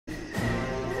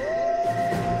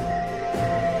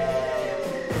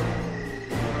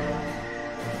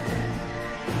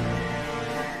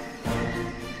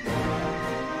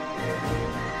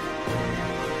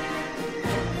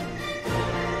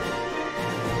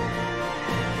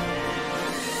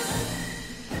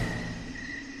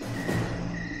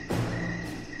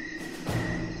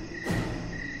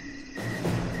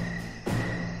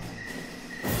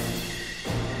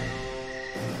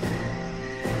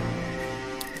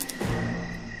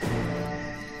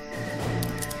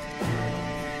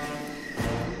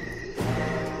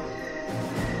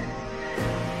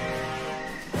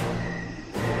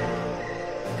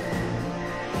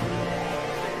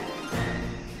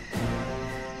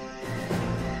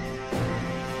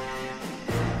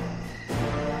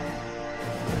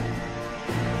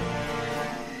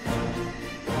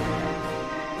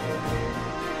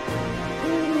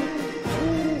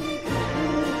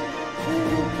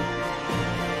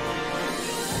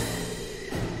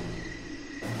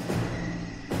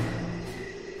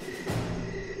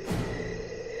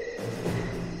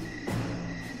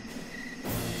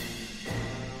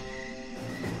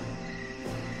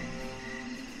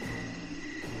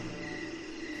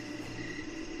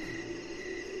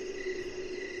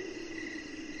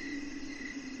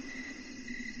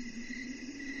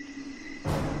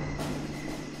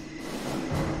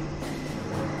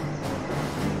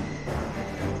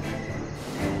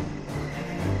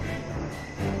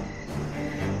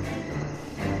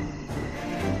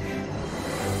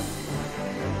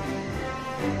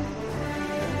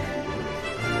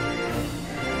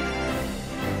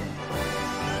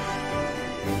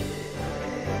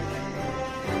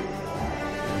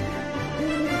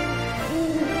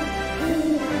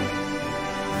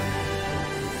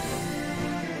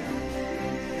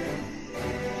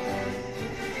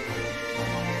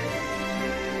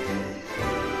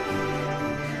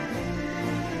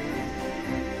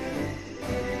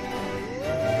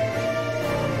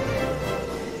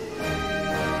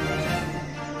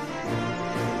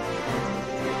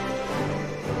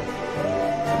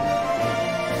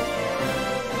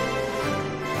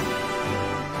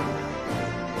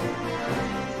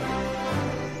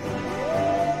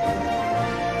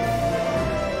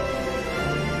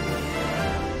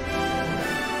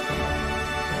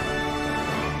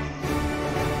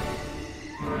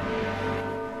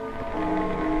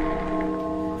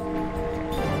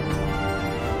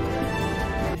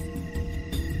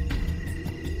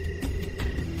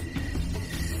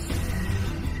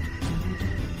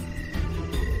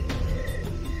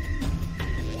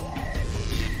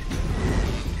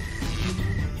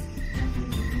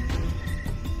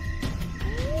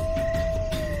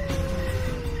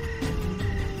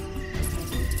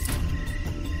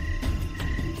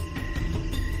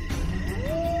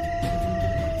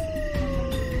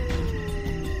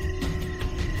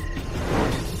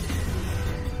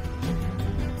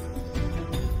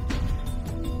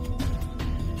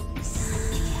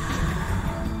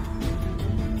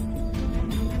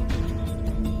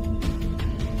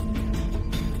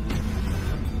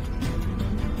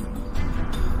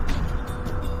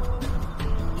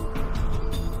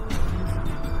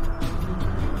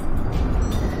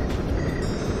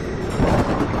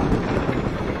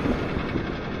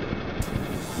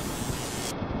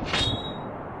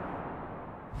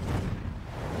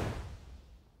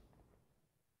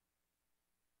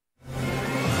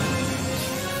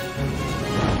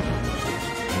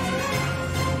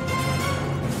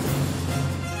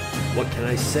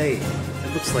I say?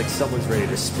 It looks like someone's ready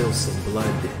to spill some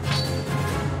blood.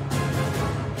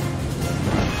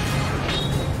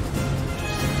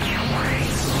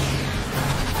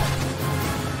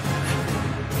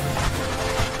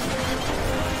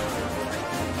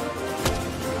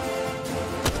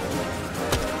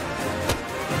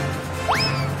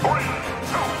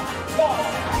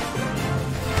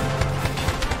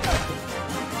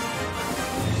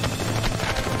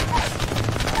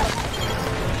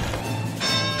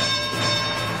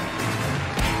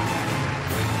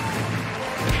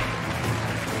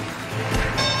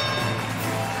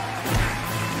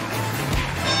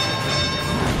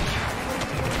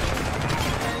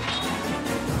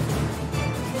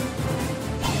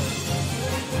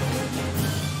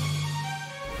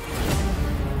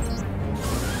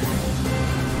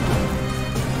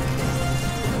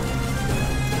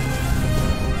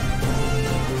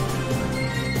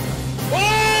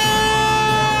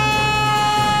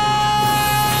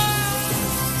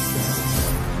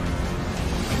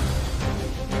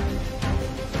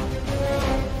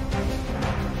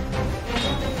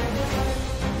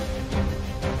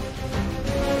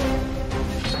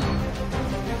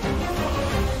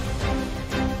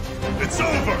 It's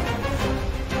over!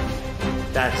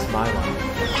 That's my line.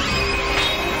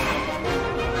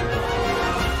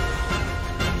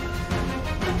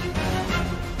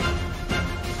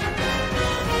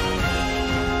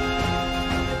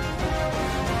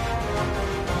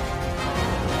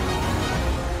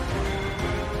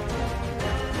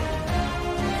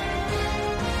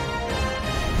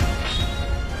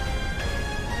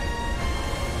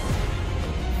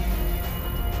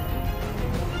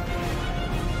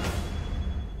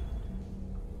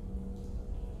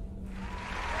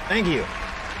 Thank you.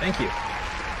 Thank you.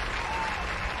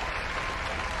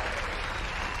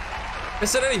 I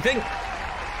said anything.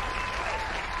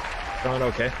 Going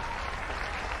okay.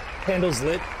 Candles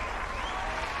lit.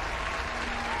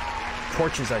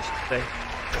 Torches, I should say.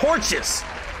 Torches!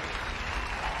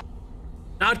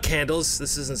 Not candles.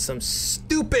 This isn't some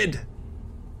stupid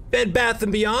Bed Bath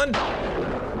 & Beyond.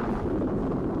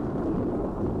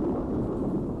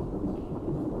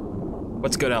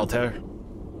 What's good, Altair?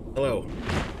 Hello.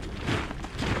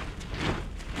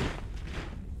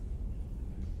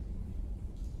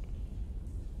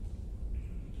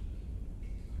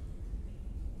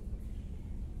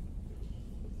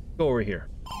 Go over here.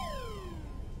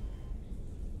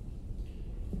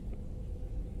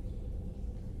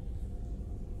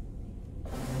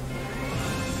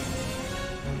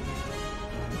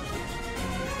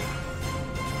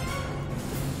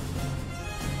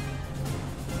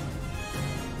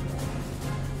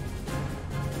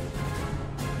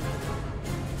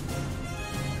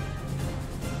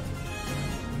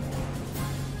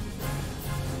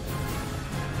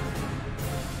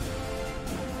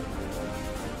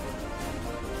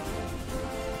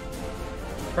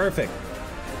 Perfect.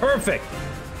 Perfect.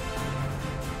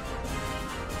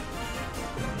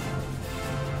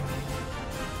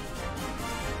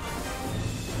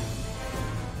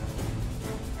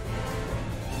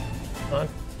 On?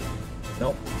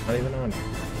 Nope, not even on.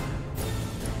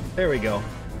 There we go.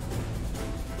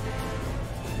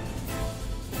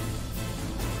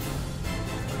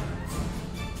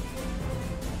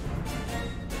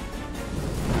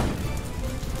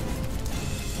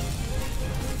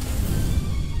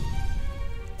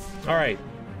 All right.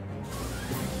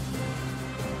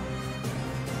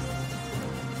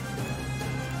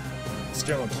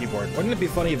 External keyboard. Wouldn't it be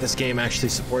funny if this game actually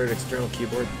supported external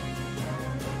keyboard?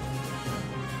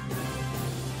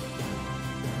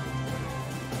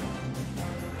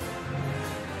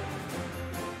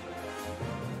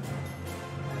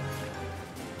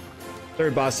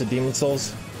 Third boss of Demon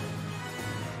Souls.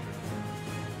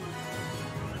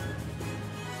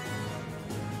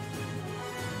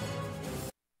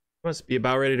 Must be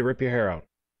about ready to rip your hair out.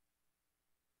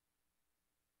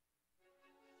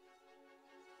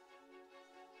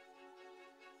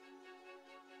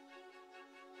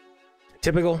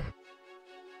 Typical.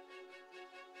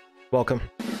 Welcome.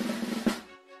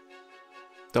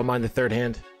 Don't mind the third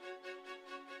hand.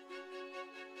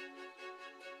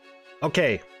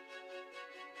 Okay.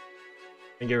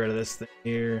 And get rid of this thing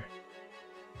here.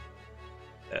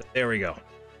 There we go.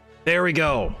 There we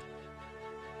go.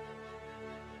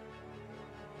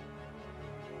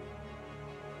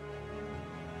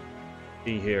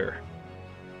 See here.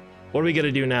 What are we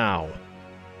gonna do now?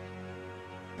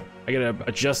 I gotta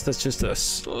adjust this just a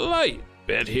slight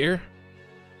bit here.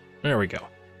 There we go.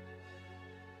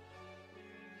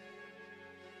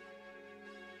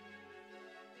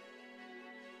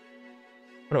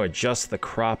 I'm gonna adjust the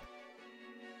crop.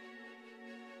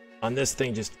 on this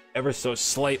thing just ever so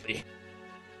slightly.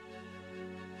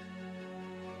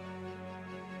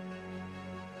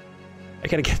 I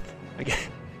gotta get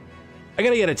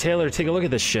a tailor to take a look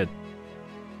at this shit.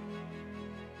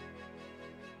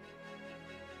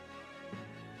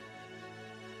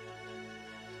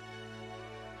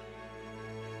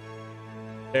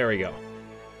 There we go.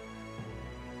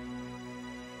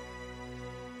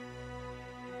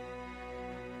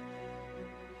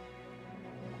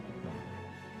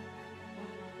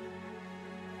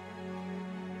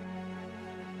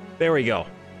 There we go.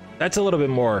 That's a little bit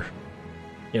more,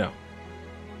 you know,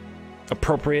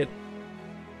 appropriate.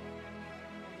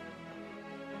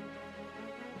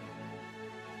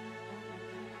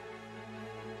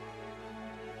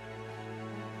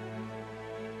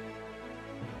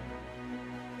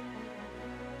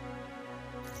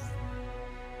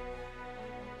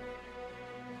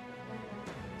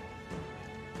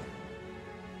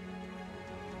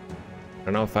 I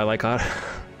don't know if I like auto.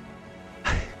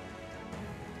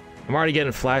 I'm already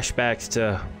getting flashbacks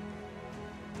to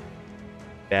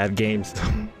bad games.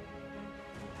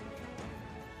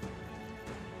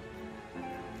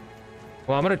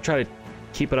 Well, I'm gonna try to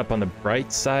keep it up on the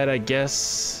bright side, I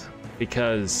guess,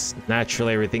 because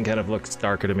naturally everything kind of looks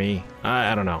darker to me.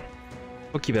 I don't know.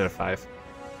 We'll keep it at 5.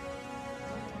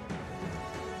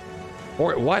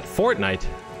 What? Fortnite?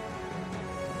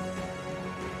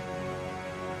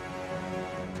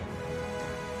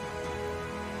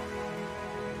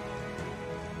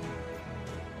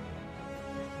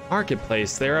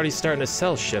 Marketplace, they're already starting to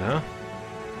sell shit, huh?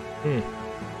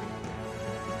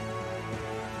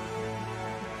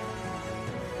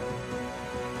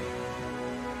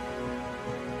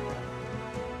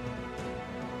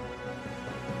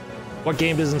 What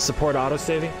game doesn't support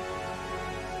autosaving?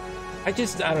 I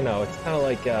don't know, it's kind of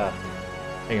like,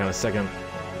 hang on a second.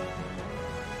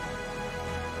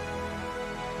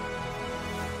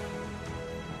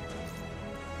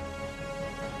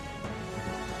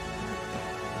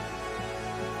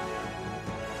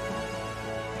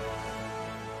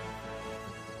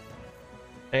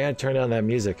 I gotta turn down that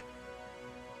music.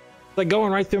 It's like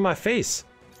going right through my face.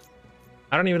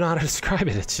 I don't even know how to describe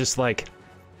it. It's just like...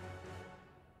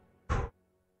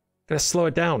 Gotta slow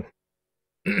it down.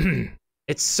 It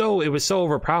was so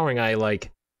overpowering,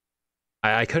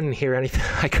 I couldn't hear anything.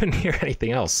 I couldn't hear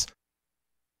anything else.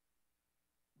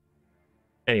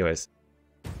 Anyways.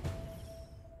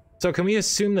 So can we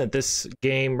assume that this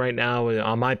game right now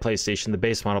on my PlayStation, the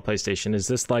base model PlayStation, is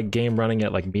this like game running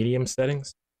at like medium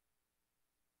settings?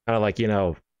 Kind of like, you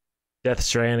know, Death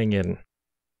Stranding and,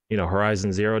 you know,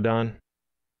 Horizon Zero Dawn.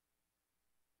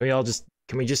 Can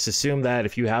we just assume that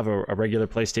if you have a regular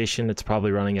PlayStation, it's probably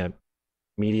running at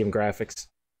medium graphics?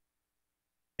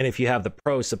 And if you have the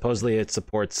Pro, supposedly it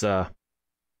supports that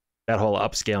whole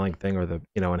upscaling thing, or the,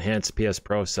 you know, enhanced PS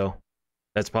Pro, so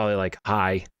that's probably like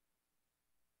high,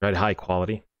 right? High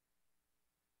quality.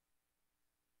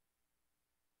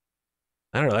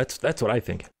 I don't know, that's what I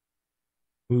think.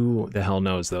 Who the hell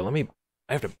knows, though? I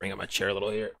have to bring up my chair a little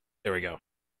here. There we go.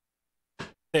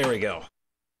 There we go.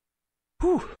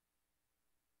 Whew.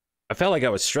 I felt like I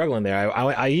was struggling there.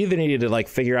 I either needed to like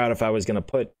figure out if I was gonna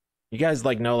put... You guys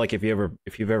like know, like if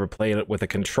you've ever played it with a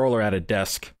controller at a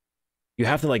desk, you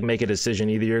have to like make a decision.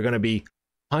 Either you're gonna be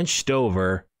hunched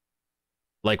over,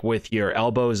 like with your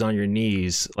elbows on your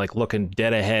knees, like looking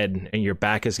dead ahead, and your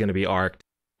back is gonna be arced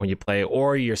when you play,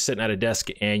 or you're sitting at a desk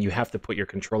and you have to put your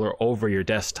controller over your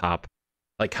desktop,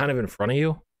 like kind of in front of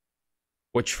you,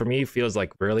 which for me feels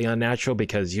like really unnatural,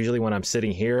 because usually when I'm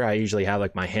sitting here, I usually have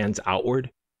like my hands outward,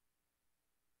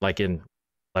 like in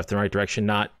left and right direction,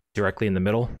 not directly in the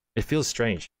middle. It feels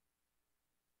strange.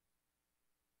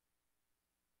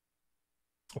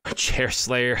 Chair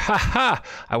Slayer, haha!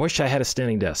 I wish I had a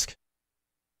standing desk.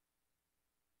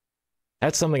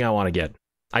 That's something I want to get.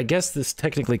 I guess this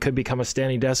technically could become a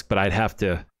standing desk, but I'd have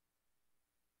to,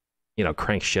 you know,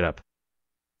 crank shit up.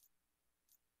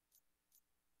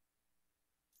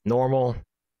 Normal.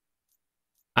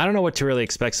 I don't know what to really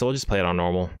expect, so we'll just play it on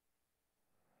normal.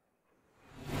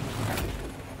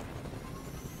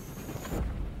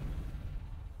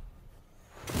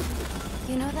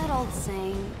 You know that old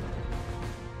saying,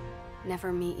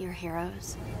 never meet your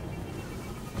heroes?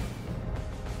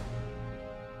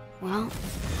 Well,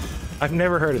 I've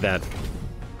never heard of that.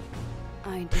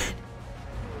 I did.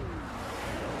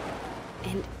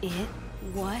 And it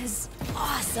was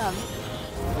awesome.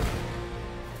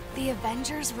 The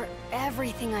Avengers were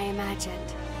everything I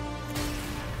imagined.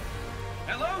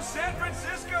 Hello, San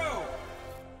Francisco!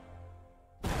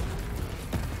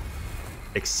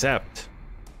 Except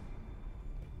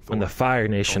when the Fire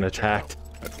Nation attacked.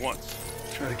 At once.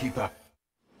 Try to keep up.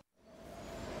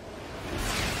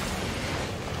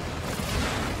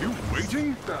 You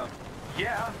waiting?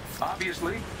 Yeah,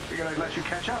 obviously. Figured I'd let you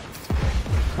catch up.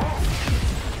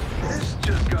 Whoa! This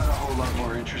just got a whole lot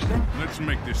more interesting. Let's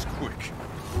make this quick.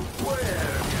 Where?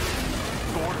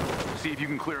 Thor, see if you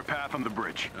can clear a path on the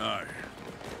bridge. Aye.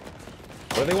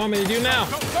 What do they want me to do now?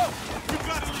 Go, go! You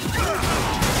got it!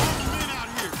 Men out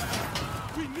here!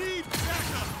 We need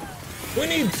backup! We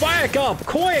need backup!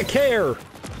 Quick here!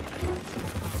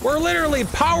 We're literally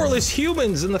powerless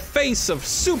humans in the face of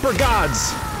super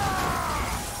gods!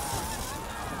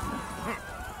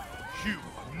 You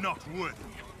are not worthy.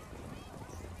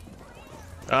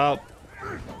 Oh.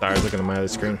 Sorry, I was looking at my other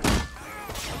screen.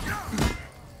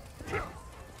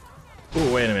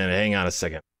 Ooh, wait a minute. Hang on a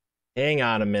second. Hang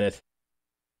on a minute.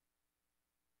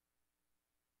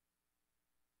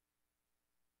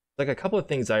 Like a couple of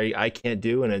things I can't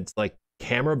do, and it's like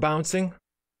camera bouncing.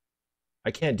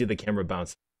 I can't do the camera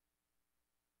bounce.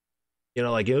 You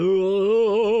know, like,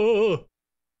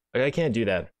 like I can't do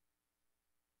that.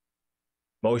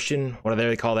 Motion, what do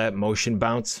they call that? Motion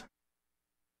bounce?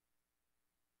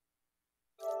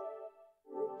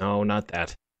 No, not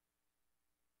that.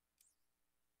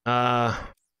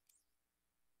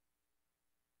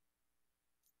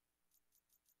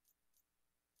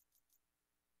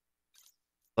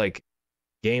 Like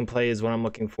gameplay is what I'm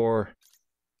looking for.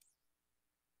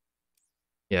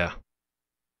 Yeah.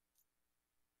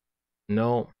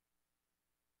 No.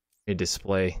 A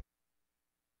display.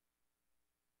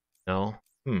 No.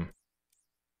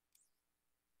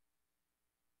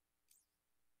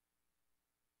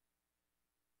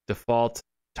 Default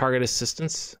target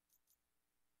assistance.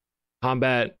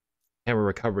 Combat camera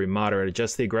recovery moderate.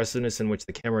 Adjust the aggressiveness in which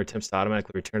the camera attempts to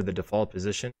automatically return to the default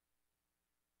position.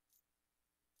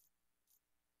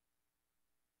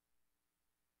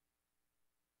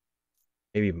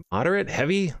 Maybe moderate?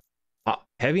 Heavy?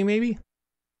 Heavy, maybe?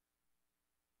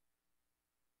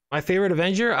 My favorite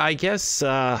Avenger? I guess,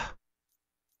 I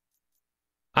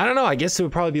don't know. I guess it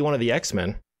would probably be one of the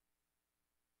X-Men.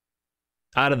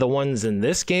 Out of the ones in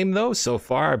this game, though, so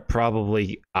far,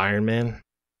 probably Iron Man.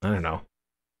 I don't know.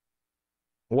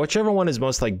 Whichever one is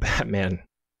most like Batman.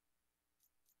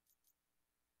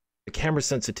 The camera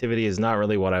sensitivity is not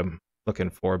really what I'm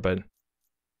looking for, but...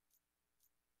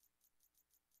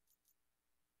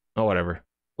 oh, whatever.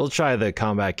 We'll try the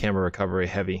combat camera recovery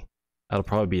heavy. That'll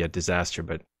probably be a disaster,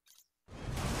 but...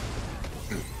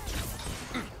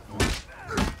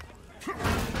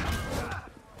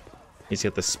 he's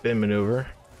got the spin maneuver.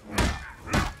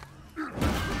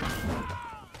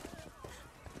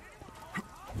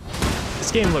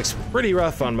 This game looks pretty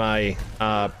rough on my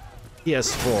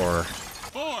PS4.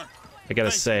 I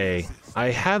gotta say,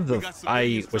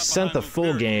 I was sent the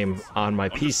full game on my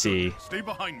PC,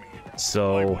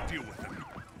 so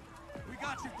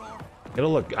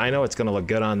it'll look. I know it's gonna look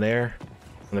good on there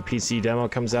when the PC demo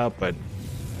comes out, but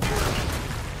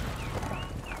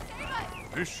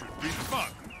This should be fun.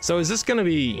 so is this gonna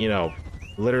be, you know,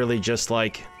 literally just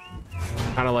like,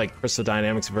 kind of like Crystal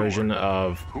Dynamics version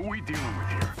of Who we dealing with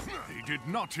here? They did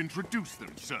not introduce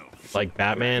themselves. like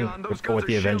Batman with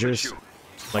the Avengers?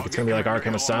 Like it's gonna be like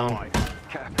Arkham Asylum,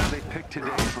 Cap, they picked today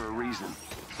for a reason.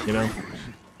 you know?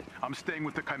 I'm staying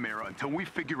with the Chimera until we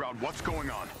figure out what's going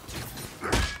on.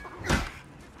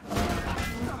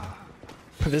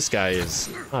 This guy is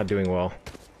not doing well.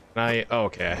 Oh,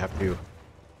 okay, I have to.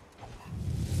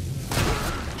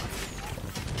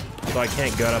 So I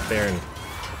can't get up there and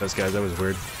those guys. That was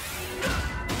weird.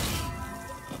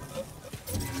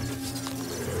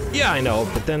 Yeah, I know,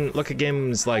 but then look at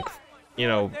games like, you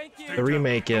know, the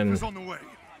remake and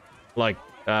like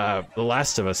The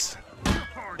Last of Us,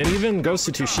 and even Ghost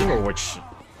of Tsushima, which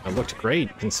looked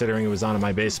great considering it was on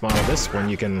my base model. This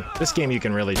game you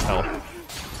can really tell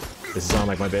this is on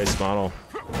like my base model.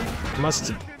 It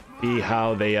must be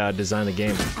how they designed the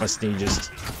game. Must need just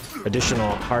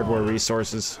additional hardware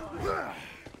resources.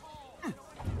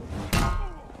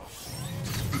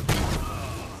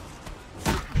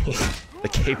 The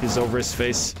cape is over his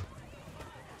face.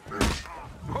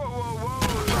 Whoa, whoa, whoa,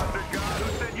 Thunder God, who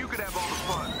said you could have all the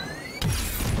fun?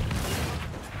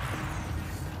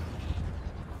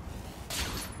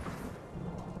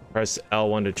 Press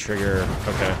L1 to trigger.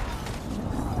 Okay.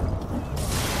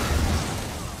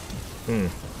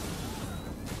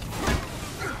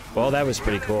 Well, that was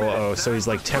pretty cool. Oh, so he's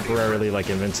like temporarily like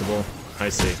invincible. I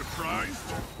see.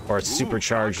 Or it's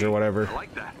supercharged or whatever. I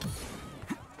like that.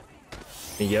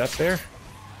 Can you get up there?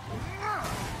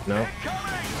 No?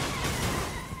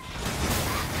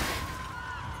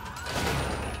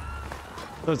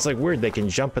 So it's like weird, they can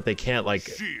jump but they can't like,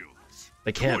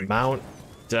 they can't mount.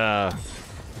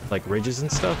 like ridges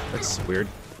and stuff. That's weird.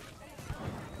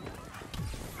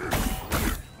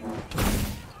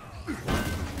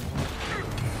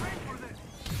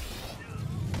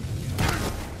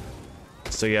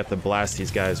 So you have to blast these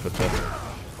guys with the...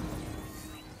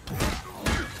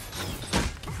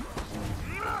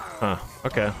 Huh,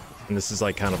 okay. And this is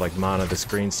like kind of like mono the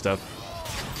screen stuff.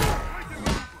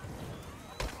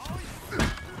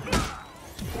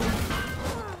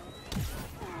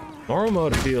 Normal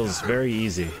mode feels very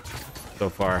easy so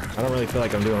far. I don't really feel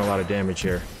like I'm doing a lot of damage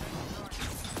here.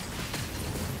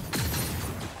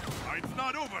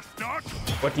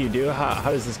 What do you do? How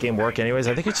does this game work anyways?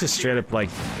 I think it's just straight up like,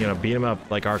 you know, beat 'em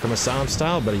up like Arkham Asylum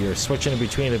style, but you're switching in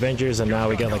between Avengers, and now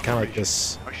we get like kind of like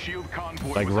this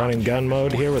like run and gun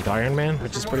mode here with Iron Man,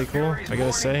 which is pretty cool, I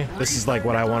gotta say. This is like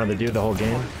what I wanted to do the whole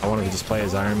game. I wanted to just play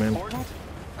as Iron Man. Okay,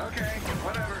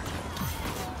 whatever.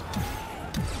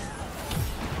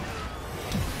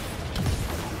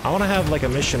 I want to have like a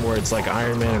mission where it's like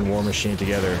Iron Man and War Machine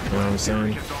together, you know what I'm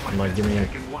saying? And like give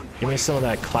me some of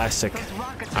that classic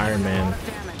Iron Man.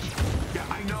 Yeah,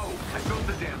 I know. I built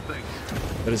the damn thing.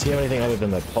 But does he have anything other than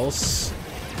the pulse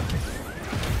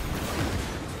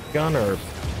gun, or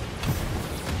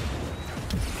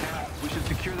We should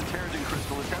secure the Terrigen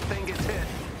crystal if that thing gets hit.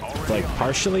 like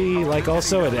partially like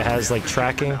also it has like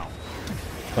tracking?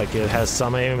 Like it has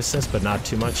some aim assist, but not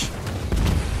too much.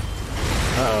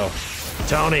 Uh-oh.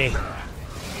 Tony!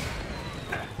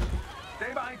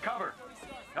 Stay behind cover.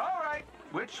 All right.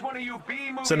 Which one of you be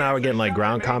moving? So now we're getting like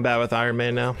ground combat with Iron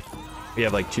Man now. We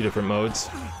have like 2 different modes.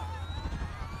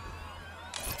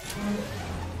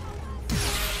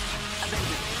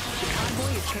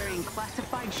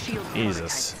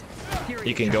 Jesus.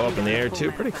 You can go up in the air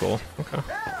too? Pretty cool. Okay.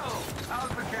 How's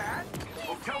the cat?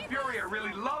 Well, tell Fury I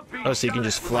really love being Oh, so you can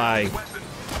just fly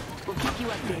We'll keep you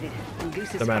updated. And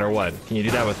Goose is no matter what. Can you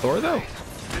do that with Thor though?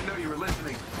 Didn't know you were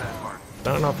listening to that part. I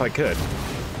don't know if I could.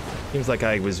 Seems like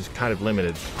I was kind of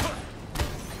limited.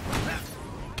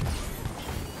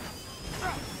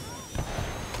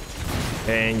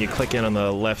 And you click in on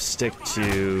the left stick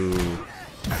to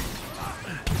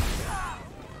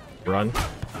run.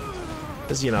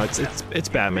 Because, you know, it's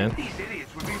Batman. These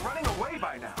idiots would be running away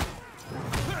by now.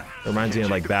 Reminds me of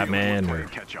like Batman or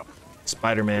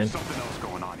Spider-Man. Something else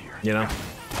going on here. You know?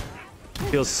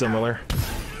 Feels similar.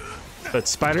 But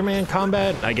Spider-Man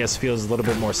combat, I guess, feels a little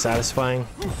bit more satisfying.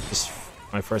 Just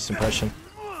my first impression.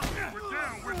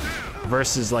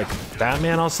 Versus like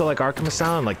Batman, also like Arkham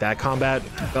Asylum, like that combat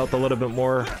felt a little bit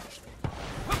more,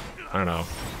 I don't know.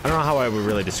 I don't know how I would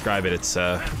really describe it. It's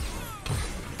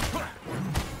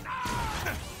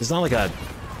not like a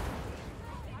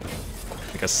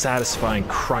satisfying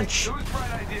crunch.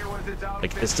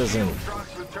 Like this doesn't.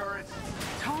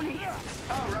 Tony.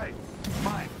 All right.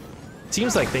 Fine.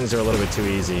 Seems like things are a little bit too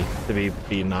easy to be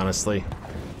beaten, honestly.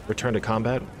 Return to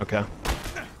combat? Okay.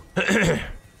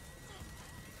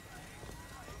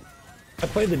 I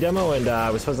played the demo and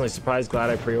I was pleasantly surprised, glad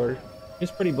I pre-ordered.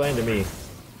 It's pretty bland to me.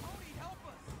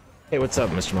 Hey, what's up,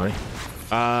 Mr. Money?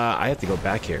 I have to go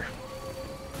back here.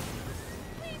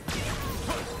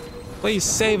 Please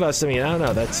save us. I mean, I don't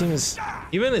know, that seems...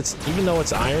 Even though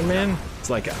it's Iron Man, it's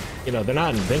like, you know, they're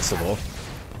not invincible.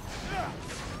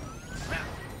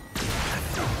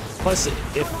 Plus,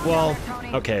 well,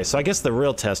 okay, so I guess the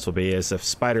real test will be is if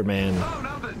Spider-Man... Oh,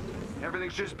 nothing.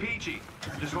 Everything's just peachy.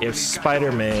 If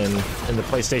Spider-Man in the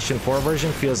PlayStation 4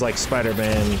 version feels like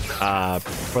Spider-Man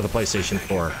for the PlayStation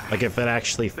 4. Like if it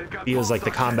actually feels like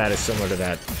the combat is similar to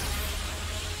that.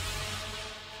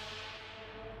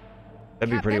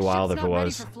 That'd be pretty wild if it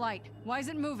was. Why is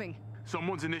it moving?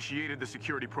 Someone's initiated the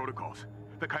security protocols.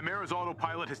 The Chimera's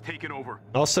autopilot has taken over.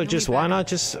 Also, just why not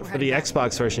just for the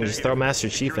Xbox version, just throw Master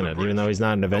Chief in it, even though he's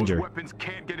not an Avenger. Those weapons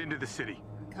can't get into the city.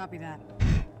 Copy that.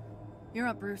 You're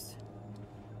up, Bruce.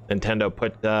 Nintendo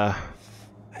put I'm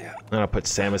gonna put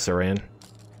Samus Aran.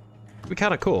 It'd be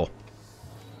kind of cool.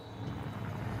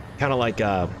 Kind of like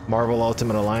Marvel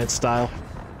Ultimate Alliance style.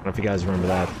 I don't know if you guys remember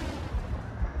that.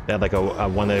 They had like a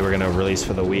one they were gonna release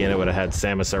for the Wii, and it would have had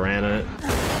Samus Aran in it.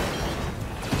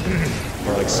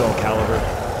 Or like Soul Calibur.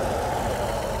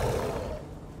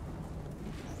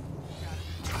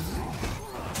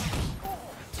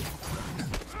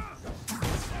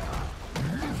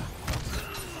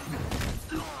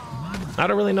 I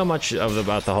don't really know much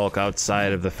about the Hulk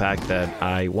outside of the fact that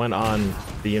I went on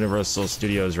the Universal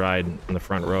Studios ride in the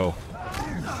front row.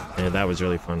 And that was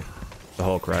really fun. The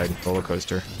Hulk ride, roller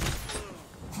coaster.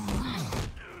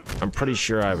 I'm pretty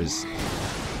sure I was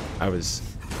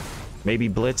maybe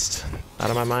blitzed out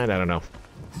of my mind. I don't know.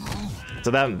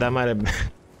 So that might have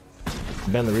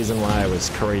been the reason why I was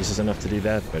courageous enough to do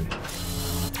that, but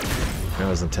that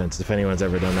was intense. If anyone's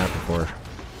ever done that before.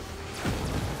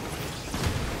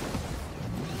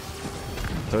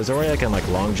 So is there a way I can like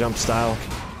long jump style?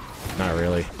 Not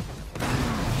really.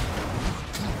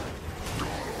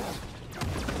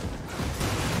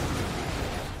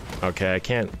 Okay, I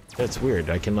can't. That's weird.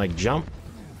 I can like jump.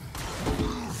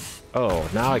 Oh,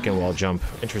 now I can wall jump.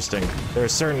 Interesting. There are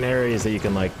certain areas that you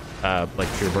can like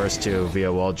traverse to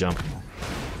via wall jump.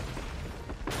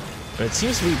 And it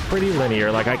seems to be pretty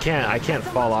linear. Like I can't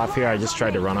fall off here. I just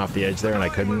tried to run off the edge there and I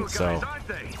couldn't. So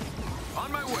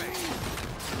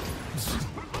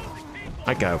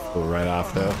I got flew right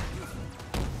off though.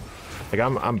 Like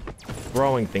I'm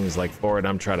throwing things like forward.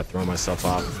 I'm trying to throw myself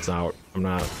off. It's not. I'm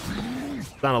not.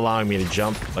 It's not allowing me to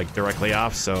jump like directly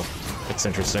off. So it's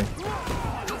interesting.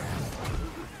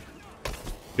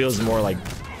 Feels more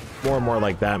and more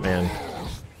like Batman,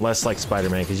 less like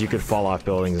Spider-Man, because you could fall off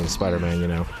buildings in Spider-Man, you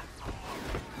know.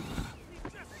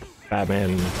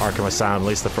 Batman, Arkham Asylum, at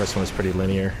least the first one was pretty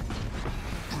linear.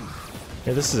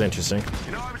 Yeah, this is interesting.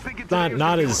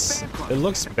 Not as it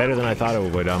looks better than I thought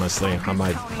it would, honestly, on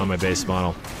my base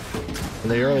model. In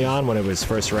the early on when it was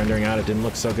first rendering out, it didn't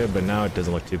look so good, but now it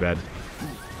doesn't look too bad.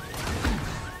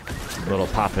 A little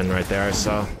pop-in right there, I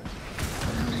saw.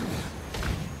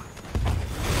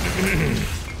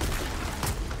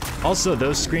 Also,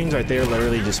 those screens right there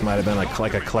literally just might have been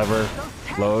like a clever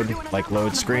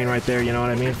load screen right there, you know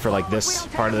what I mean? For like this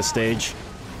part of the stage.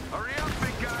 Hurry up,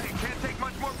 big guy. Can't take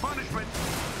much more punishment.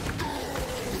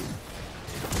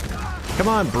 Come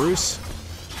on, Bruce.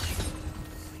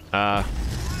 Oh.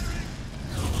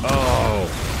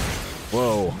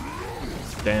 Whoa.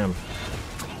 Damn.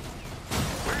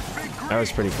 That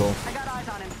was pretty cool. I got eyes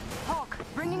on him. Hulk,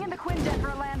 bringing in the Quinjet for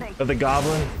a landing. But the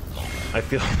Goblin, I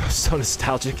feel so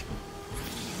nostalgic.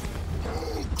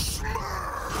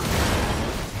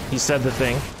 He said the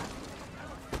thing.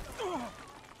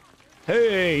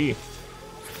 Hey!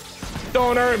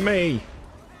 Don't hurt me!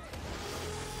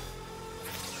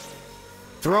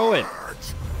 Throw it!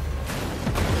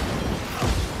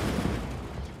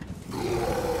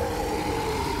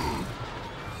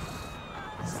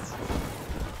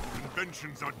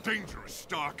 Inventions are dangerous,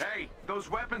 Stark. Hey,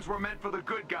 those weapons were meant for the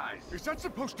good guys. Is that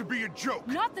supposed to be a joke?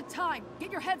 Not the time.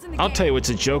 Get your heads in the I'll game. tell you it's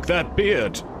a joke, that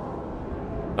beard.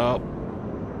 Oh.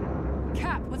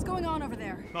 Cap, what's going on over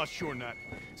there? Not sure, Nat.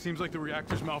 Seems like the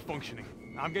reactor's malfunctioning.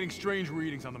 I'm getting strange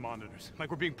readings on the monitors, like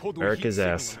we're being pulled to a heat Erica's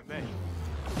signal ass. in a bay.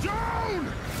 Down!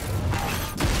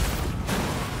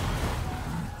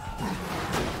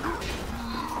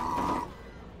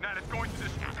 Nat, it's going to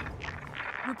this.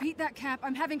 Repeat that, Cap.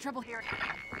 I'm having trouble hearing.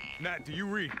 Nat, do you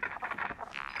read?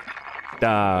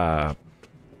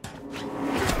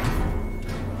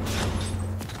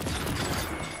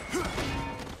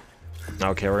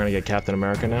 Okay, we're gonna get Captain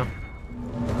America now.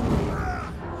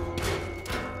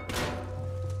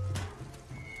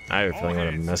 I have a feeling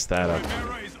I'm gonna mess that up.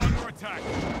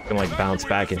 It's gonna like bounce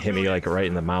back and hit me like right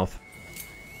in the mouth.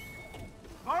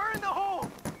 Fire in the hole!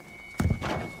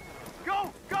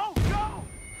 Go, go, go!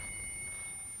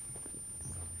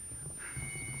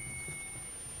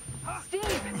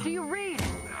 Steve, do you read?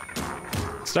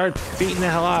 Start beating the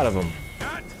hell out of them.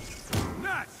 Nat!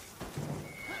 Nat!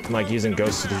 I'm like using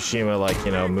Ghost of Tsushima, like,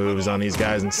 you know, moves on these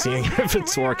guys and seeing if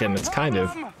it's working. It's kind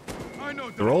of.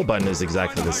 The roll button is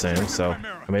exactly the same, so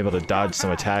I'm able to dodge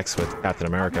some attacks with Captain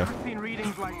America. I've seen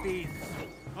readings like these.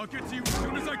 I'll get to you as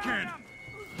soon as I can.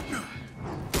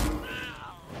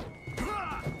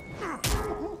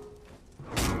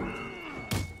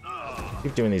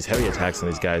 Keep doing these heavy attacks on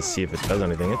these guys, see if it does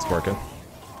anything. It's working.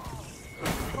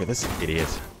 Look at this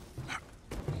idiot.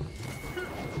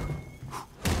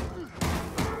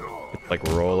 Like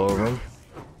roll over him.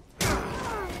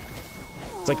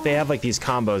 It's like they have like these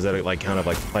combos that are like kind of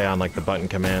like play on like the button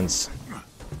commands.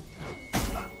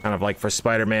 Kind of like for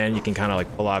Spider-Man, you can kind of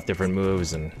like pull off different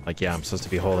moves and like, yeah, I'm supposed to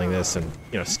be holding this and,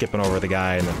 you know, skipping over the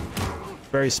guy and then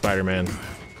very Spider-Man.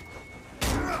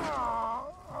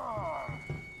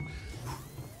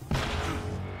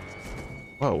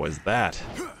 What was that?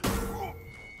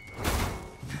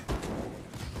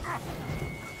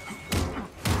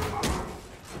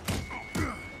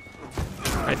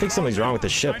 I think something's wrong with the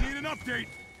ship. I need an update.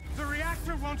 The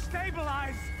reactor won't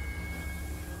stabilize.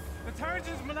 The turret's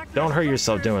molecular Don't hurt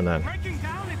yourself doing that. breaking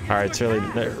down and Alright, it's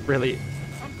really...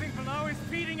 something below is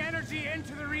feeding energy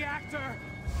into the reactor.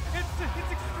 It's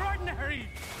extraordinary.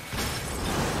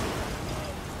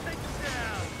 Take it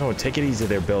down. Oh, take it easy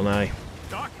there, Bill Nye.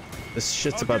 Doc, This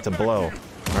shit's I'll about get to back blow. here.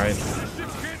 Alright? This ship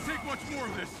can't take much more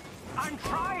of this. I'm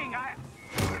trying.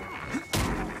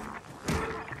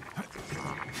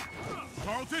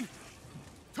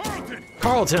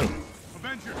 Carlton!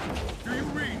 Avengers, do you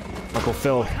read? Uncle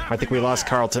Phil, I think we lost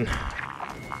Carlton.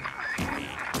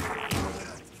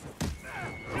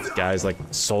 These guys like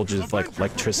soldiers like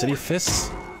electricity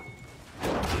fists?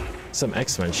 Some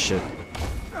X-Men shit.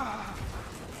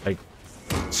 Like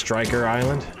Stryker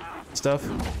Island stuff.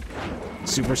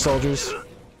 Super soldiers. Shepard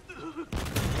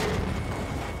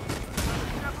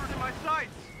in my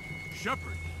sights.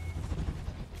 Shepard.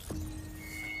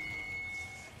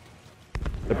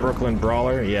 The Brooklyn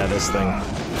Brawler? Yeah, this thing.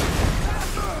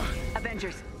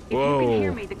 Avengers, if Whoa. you can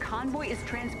hear me, the convoy is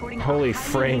transporting a Holy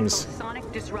highly frames. lethal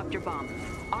sonic disruptor bomb.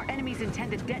 Our enemies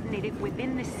intend to detonate it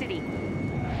within the city.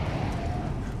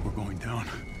 We're going down.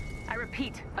 I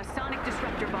repeat, a sonic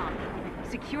disruptor bomb.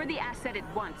 Secure the asset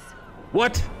at once.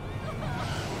 What?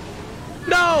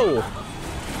 No!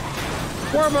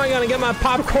 Where am I gonna get my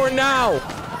popcorn now?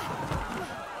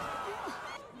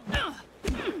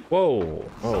 Whoa.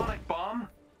 Oh. Sonic bomb?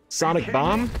 Sonic kidding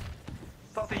bomb? me?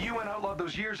 Thought the UN outlawed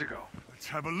those years ago. Let's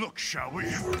have a look, shall we?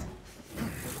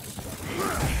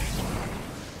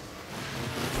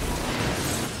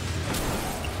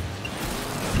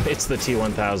 It's the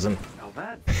T-1000. Now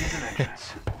that is an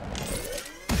entrance.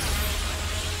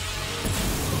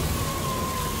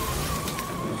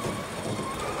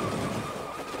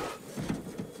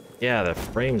 Yeah, the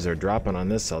frames are dropping on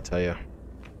this, I'll tell you.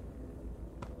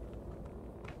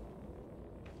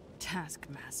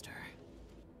 Taskmaster.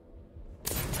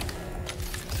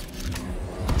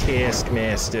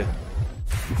 Taskmaster.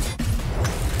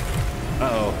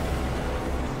 Uh-oh.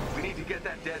 We need to get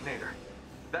that detonator.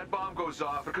 That bomb goes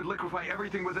off, it could liquefy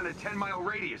everything within a 10-mile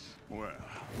radius. Well,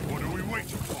 what are we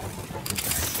waiting for?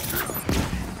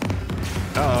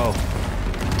 Uh-oh.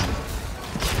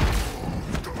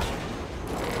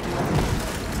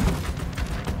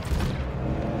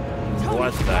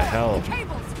 What the hell?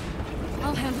 Cables!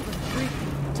 I'll handle the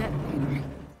freaking detonator.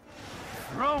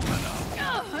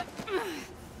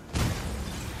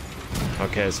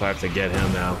 Okay, so I have to get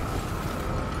him now.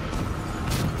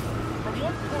 From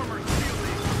one former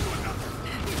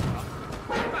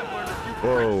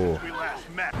Whoa. We last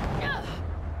met.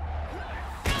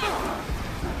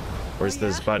 Where's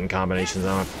those button combinations I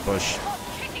don't have to push?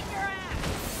 Kicking your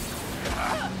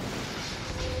ass!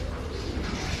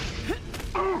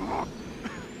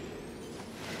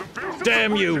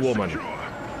 Damn you, woman!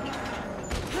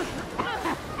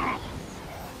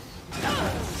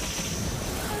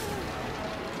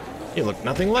 You look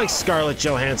nothing like Scarlett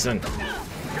Johansson.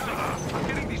 I'm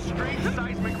getting these strange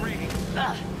seismic readings.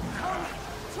 Got it.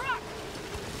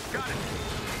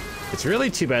 It's really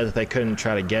too bad that they couldn't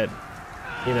try to get,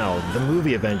 you know, the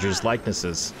movie Avengers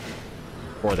likenesses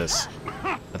for this.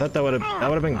 I thought that would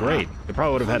have been great. They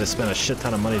probably would have had to spend a shit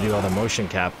ton of money to do all the motion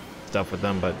cap stuff with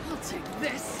them, but I'll take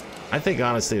this. I think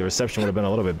honestly the reception would have been a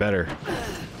little bit better.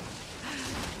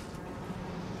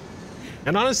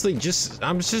 And honestly,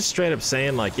 I'm just straight up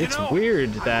saying, like, it's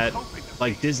weird that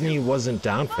like Disney wasn't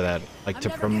down for that, like to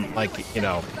you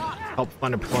know, help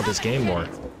fund and promote this game more.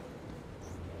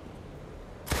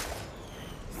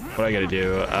 What I gotta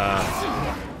do?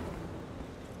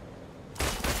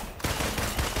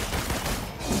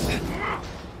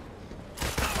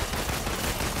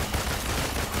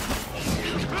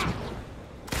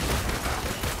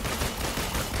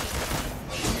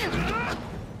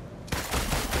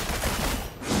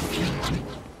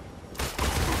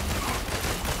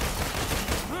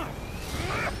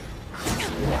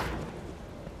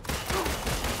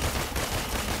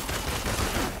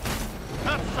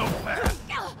 Not so fast.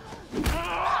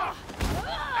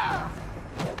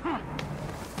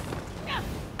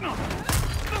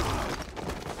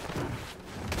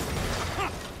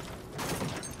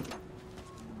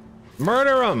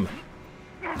 Murder him!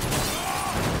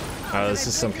 Oh, this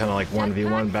is some kind of like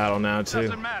 1v1 battle now too.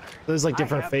 Doesn't matter. There's like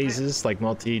different phases, like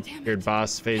multi-tiered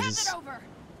boss Pass phases. it over.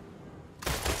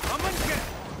 Come and get.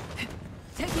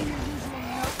 Taking your usual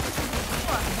note.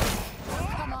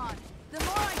 Come on. The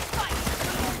more I fight,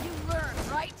 the more you learn,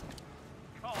 right?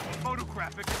 Call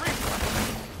photographic reflex.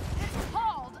 It's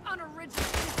called unoriginal.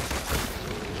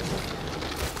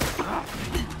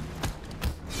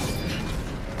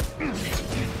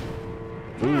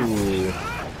 Ooh.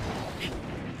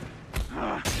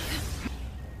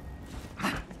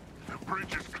 The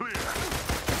bridge is clear.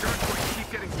 Guards going to keep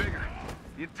getting bigger.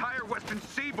 The entire western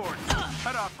seaboard.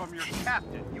 Cut off from your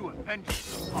captain, you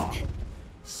Avengers the law.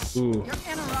 Ooh. You're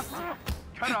interrupting.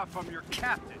 Cut off from your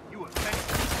captain, you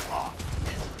Avengers the law.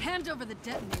 Hand over the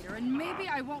detonator, and maybe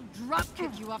I won't drop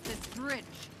kick you off this bridge.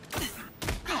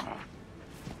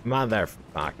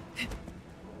 Motherfuck.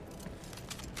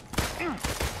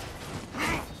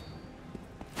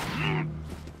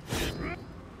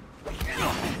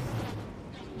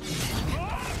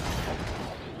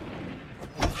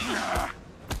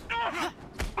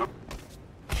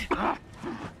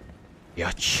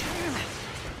 Yutch.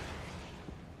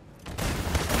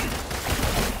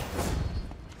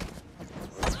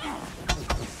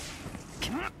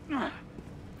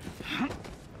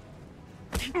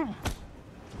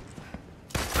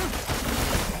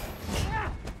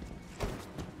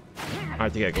 I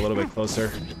have to get a little bit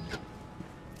closer.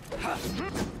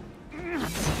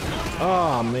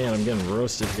 Oh man, I'm getting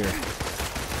roasted here.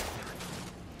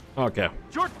 Okay.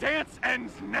 Your dance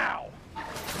ends now.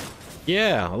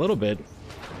 Yeah, a little bit.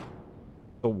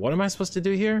 So what am I supposed to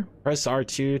do here? Press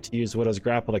R2 to use Widow's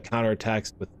grapple to counter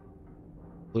attacks with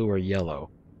blue or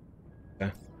yellow.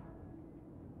 Okay.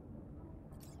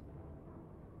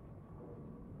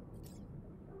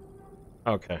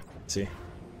 Okay, let's see.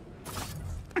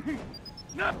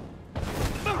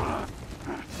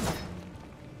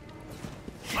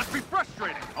 Must be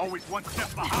frustrating. Always one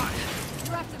step behind.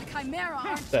 You're after the Chimera,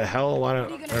 aren't you? The hell? I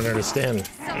don't understand.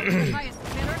 Sell it to the highest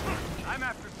bidder? I'm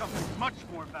after something much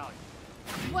more valuable.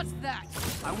 What's that?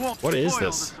 I won't What is spoil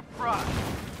this? the surprise.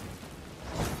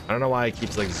 I don't know why it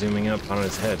keeps like zooming up on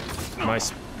his head.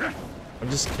 I'm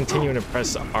just continuing to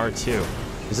press R2.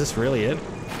 Is this really it?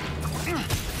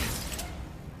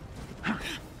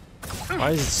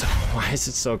 Why is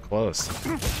it so close?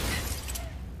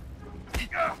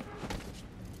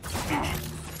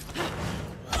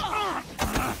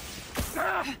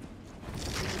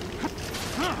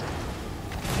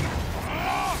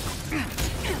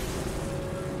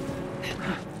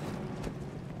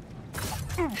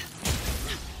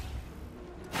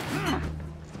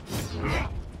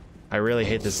 I really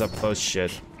hate this up close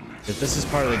shit. If this is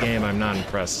part of the game, I'm not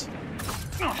impressed.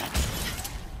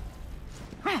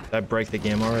 Did I break the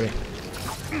game already?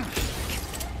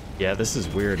 Yeah, this is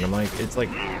weird. And I'm like, it's like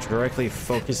directly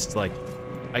focused, like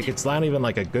it's not even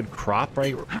like a good crop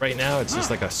right now. It's just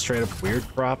like a straight up weird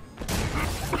crop.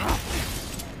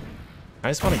 I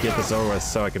just want to get this over with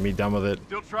so I can be done with it.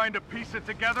 Still trying to piece it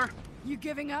together? You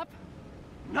giving up?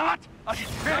 Not a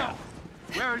chance.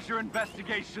 Where has your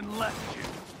investigation left you?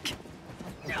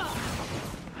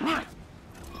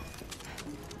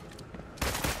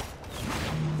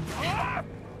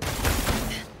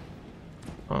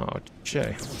 Oh,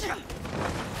 Jay.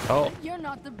 Oh. You're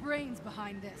not the brains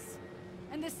behind this.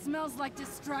 And this smells like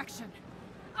distraction.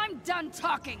 I'm done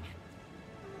talking.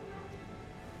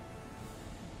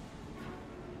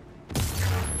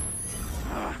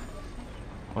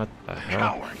 What the hell?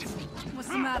 Coward. What's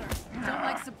the matter? Don't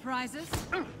like surprises?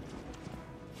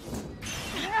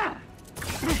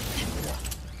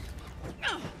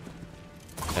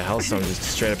 The hell, so I'm just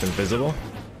straight up invisible?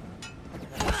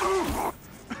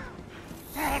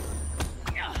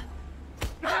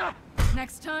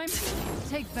 Next time,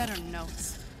 take better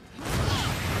notes.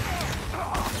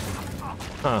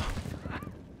 Huh.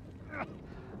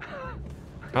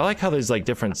 I like how there's like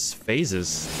different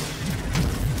phases.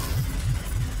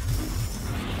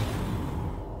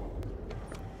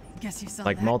 Guess you saw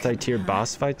Like that multi-tiered coming, huh?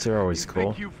 boss fights are always You cool.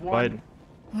 think you've won?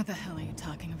 But What the hell are you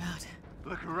talking about?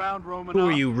 Look around, Roman. who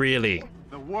are you really?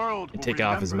 The world You will take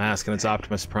off his remember mask and this it's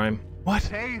Optimus Prime. What?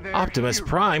 day their Optimus heroes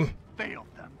Prime? Failed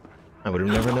them. I would have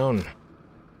never known.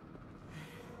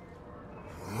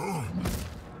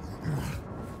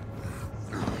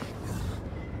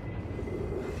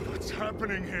 What's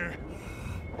happening here?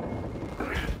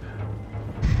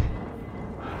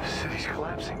 The city's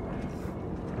collapsing.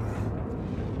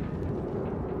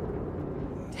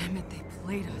 Damn it, they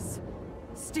played us.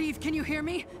 Steve, can you hear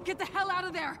me? Get the hell out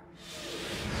of there!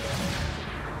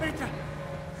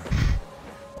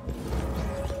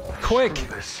 Quick!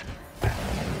 This.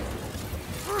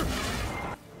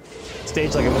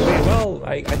 Stage like a movie? Well,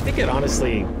 I think it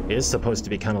honestly is supposed to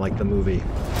be kind of like the movie.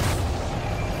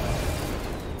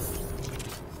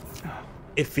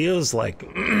 It feels like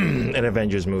an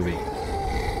Avengers movie.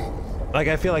 Like,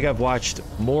 I feel like I've watched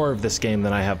more of this game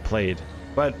than I have played,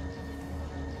 but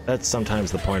that's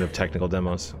sometimes the point of technical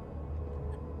demos.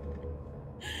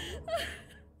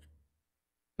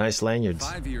 Nice lanyards.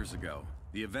 5 years ago,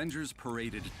 the Avengers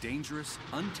paraded dangerous,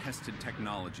 untested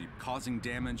technology causing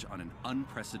damage on an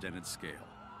unprecedented scale.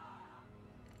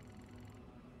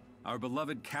 Our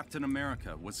beloved Captain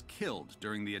America was killed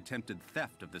during the attempted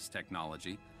theft of this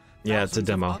technology. Yeah, it's a Thousands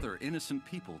demo. of other innocent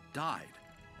people died,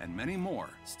 and many more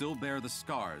still bear the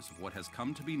scars of what has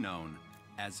come to be known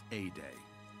as A-Day.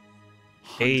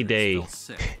 A-Day. fell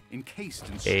sick, encased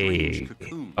in strange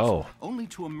cocoons, Oh. only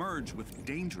to emerge with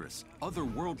dangerous,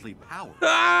 otherworldly powers.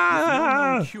 Ah! With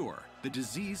no known cure, the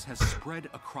disease has spread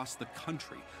across the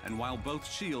country, and while both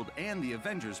S.H.I.E.L.D. and the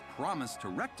Avengers promised to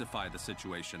rectify the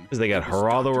situation, Because they got it was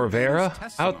Geraldo Dr. Rivera Banner's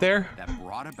testimony out there? that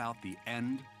brought about the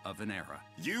end of an era.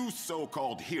 You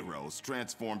so-called heroes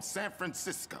transformed San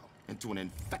Francisco into an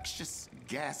infectious,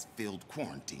 gas-filled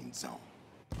quarantine zone.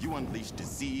 You unleashed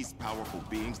disease-powerful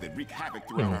beings that wreak havoc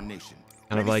throughout our nation.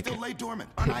 Kind of Many like still lay dormant,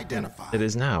 unidentified. it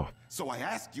is now. So I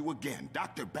ask you again,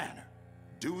 Dr. Banner,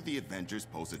 do the Avengers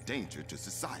pose a danger to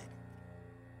society?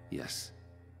 Yes.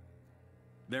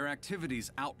 Their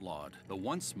activities outlawed, the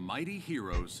once mighty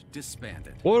heroes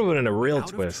disbanded. What would have been a real Out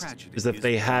of twist tragedy is if is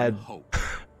they born had hope.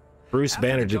 Bruce After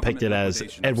Banner the government depicted as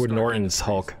liquidation of Edward Stark Norton's Industries,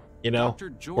 Hulk, you know? Dr.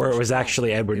 George Or it was actually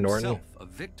Fawcett, Edward Norton. himself a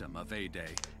victim of A-Day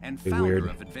and Be founder weird.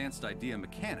 of Advanced Idea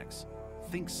Mechanics,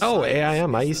 thinks Oh, science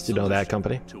AIM, I is used the to know that solution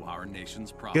company. to our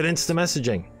nation's Good problems. instant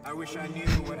messaging. I wish I knew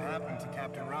what happened to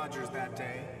Captain Rogers that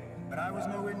day, but I was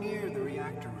nowhere near the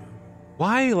reactor room.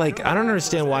 Why, like, I don't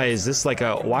understand why is this like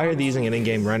a, why are they using an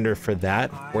in-game render for that,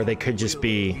 where they could just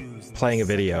be playing a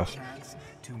video?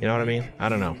 You know what I mean? I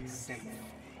don't know.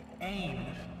 AIM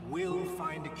will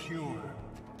find a cure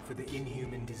for the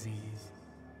inhuman disease.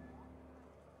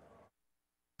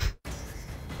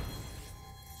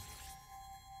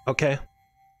 Okay.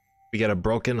 We got a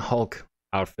broken Hulk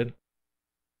outfit.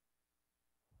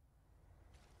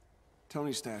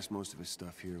 Tony stashed most of his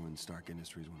stuff here when Stark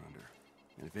Industries went under.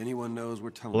 And if anyone knows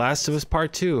where Tony Last of Us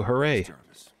Part 2, hooray.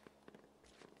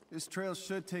 This trail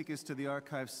should take us to the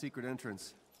archive's secret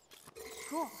entrance.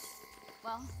 Cool.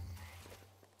 Well,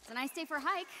 it's a nice day for a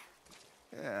hike.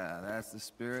 Yeah, that's the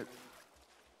spirit.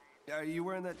 Are you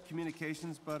wearing that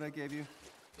communications bud I gave you?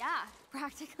 Yeah,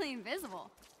 practically invisible.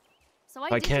 So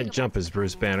I can't jump as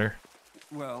Bruce Banner.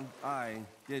 Well, I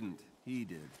didn't. He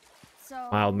did. So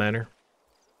Mild manner.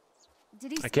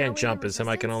 did he I can't scare away jump the as him.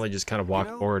 I can resistance? only just kind of walk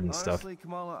forward and stuff. Honestly,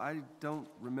 Kamala, I don't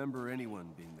remember anyone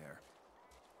being there.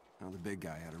 Now, the big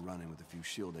guy had a run-in with a few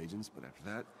S.H.I.E.L.D. agents, but after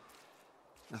that,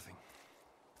 nothing.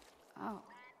 Oh,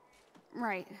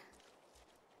 right.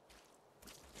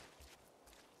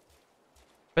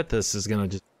 Bet this is gonna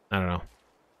just, I don't know.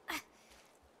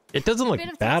 It doesn't look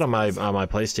bad on my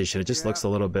PlayStation. It just looks a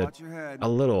little bit,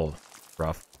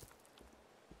 rough.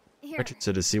 Here. I'm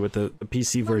interested to see what the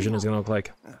PC version is gonna look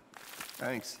like.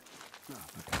 Thanks.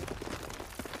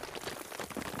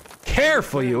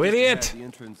 Careful, you idiot! The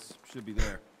entrance should be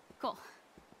there. Cool.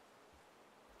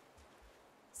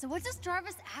 So what does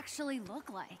Jarvis actually look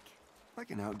like? Like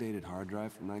an outdated hard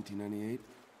drive from 1998.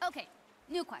 Okay,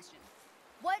 new question.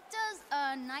 What does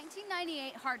a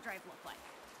 1998 hard drive look like?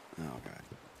 Oh, God.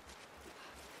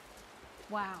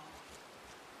 Wow.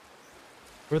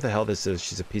 Where the hell this is?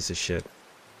 She's a piece of shit.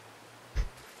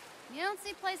 You don't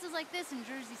see places like this in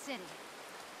Jersey City.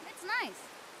 It's nice.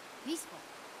 Peaceful.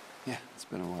 Yeah, it's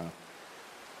been a while.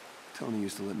 Tony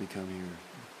used to let me come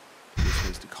here. This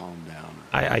place to calm down.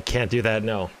 I can't do that,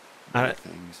 no.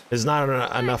 There's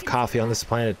not enough coffee on this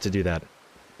planet to do that.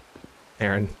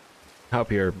 Aaron,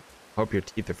 hope your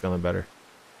teeth are feeling better.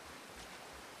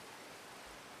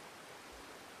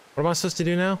 What am I supposed to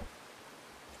do now?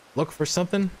 Look for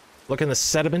something? Look in the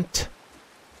sediment?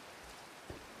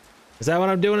 Is that what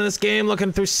I'm doing in this game?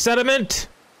 Looking through sediment?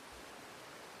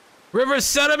 River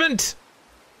sediment?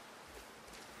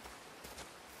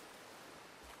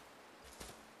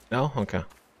 No? Okay.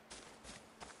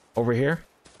 Over here?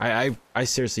 I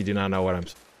seriously do not know what I'm...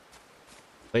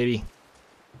 Lady.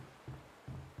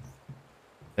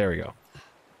 There we go.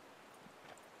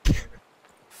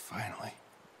 Finally.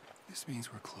 This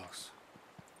means we're close.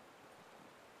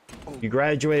 You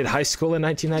graduated high school in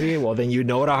 1998? Well, then you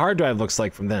know what a hard drive looks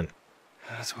like from then.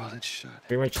 That's well it should.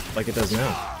 Pretty much like it does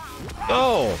now.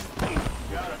 Oh!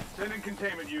 Got it. Send in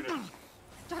containment units.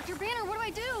 Dr. Banner, what do I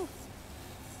do?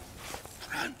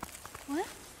 Run. What?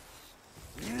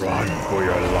 Run for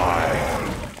your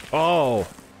life. Oh!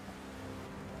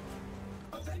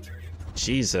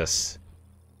 Jesus.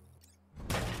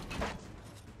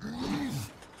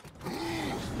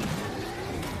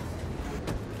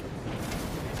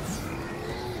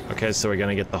 Okay, so we're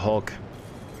gonna get the Hulk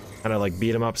kind of like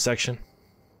beat him up section.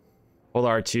 Hold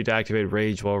R2 to activate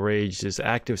Rage. While Rage is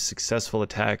active, successful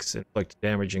attacks inflict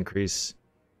damage increase.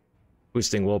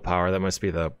 Boosting willpower. That must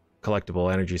be the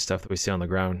collectible energy stuff that we see on the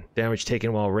ground. Damage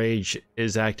taken while Rage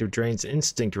is active drains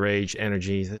instinct Rage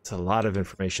energy. That's a lot of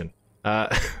information.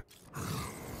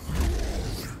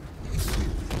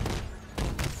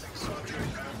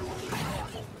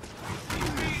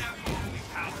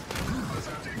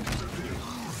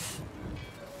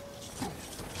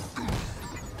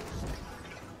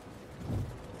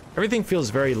 Everything feels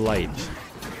very light.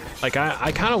 Like,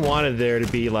 I kind of wanted there to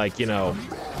be, like, you know...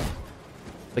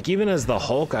 Like, even as the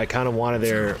Hulk, I kind of wanted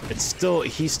there...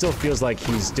 He still feels like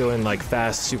he's doing, like,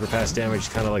 super fast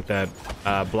damage, kind of like that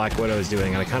Black Widow is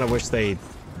doing. And I kind of wish they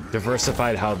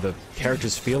diversified how the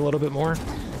characters feel a little bit more.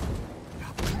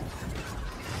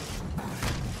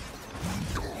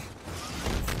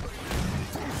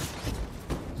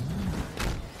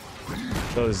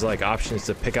 Those, like, options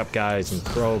to pick up guys and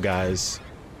throw guys.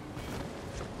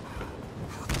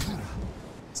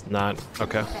 It's not...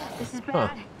 Okay. This is bad. Huh.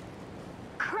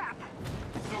 Crap.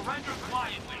 Surrender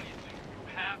quietly.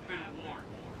 You have been warned.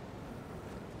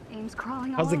 Aim's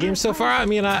crawling all How's the over game so place. far? I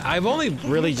mean, I've only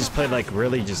really just played, like, I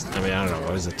mean, I don't know,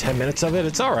 what is it, 10 minutes of it?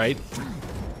 It's alright.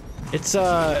 It's,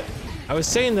 I was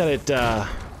saying that it, the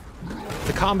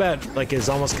combat, like, is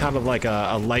almost kind of like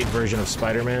a light version of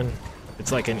Spider-Man.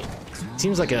 It's like it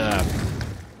seems like a,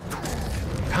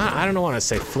 I don't want to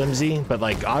say flimsy, but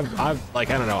like, I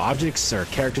don't know, objects or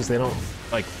characters, they don't,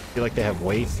 like, feel like they have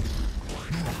weight.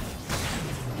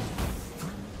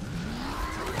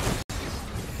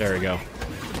 There we go.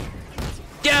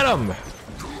 Get him!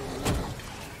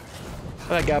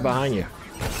 That guy behind you.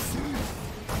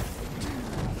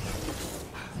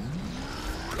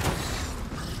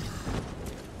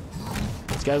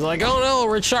 This guy's like, oh no,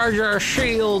 recharge our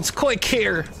shields, quick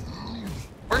here.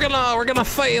 We're gonna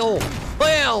fail.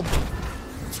 Help!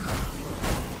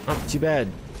 Oh, too bad.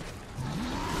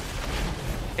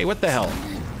 Hey, what the hell?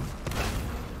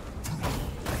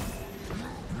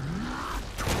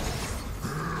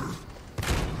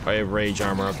 I have rage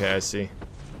armor, okay, I see.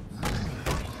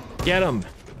 Get him!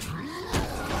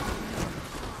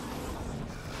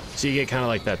 So you get kind of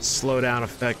like that slowdown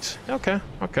effect. Okay,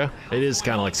 okay. It is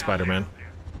kind of like Spider-Man.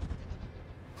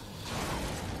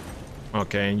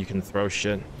 Okay, and you can throw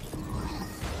shit.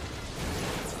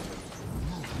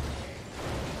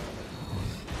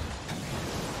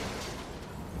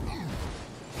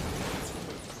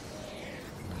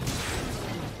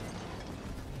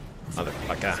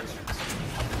 Motherfucker.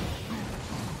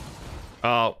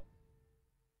 Oh.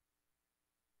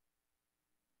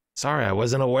 Sorry, I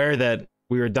wasn't aware that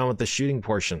we were done with the shooting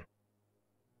portion.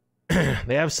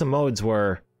 They have some modes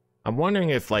where I'm wondering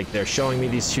if, like, they're showing me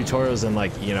these tutorials and,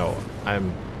 like, you know,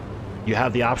 you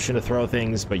have the option to throw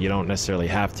things, but you don't necessarily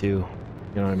have to. You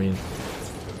know what I mean?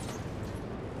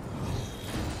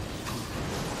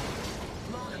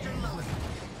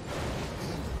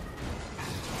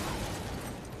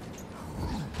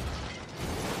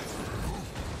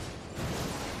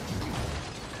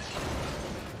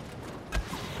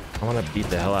 I want to beat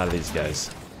the hell out of these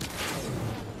guys.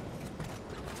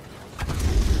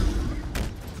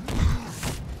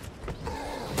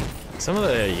 Some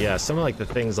of like the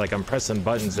things, like I'm pressing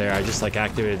buttons there, I just like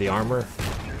activated the armor.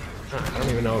 I don't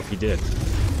even know if he did.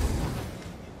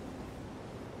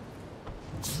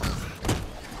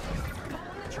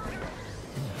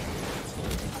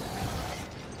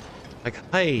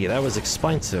 Like, hey, that was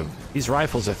expensive. These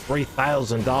rifles are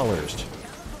 $3,000.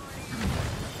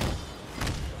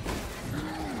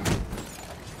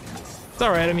 It's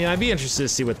alright, I mean, I'd be interested to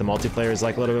see what the multiplayer is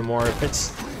like a little bit more. If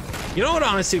it's... You know what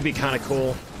honestly would be kind of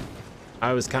cool?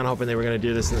 I was kind of hoping they were going to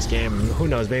do this in this game. Who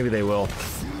knows, maybe they will.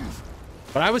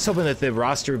 But I was hoping that the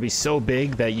roster would be so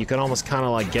big that you could almost kind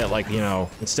of like get like, you know,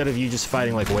 instead of you just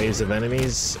fighting like waves of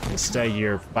enemies, instead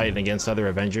you're fighting against other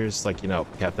Avengers, like, you know,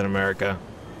 Captain America.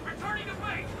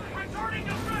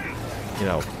 You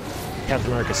know, Captain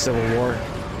America Civil War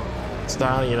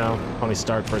style, you know, Tony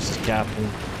Stark versus Captain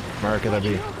America, that'd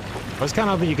be... I was kind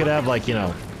of hoping you could have, like, you know,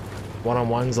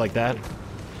 one-on-ones like that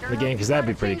in the game, because that'd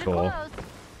be pretty cool.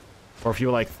 Or if you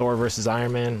were like Thor versus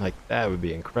Iron Man, like, that would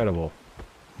be incredible.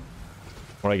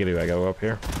 What do I gotta do? I go up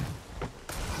here?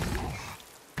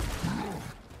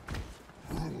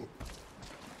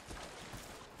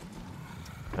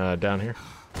 Down here?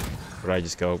 Or do I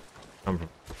just go... come from...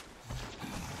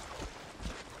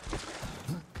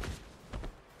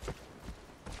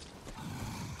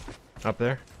 Up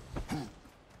there?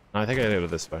 No, I think I did it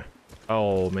this way.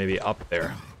 Oh, maybe up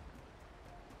there.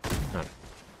 Oh.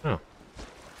 Oh.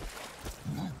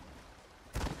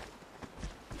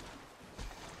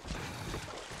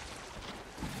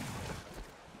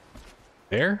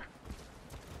 There?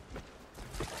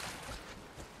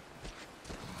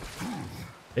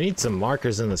 They need some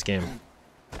markers in this game.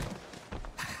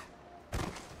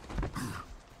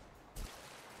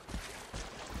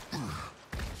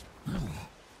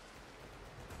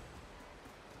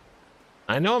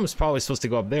 I know I'm probably supposed to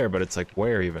go up there, but it's like,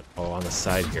 where even? Oh, on the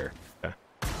side here. Okay.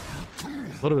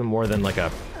 A little bit more than like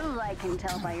a Ooh, I can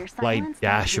tell by your light silence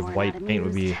dash that of you are white not paint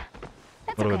would be amused.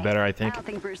 a little bit better, I think. I don't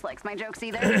think Bruce likes my jokes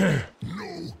either.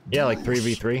 Yeah, like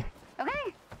 3v3. Okay.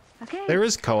 Okay. There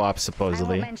is co-op I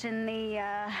supposedly. won't mention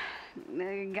the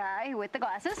guy with the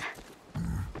glasses.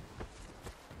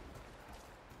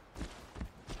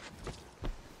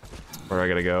 Where do I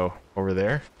gotta go? Over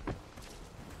there?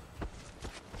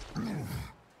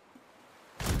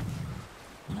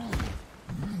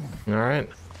 Alright.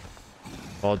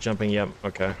 Ball jumping, yep,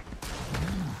 okay.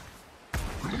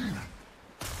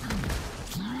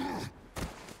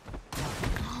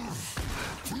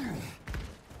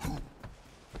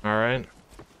 Alright.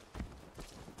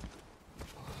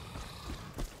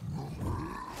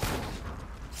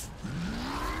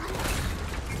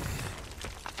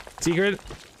 Secret?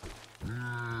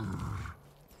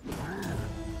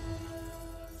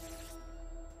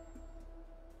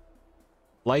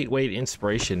 Lightweight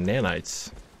inspiration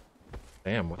nanites.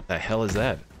 Damn, what the hell is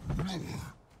that?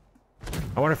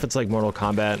 I wonder if it's like Mortal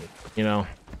Kombat, you know,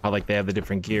 how like they have the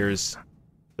different gears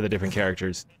for the different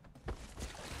characters.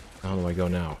 How do I go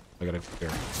now? I gotta go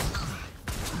here.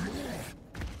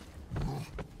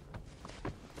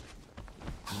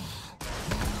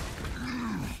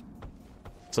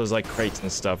 So there's like crates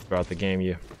and stuff throughout the game.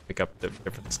 You pick up the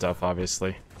different stuff,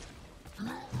 obviously.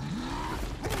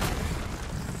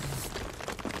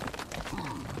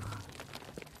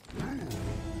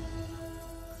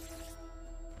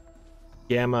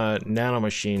 Gamma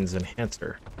Nanomachines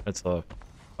Enhancer. That's a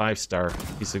 5-star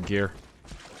piece of gear.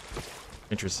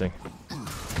 Interesting.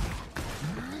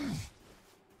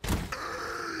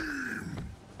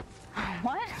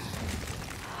 What?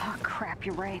 Oh crap,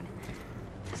 you're right.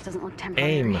 This doesn't look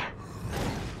temporary. Aim.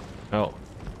 Oh.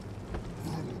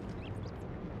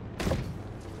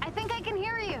 I think I can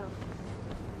hear you.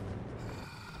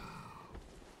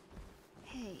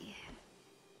 Hey.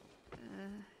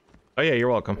 Oh yeah, you're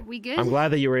welcome. We good? I'm glad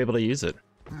that you were able to use it.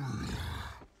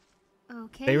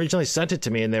 Okay. They originally sent it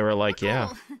to me and they were like,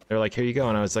 yeah. They were like, here you go.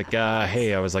 And I was like,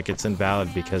 hey, I was like, it's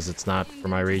invalid because it's not for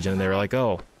my region. And they were like,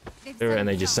 oh. And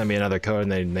they just sent me another code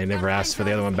and they never asked for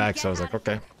the other one back. So I was like,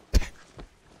 okay.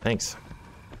 Thanks.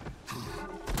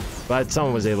 Glad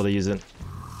someone was able to use it.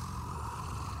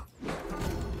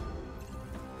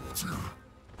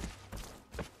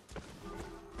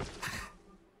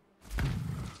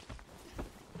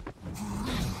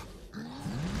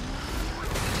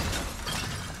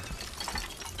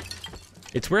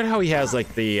 It's weird how he has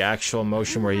like the actual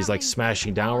motion where he's like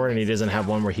smashing downward and he doesn't have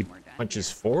one where he punches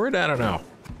forward. I don't know.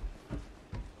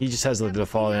 He just has the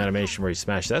default animation where he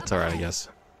smashes. That's alright, I guess.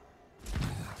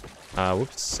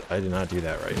 Whoops. I did not do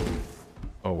that right.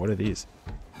 Oh, what are these?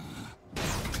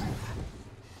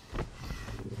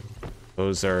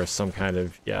 Those are some kind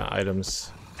of, yeah,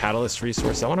 items. Catalyst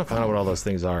resource. I want to find out what all those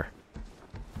things are.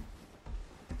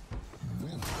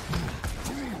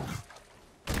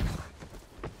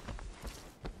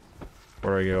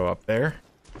 Where do I go? Up there?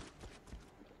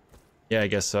 Yeah, I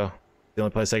guess so. The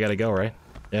only place I gotta go, right?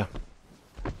 Yeah.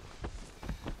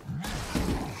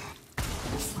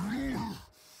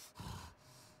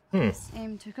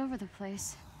 AIM took over the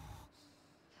place.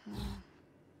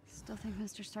 Still think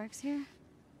Mr. Stark's here?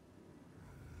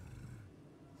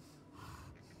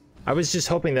 I was just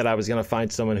hoping that I was gonna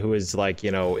find someone who is like,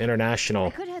 you know,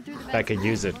 international that could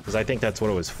use it, because I think that's what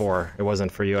it was for. It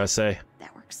wasn't for USA.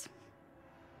 That works.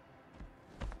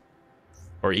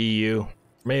 Or EU.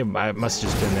 Maybe I must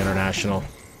have just been international.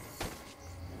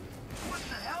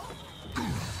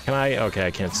 Can I? Okay,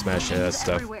 I can't smash any of that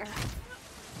stuff. Everywhere.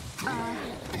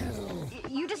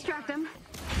 You distract them.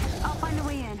 I'll find a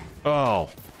way in. Oh.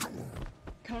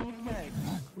 Code red.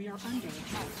 We are under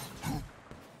attack.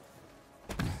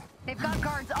 They've got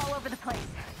guards all over the place.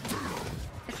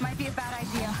 This might be a bad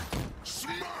idea.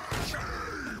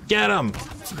 Get him!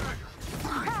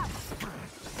 Crap!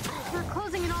 We're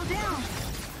closing it all down.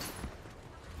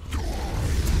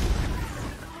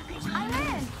 I'm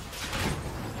in!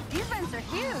 These vents are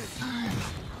huge.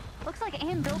 Looks like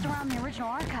AIM built around the original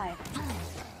archive.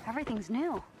 Everything's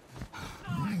new.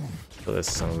 Kill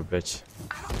this son of a bitch.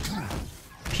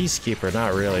 Peacekeeper,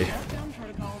 not really.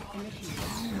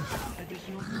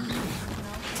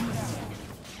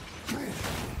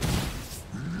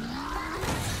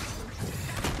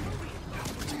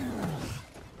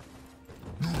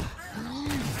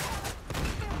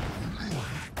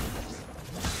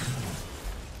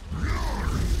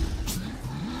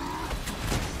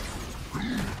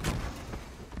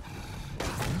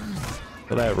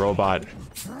 Look at that robot.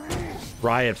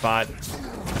 Riot bot.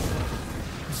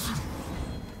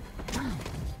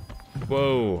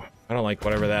 Whoa. I don't like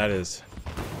whatever that is.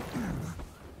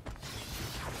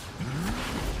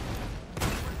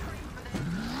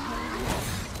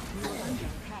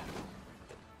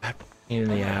 Pain in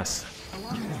the ass.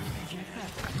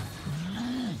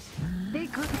 Big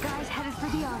group of guys headed for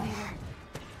the elevator.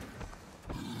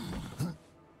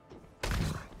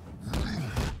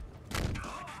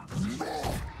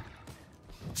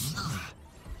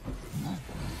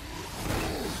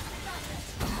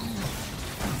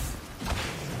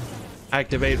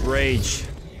 Activate rage.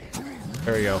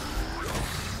 There we go.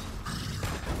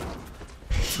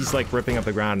 He's like ripping up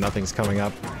the ground. Nothing's coming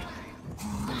up.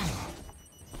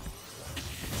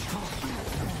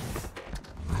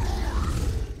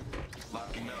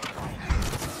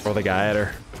 Throw the guy at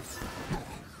her.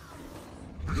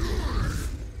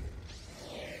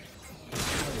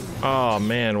 Oh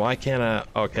man, why can't I?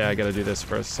 Okay, I gotta do this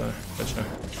first. Gotcha.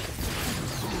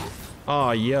 Oh,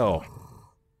 yo.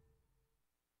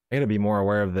 I gotta be more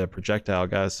aware of the projectile,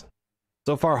 guys.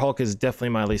 So far, Hulk is definitely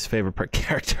my least favorite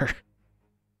character. I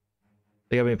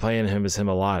think I've been playing him as him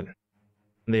a lot.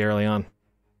 In the early on.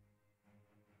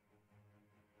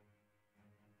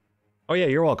 Oh yeah,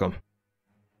 you're welcome.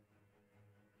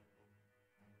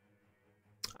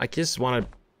 I just want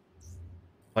to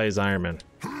play as Iron Man.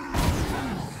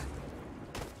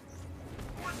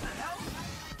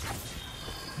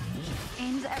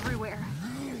 Aim's everywhere.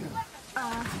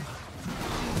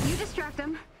 You distract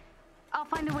them. I'll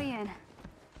find a way in.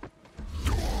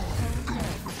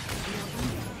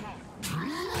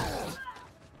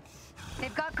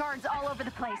 They've got guards all over the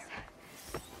place.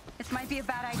 This might be a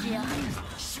bad idea.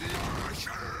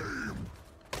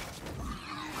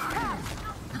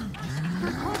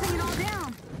 They're closing it all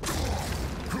down.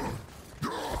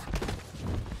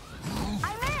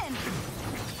 I'm in!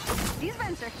 These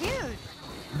vents are huge.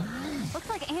 Looks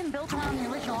like Anne built around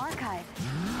the original archive.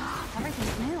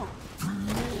 Everything's new.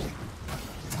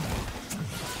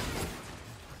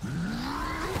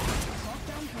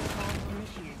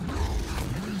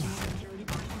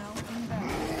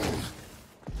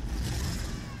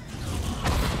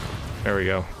 There we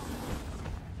go.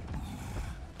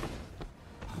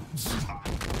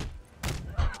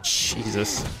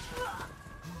 Jesus.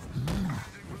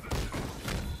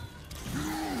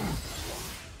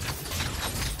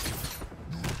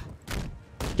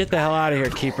 Get the hell out of here,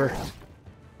 Keeper.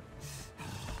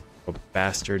 Oh,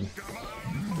 bastard.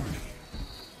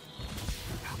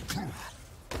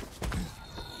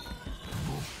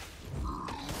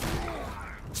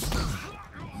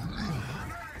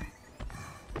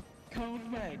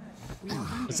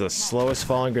 It's the slowest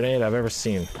falling grenade I've ever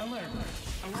seen.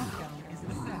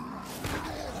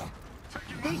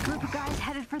 Big group of guys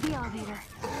headed for the elevator.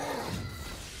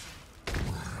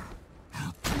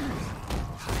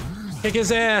 Kick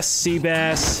his ass,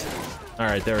 Seabass.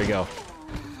 Alright, there we go.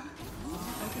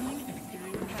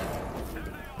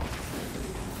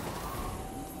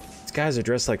 These guys are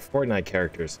dressed like Fortnite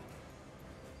characters.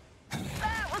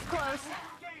 That was close.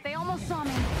 They almost saw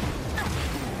me.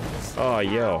 Oh,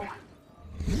 yo.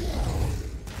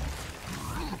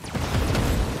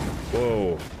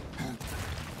 Whoa.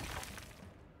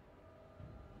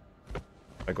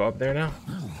 I go up there now?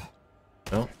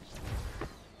 No?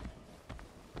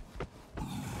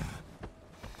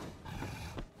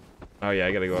 Oh yeah,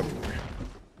 I gotta go up there.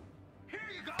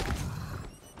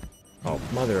 Oh,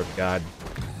 mother of God.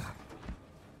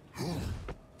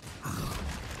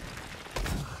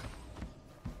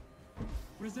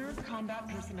 Reserve combat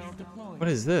personnel deployed. What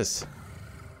is this?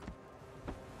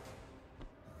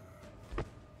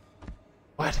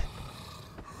 What?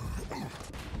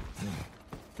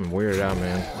 I'm weirded out,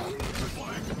 man.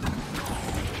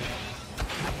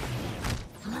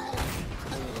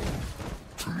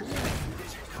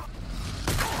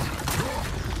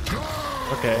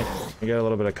 Okay, we got a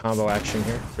little bit of combo action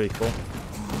here. Pretty cool.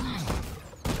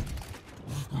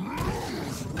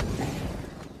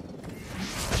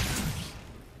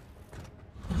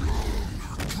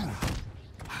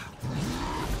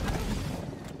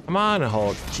 Come on,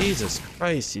 Hulk. Jesus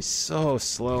Christ, he's so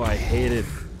slow. I hate it.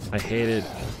 I hate it.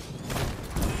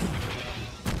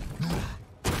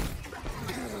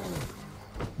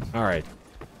 Alright.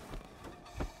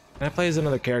 Can I play as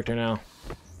another character now?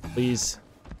 Please.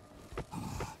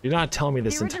 Do not tell me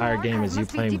this entire game is you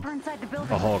playing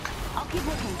the Hulk.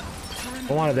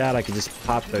 If I wanted that, I could just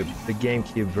pop the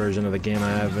GameCube version of the game I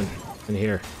have in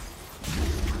here.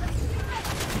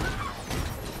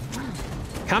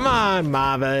 Come on,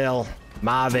 Marvel.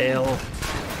 Marvel.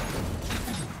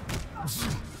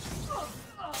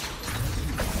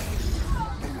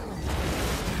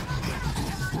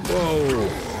 Whoa.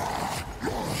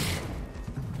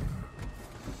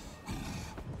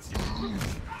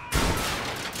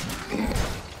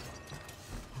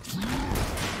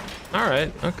 All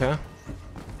right, okay.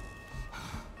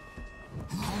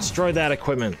 Destroy that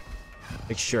equipment.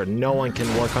 Make sure no one can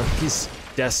work on these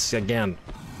desks again.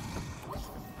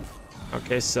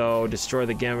 Okay, so destroy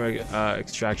the gamma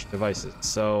extraction devices.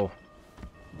 So,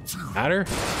 matter?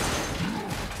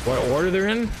 What order they're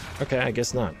in? Okay, I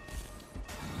guess not.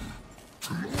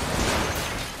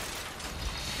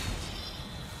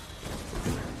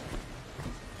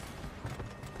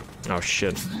 Oh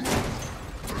shit.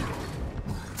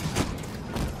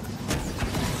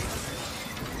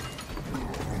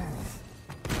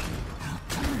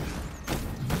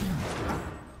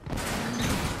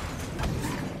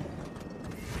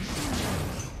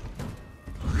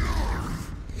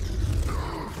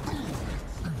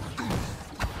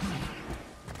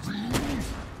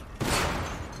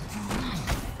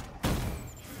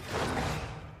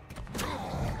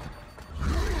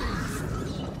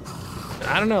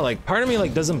 I don't know, like, part of me,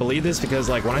 like, doesn't believe this because,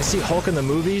 like, when I see Hulk in the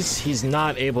movies, he's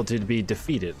not able to be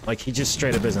defeated. Like, he just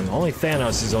straight up isn't. Only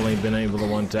Thanos has only been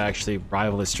able to actually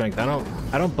rival his strength. I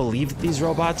don't believe that these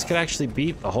robots could actually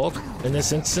beat the Hulk in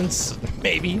this instance.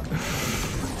 Maybe.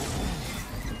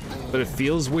 But it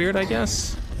feels weird, I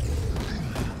guess.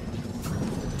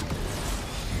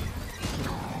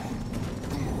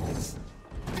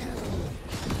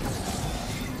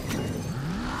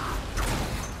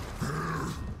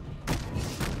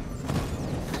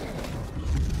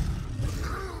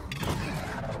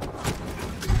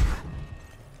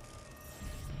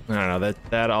 I don't know,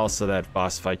 that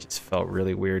boss fight just felt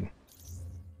really weird.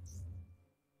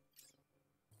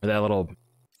 Or that little,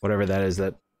 whatever that is,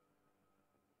 that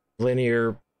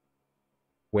linear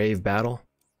wave battle.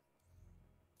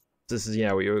 This is,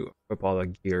 yeah, we equip all the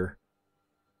gear.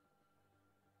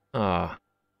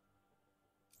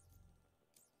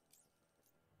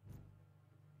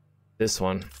 This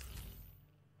one.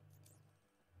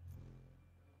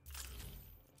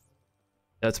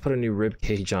 Let's put a new rib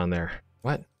cage on there.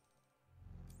 What?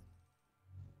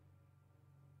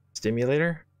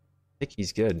 Stimulator? I think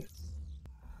he's good.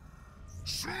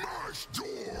 Smash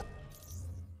door.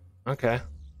 Okay.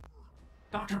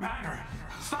 Dr. Banner,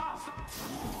 stop!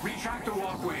 Retract the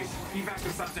walkways. Evac the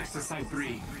subjects to Site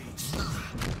 3.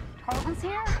 Carlton's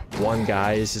here? One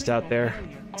guy is just out there.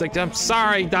 It's like, I'm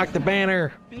sorry, Dr.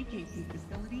 Banner. They're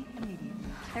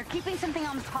keeping something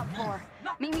on the top floor.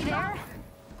 Meet me there?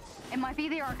 It might be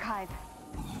the archive.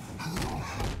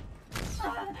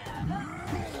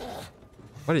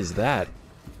 What is that?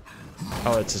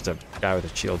 Oh, it's just a guy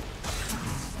with a shield.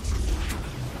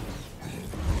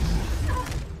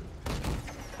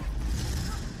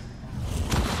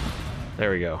 There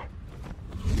we go.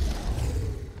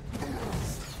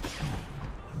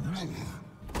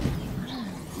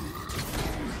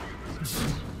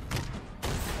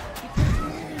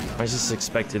 I just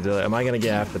expected to, am I gonna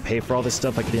have to pay for all this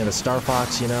stuff like at the end of Star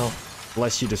Fox, you know? The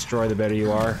less you destroy, the better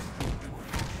you are.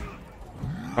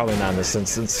 Probably not in this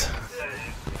instance.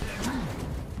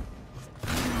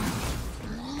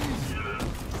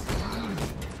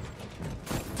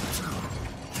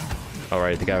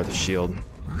 Alright, the guy with the shield.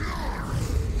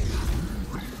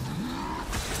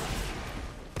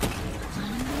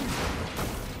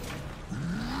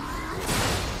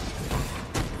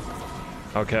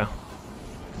 Okay.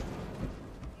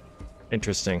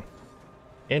 Interesting.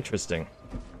 Interesting.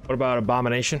 What about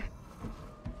Abomination?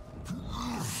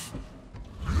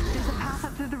 There's a path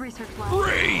up through the research lab.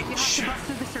 Reach! You have to bust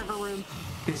through the server room.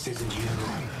 This isn't you.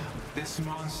 This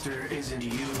monster isn't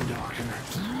you, Doctor.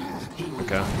 He will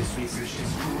Okay. want this research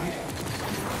destroyed.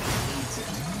 He needs it.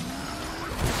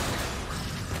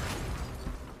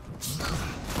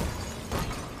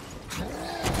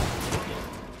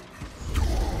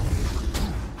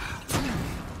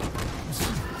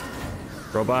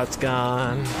 Robot's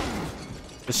gone.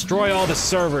 Destroy all the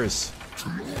servers.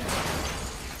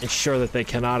 Ensure that they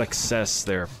cannot access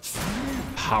their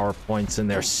PowerPoints and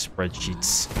their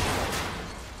spreadsheets.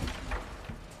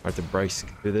 I have to break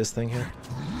through this thing here.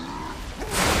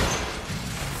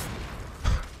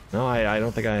 No, I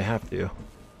don't think I have to.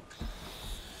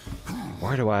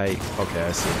 Where do I... Okay,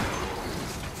 I see.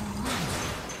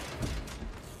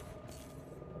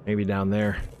 Maybe down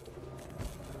there.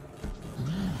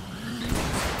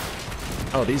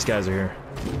 Oh, these guys are here.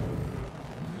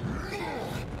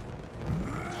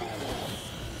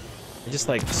 I just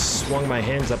like swung my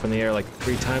hands up in the air like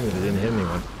 3 times and it didn't hit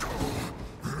anyone.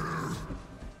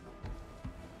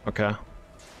 Okay.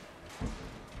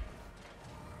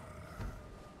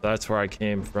 That's where I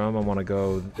came from. I want to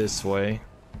go this way.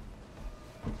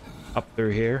 Up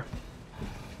through here.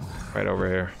 Right over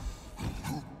here.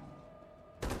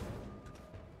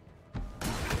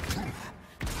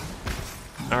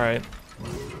 All right.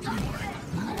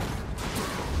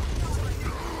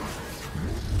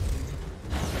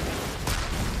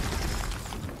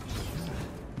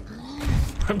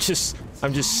 I'm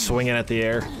just swinging at the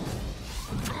air.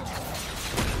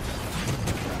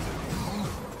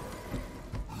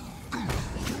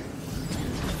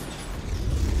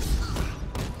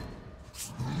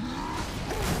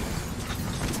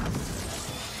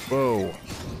 Whoa.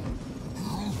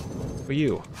 Who are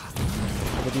you?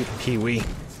 What are you, Pee-wee?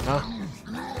 Huh?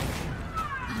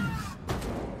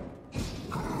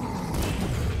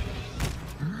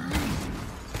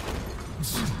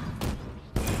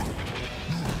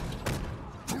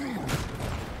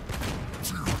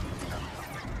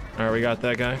 Alright, we got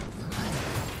that guy.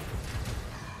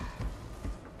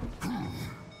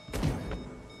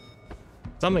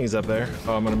 Something's up there.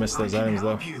 Oh, I'm gonna miss those items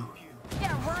though.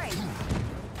 Yeah, right.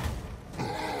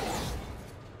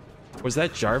 Was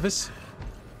that Jarvis?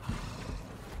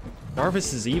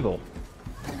 Jarvis is evil.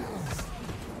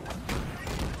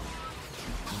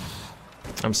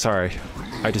 I'm sorry.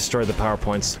 I destroyed the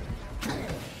PowerPoints.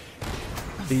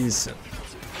 Please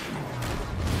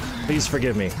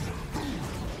forgive me.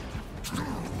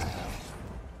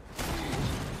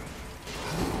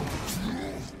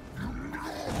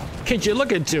 Can't you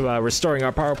look into restoring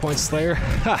our PowerPoint, Slayer?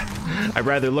 Ha! I'd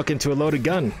rather look into a loaded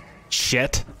gun.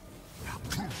 Shit.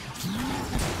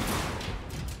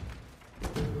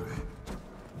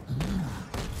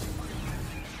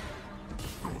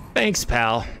 Thanks,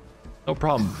 pal. No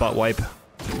problem, butt wipe.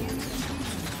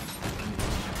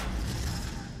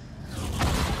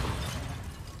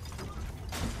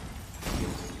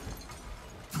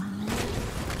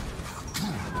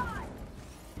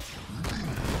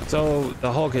 So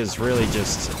the Hulk is really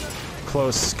just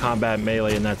close combat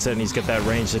melee, and that's it. And he's got that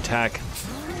ranged attack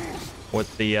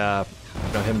with the, you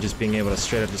know, him just being able to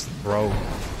straight up just throw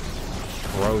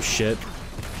shit.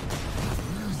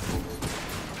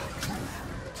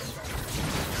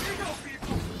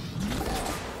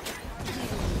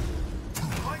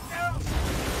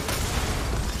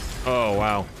 Oh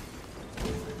wow!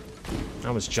 I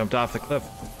almost jumped off the cliff.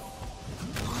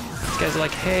 These guys are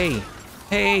like, hey,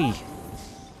 hey.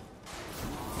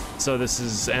 So this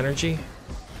is energy?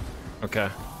 Okay.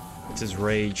 This is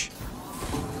rage.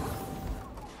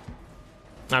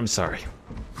 I'm sorry.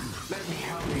 Let me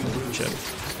help you. Shit.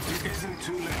 It isn't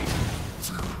too late.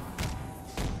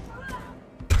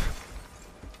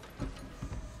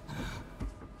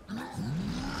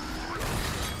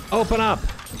 Open up!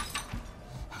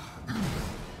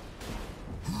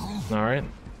 Alright.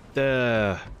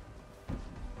 There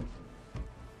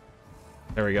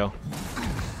we go.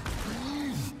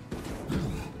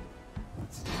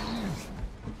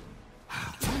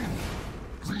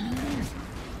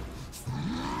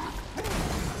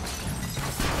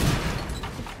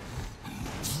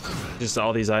 Just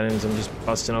all these items I'm just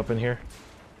busting open here.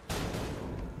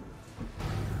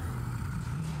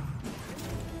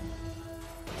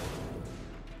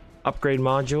 Upgrade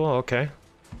module, okay.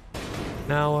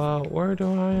 Now, where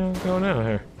do I go now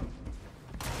here?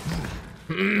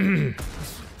 Am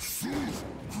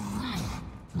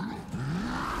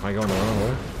I going the wrong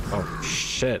way? Oh,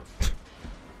 shit.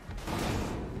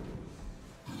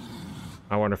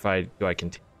 I wonder if I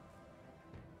continue.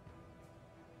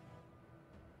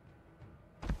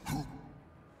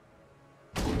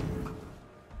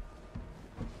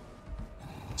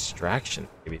 Distraction,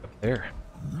 maybe up there.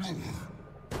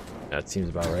 That seems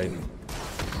about right.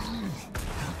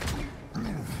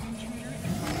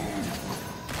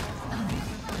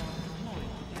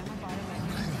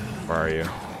 Where are you?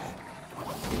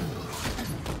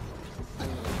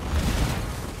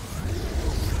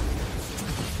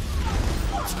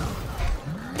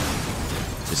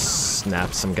 Just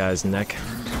snap some guy's neck.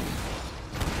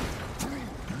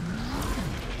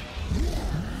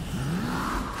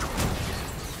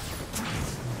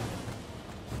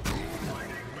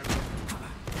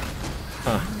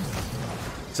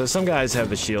 So some guys have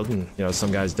the shield, and you know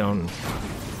some guys don't.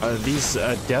 These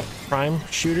Adept Prime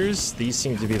shooters, these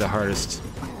seem to be the hardest.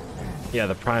 Yeah,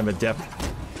 the Prime Adept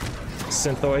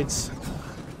Synthoids.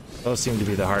 Those seem to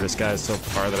be the hardest guys so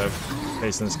far that I've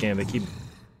faced in this game. They keep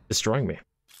destroying me.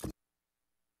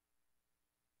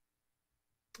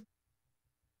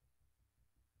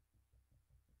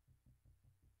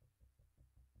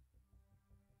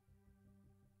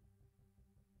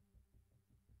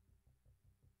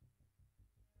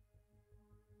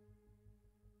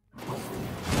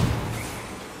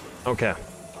 Okay,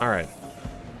 all right.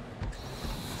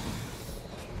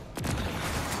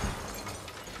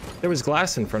 There was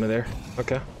glass in front of there.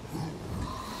 Okay.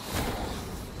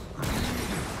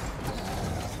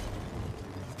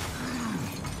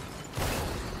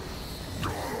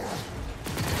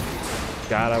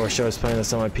 God, I wish I was playing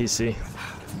this on my PC.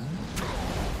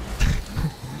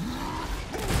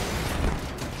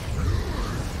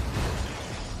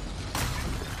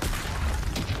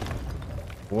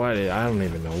 What? I don't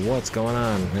even know what's going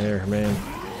on there, man.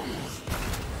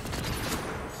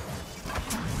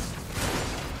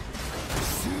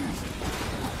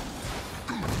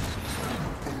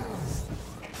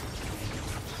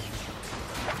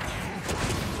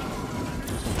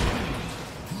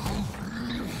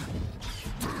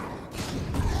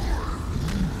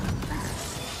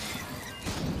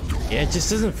 Yeah, it just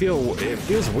doesn't feel... It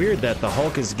feels weird that the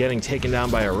Hulk is getting taken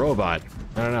down by a robot.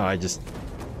 I don't know, I just...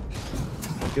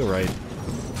 I feel right.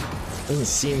 Doesn't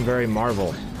seem very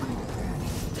Marvel.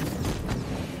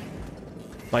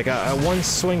 Like, a one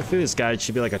swing through this guy, it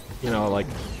should be like a... You know, like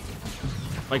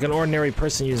an ordinary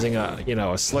person using a, you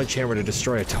know, a sledgehammer to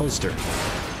destroy a toaster.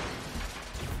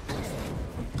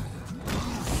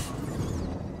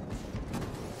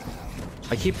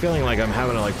 I keep feeling like I'm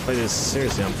having to like play this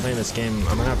seriously. I'm playing this game.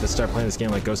 I'm gonna have to start playing this game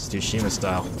like Ghost of Tsushima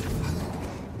style.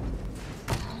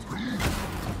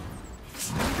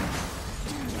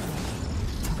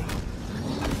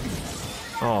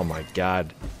 Oh my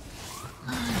god.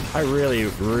 I really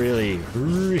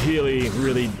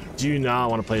do not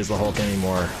want to play as the Hulk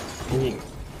anymore.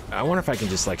 I wonder if I can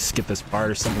just like skip this part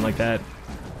or something like that.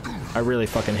 I really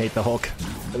fucking hate the Hulk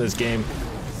in this game.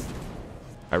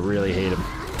 I really hate him.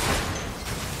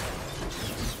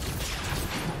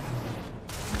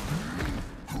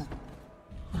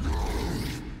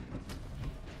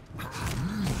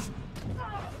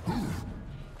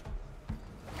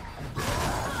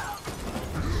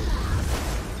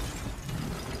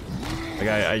 Like,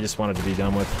 I just wanted to be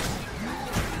done with,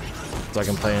 so I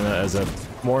can play in it as a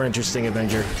more interesting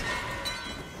Avenger.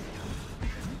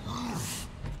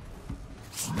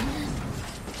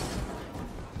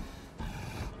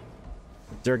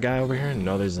 Is there a guy over here?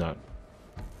 No, there's not.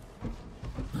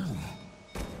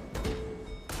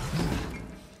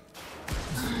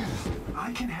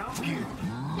 I can help you.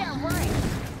 Yeah, right.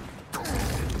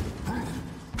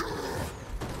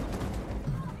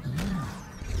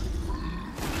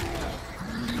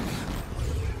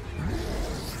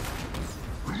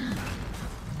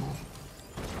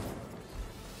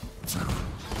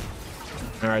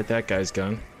 Alright, that guy's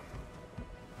gone.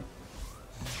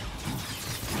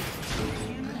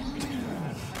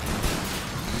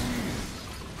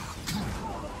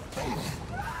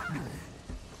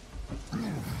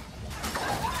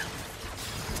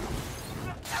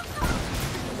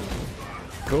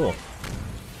 Cool.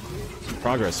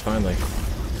 Progress, finally.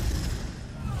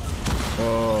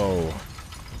 Whoa.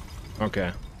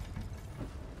 Okay.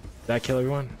 Did that kill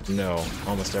everyone? No,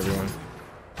 almost everyone.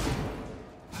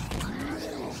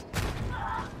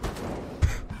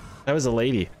 That was a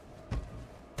lady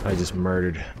I just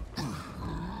murdered.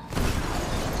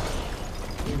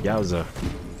 Yowza.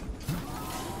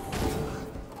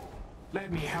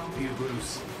 Let me help you,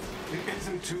 Bruce. It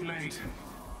isn't too late.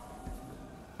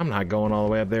 I'm not going all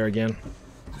the way up there again.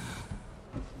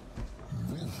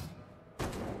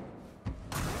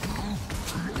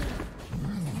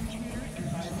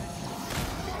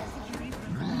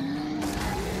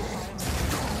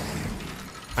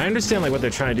 I understand like what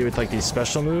they're trying to do with like these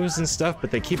special moves and stuff,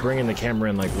 but they keep bringing the camera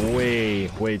in like way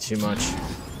too much.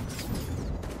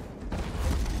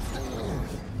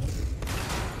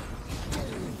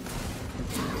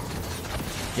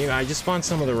 You know, I just want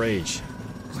some of the rage.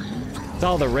 It's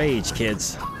all the rage,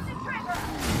 kids.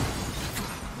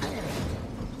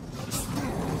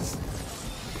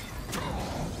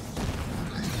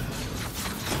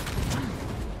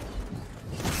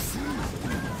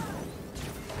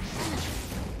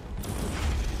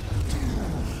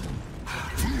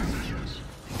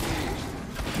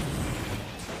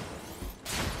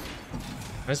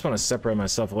 I just want to separate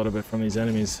myself a little bit from these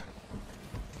enemies.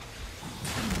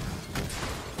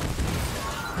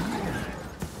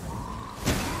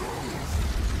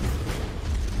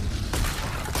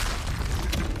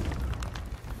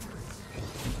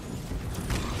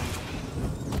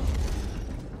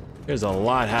 There's a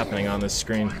lot happening on this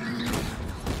screen.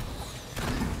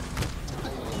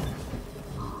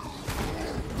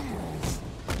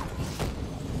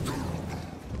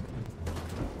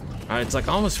 It's like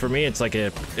almost for me, it's like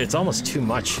it's almost too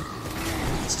much.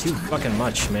 It's too fucking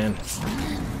much, man. I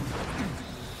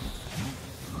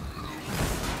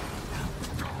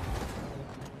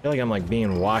feel like I'm like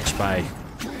being watched by...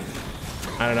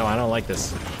 I don't know, I don't like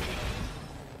this.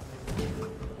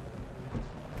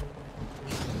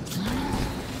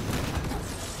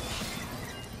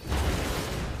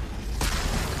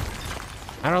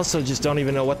 I also just don't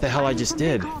even know what the hell I just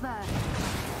did.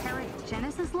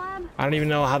 I don't even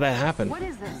know how that happened. What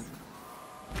is this?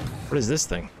 What is this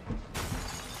thing?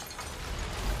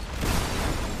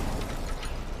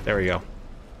 There we go.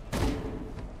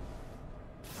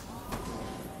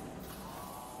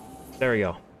 There we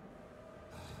go.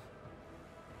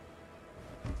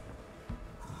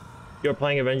 You're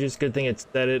playing Avengers? Good thing it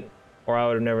said it, or I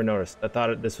would have never noticed. I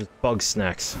thought this was Bug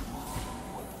Snacks.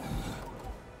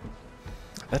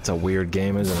 That's a weird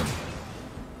game, isn't it?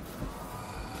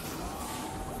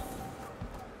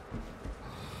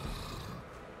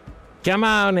 Come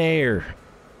on here!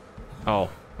 Oh,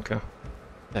 okay.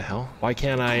 The hell? Why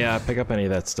can't I pick up any of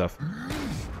that stuff?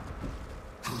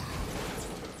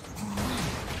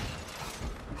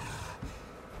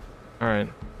 Alright,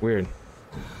 weird.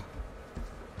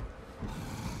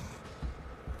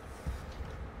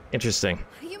 Interesting.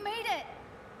 You made it!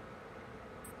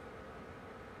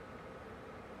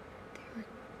 They were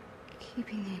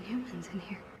keeping the Inhumans in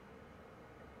here.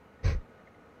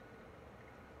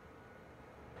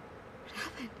 What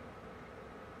happened?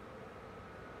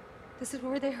 This is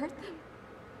where they hurt them.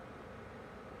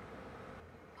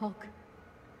 Hulk.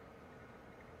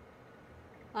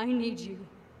 I need you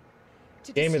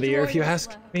to Game of the year, if you destroy ask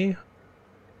this lab. me.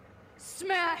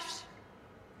 Smash!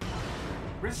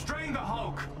 Restrain the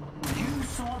Hulk! You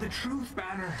saw the truth,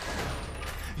 Banner.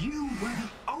 You were the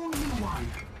only one.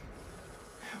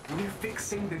 We're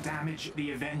fixing the damage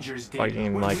the Avengers did.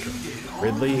 Fighting What like we did all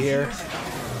Ridley those here. years ago.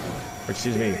 Or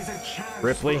excuse me, There's a chance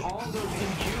Ripley for all those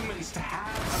Inhumans to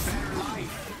have a better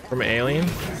life. from Alien.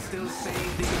 We can still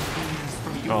save the Inhumans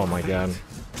from your Oh my fate. god.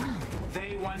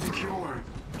 They want a cure.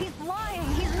 He's lying!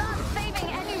 He's not saving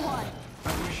anyone!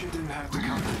 I wish you didn't have to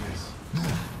come to this.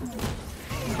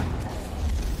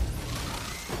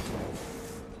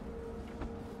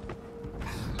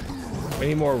 We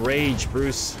need more rage,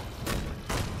 Bruce.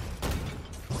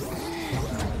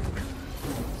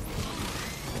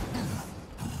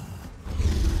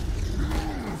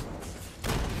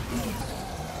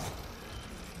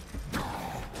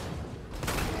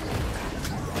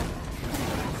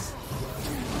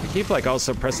 I keep like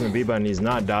also pressing the B button, he's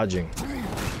not dodging.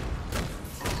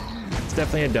 It's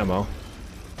definitely a demo.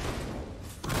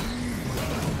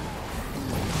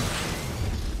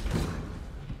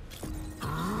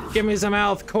 Give me some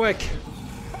health, quick!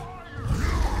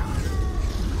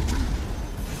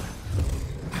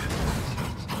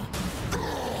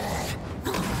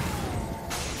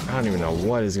 I don't even know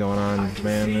what is going on,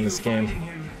 man, in this game.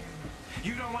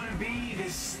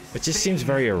 It just seems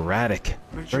very erratic,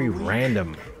 very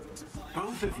random.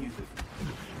 Both of you.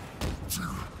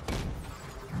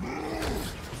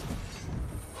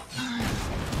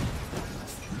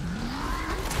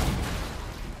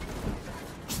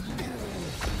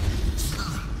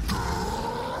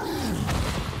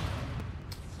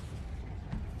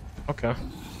 Okay.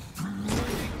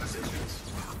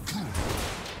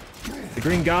 The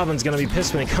Green Goblin's gonna be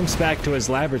pissed when he comes back to his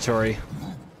laboratory.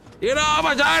 You know how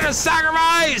much I had to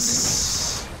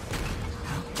sacrifice!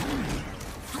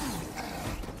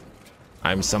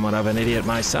 I'm somewhat of an idiot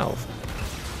myself,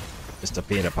 Mr.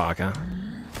 Peter Parker.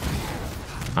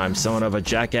 I'm somewhat of a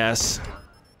jackass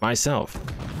myself.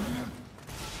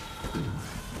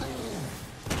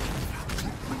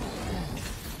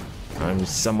 I'm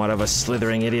somewhat of a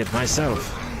slithering idiot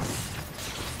myself.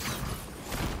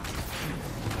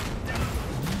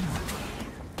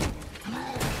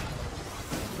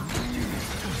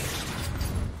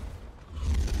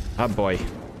 Oh boy.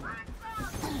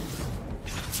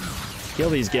 Kill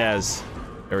these guys.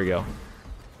 There we go.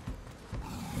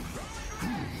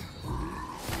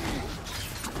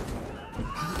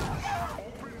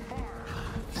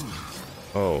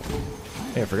 Oh.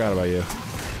 Hey, I forgot about you.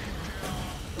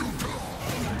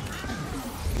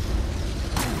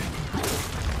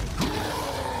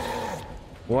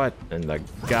 What in the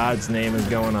God's name is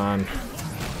going on?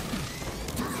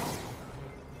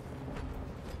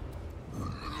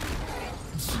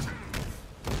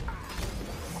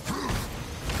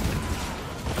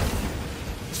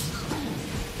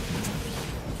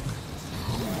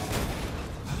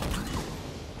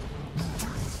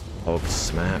 Hulk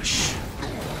smash.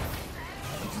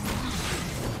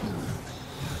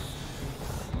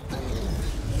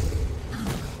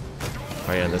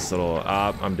 Oh yeah, this little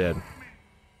I'm dead.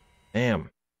 Damn.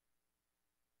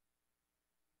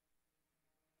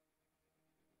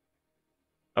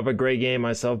 Of a great game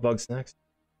myself, Bugs next.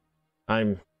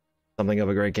 I'm something of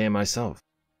a great game myself.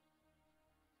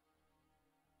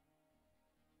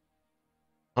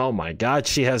 Oh my god,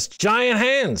 she has giant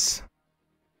hands!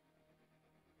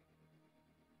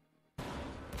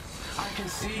 I can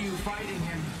see you fighting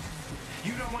him.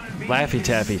 You don't want to be Laffy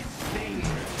Taffy. thing,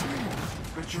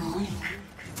 but you're weak.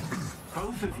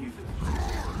 Both of you.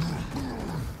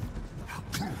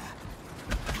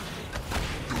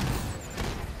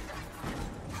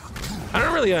 I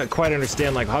don't really quite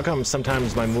understand, like, how come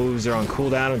sometimes my moves are on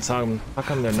cooldown and how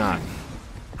come they're not?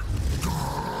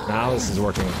 Now this is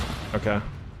working. Okay.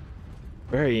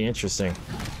 Very interesting.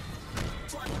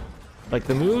 Like,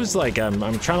 the moves, like, I'm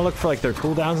trying to look for, like, their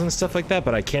cooldowns and stuff like that,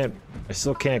 but I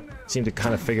still can't seem to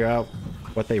kind of figure out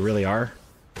what they really are.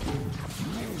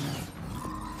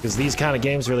 Because these kind of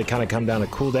games really kind of come down to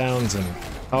cooldowns and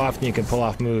how often you can pull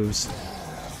off moves.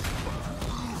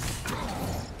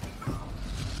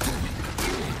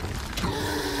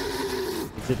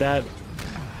 Did I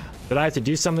have to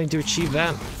do something to achieve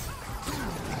that?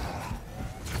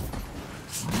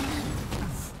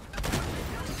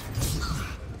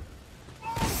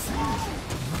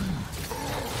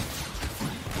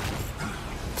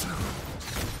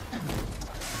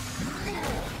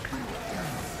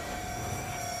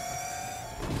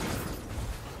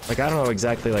 Like, I don't know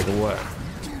exactly, like, what.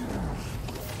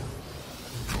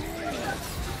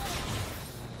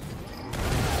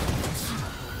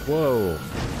 Whoa.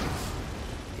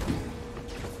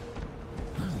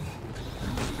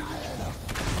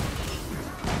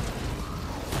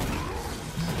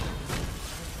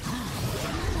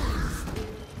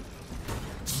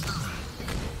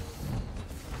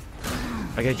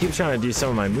 Like, I keep trying to do some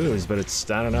of my moves, but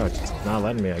it's, I don't know, it's not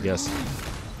letting me, I guess.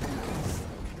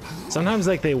 Sometimes,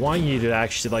 like, they want you to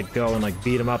actually, like, go and, like,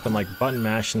 beat them up and, like, button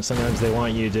mash, and sometimes they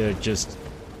want you to just,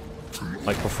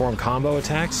 like, perform combo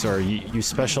attacks or use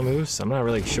special moves. I'm not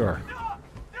really sure.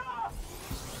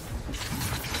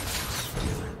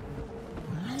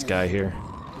 This guy here.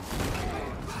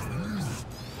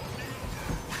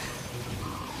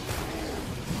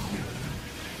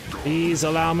 Please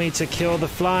allow me to kill the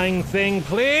flying thing,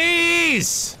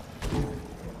 please!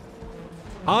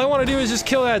 All I want to do is just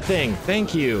kill that thing.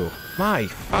 Thank you. My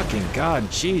fucking god,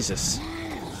 Jesus.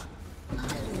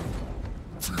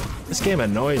 This game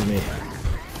annoys me.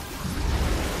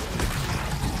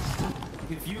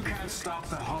 If you can't stop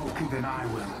the Hulk, then I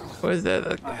will. What is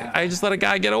that? I just let a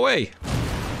guy get away.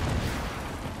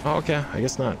 Oh, okay. I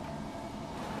guess not.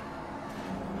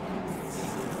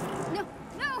 No,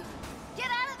 no! Get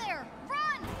out of there!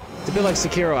 Run! It's a bit like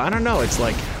Sekiro. I don't know. It's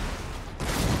like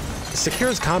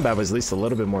Sekiro's combat was at least a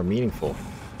little bit more meaningful.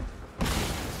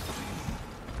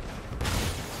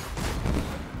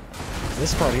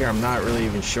 This part here, I'm not really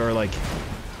even sure, like...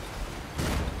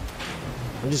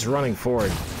 I'm just running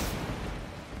forward.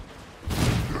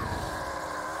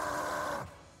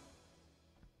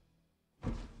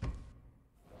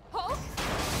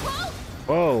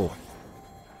 Whoa!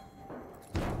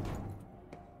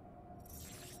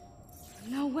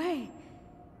 No way.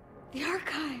 The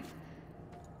archive.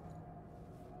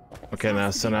 Okay,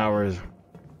 so now we're...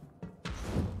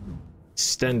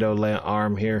 Stendo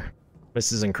arm here.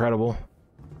 This is incredible.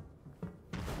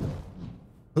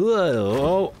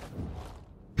 Whoa!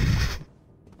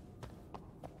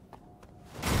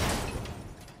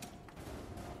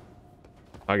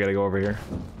 I gotta go over here.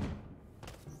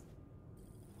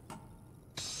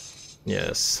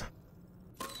 Yes.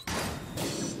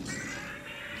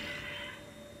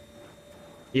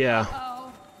 Yeah.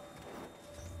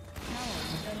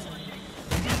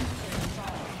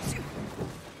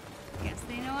 Guess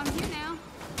they know I'm here now.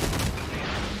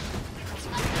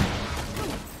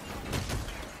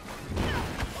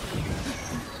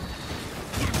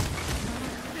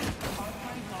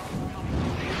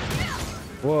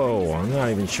 Whoa, I'm not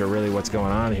even sure really what's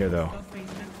going on here, though.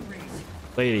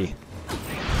 Lady.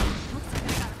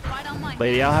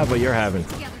 Lady, I'll have what you're having.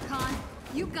 Together, Con.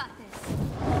 You got this.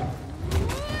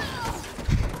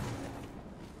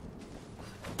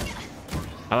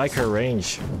 I like her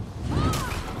range.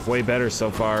 Way better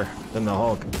so far than the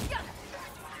Hulk.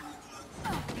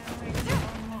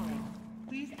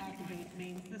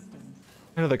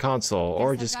 Enter the console,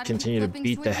 or just continue to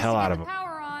beat the hell out of him.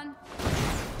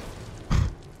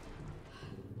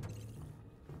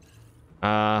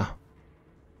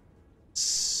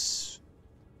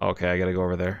 Okay, I gotta go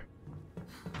over there.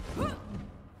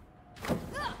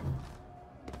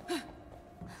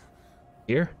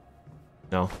 Here?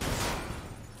 No.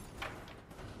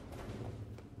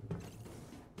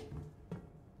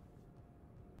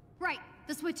 Right,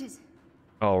 the switches.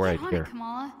 Oh, right Get on here. it,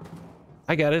 Kamala.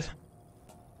 I got it.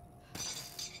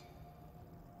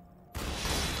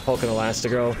 Hulk and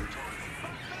Elastigirl.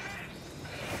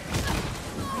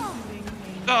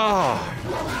 Oh!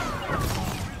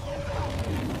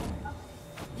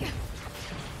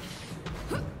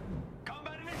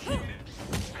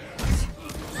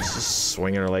 Just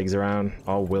swinging her legs around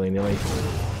all willy-nilly.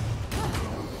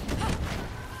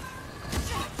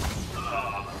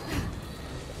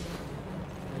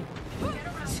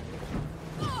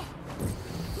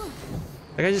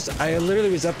 Like I literally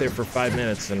was up there for 5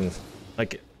 minutes and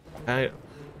like I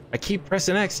keep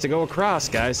pressing X to go across,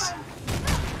 guys.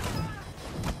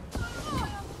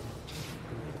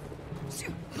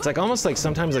 It's like almost like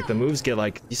sometimes like the moves get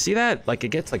like, you see that? Like it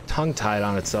gets like tongue-tied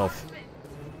on itself.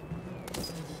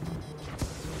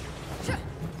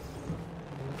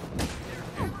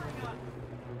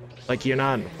 Like you're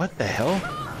not, what the hell?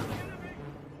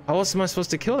 How else am I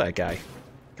supposed to kill that guy?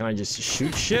 Can I just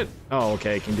shoot shit? Oh,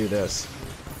 okay, I can do this.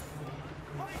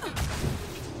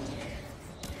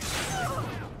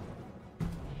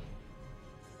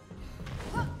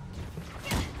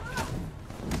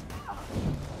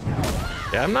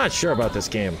 Yeah, I'm not sure about this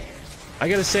game. I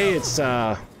gotta say it's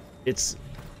about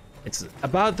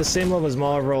the same level as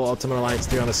Marvel Ultimate Alliance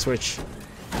 3 on the Switch,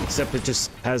 except it just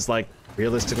has like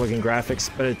realistic looking graphics,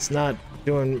 but it's not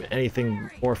doing anything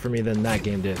more for me than that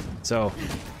game did. So,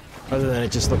 other than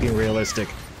it just looking realistic.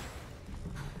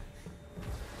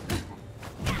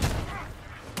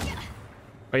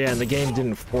 Oh yeah, and the game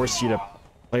didn't force you to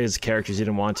play as characters you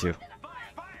didn't want to.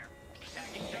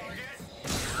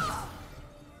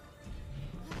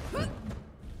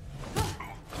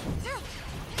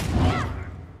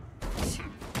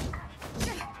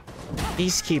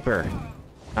 Peacekeeper.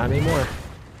 Not anymore.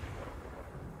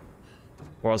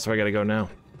 Where else do I gotta go now?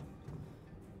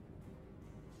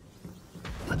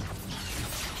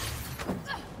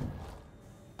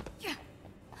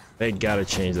 They gotta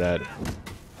change that.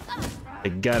 They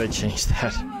gotta change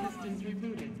that. I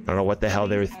don't know what the hell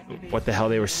they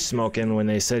were smoking when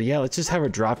they said, yeah, let's just have her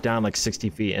drop down like 60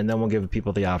 feet and then we'll give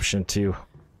people the option to,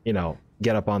 you know,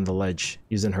 get up on the ledge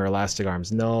using her elastic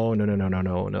arms. No, no, no, no, no,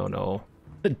 no, no, no.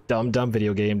 The dumb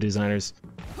video game designers.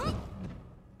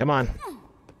 Come on.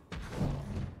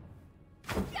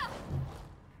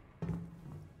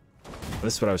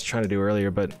 This is what I was trying to do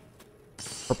earlier, but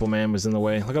Purple Man was in the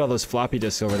way. Look at all those floppy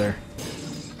disks over there.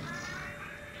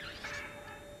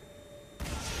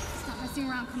 Stop messing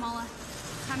around, Kamala.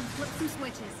 Time to flip some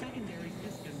switches. Secondary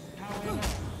systems powering up.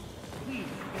 Please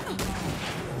get involved.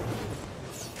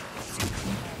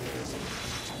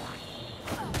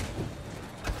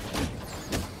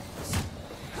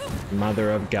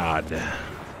 Mother of God.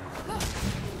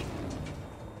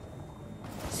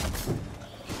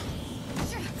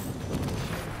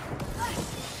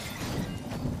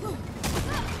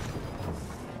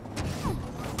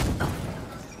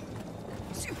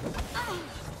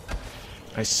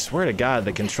 I swear to God,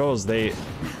 the controls, they,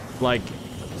 like,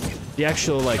 the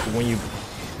actual, like, when you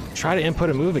try to input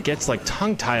a move, it gets, like,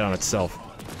 tongue-tied on itself.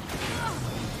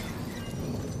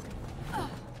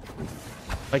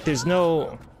 Like, there's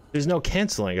no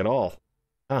canceling at all.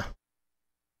 Huh.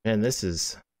 Man, this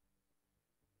is...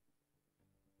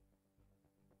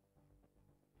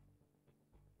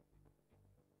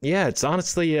 Yeah, it's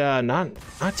honestly, not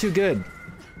too good.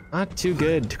 Not too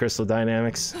good, Crystal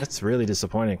Dynamics. That's really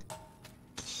disappointing.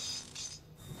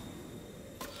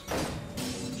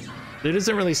 There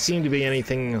doesn't really seem to be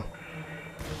anything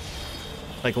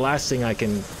like lasting I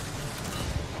can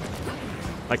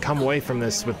like come away from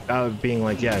this without being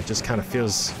like, yeah, it just kind of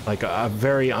feels like a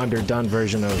very underdone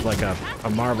version of like a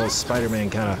Marvel Spider-Man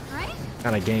kind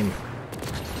of game.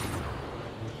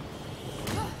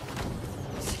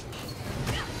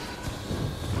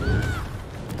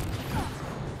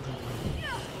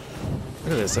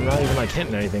 Look at this, I'm not even like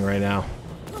hitting anything right now.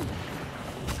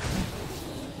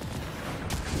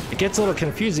 It gets a little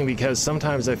confusing because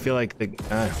sometimes I feel like the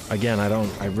again,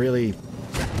 I really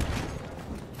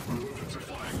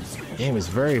the game is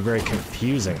very, very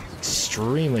confusing,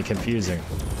 extremely confusing.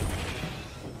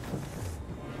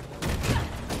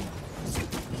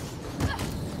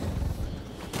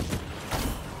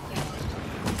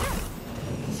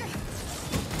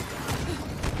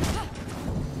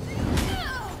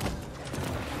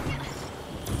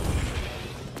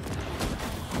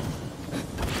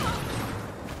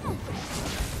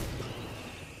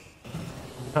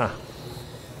 Huh.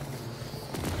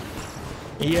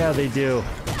 Yeah, they do.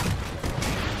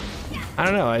 I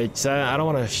don't know. I don't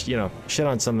want to, you know, shit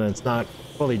on something that's not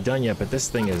fully done yet, but this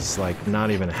thing is like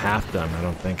not even half done. I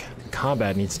don't think.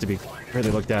 Combat needs to be really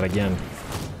looked at again.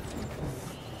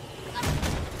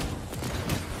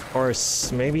 Or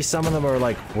maybe some of them are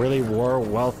like really more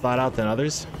well thought out than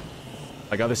others.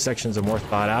 Like other sections are more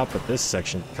thought out, but this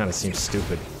section kind of seems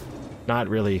stupid. Not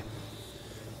really.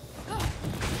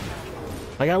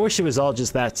 Like, I wish it was all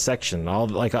just that section.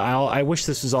 I wish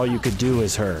this was all you could do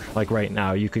as her. Like, right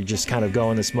now. You could just kind of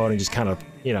go in this mode and just kind of,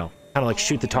 you know, kind of like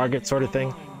shoot the target sort of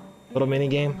thing. Little mini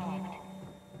game.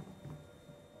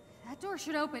 That door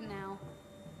should open now.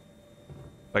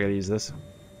 I gotta use this.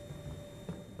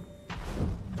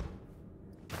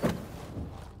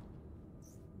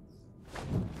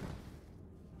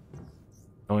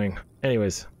 Annoying.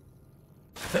 Anyways.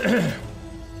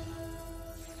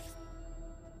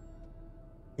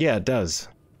 Yeah, it does.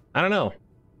 I don't know.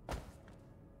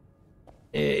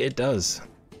 It does.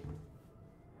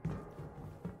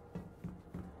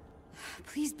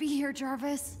 Please be here,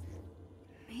 Jarvis.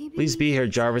 Maybe Please be here,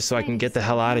 Jarvis, so I can get the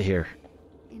hell out of here.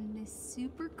 in this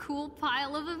super cool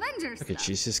pile of Avengers Look at stuff.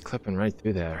 she's just clipping right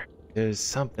through there. There's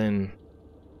something.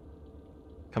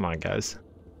 Come on, guys.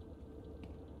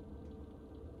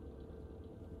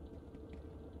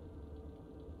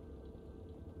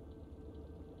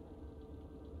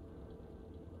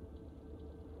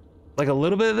 Like a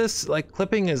little bit of this, like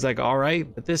clipping is like all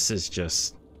right, but this is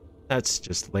just, that's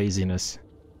just laziness.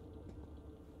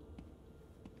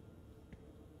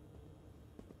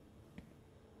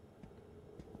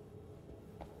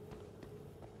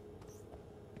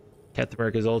 Captain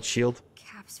America's old shield.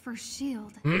 Cap's first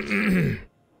shield.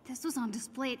 This was on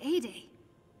display at A-Day.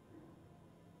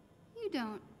 You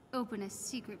don't open a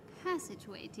secret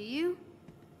passageway, do you?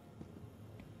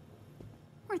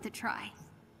 Worth a try.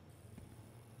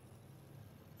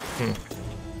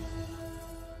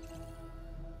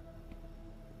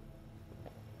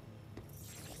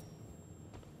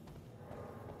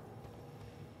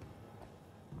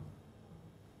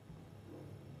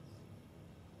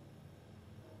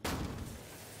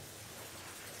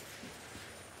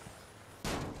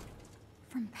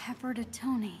 From Pepper to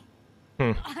Tony.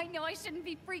 I know I shouldn't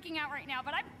be freaking out right now,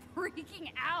 but I'm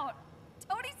freaking out.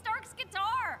 Tony Stark's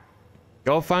guitar!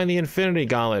 Go find the Infinity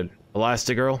Gauntlet,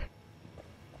 Elastigirl.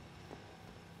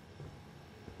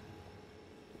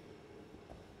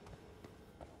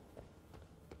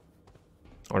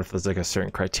 I wonder if there's like a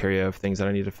certain criteria of things that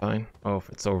I need to find. Oh, if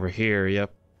it's over here,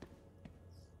 yep.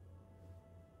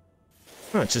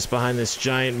 Oh, it's just behind this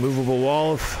giant movable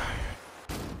wall of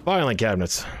filing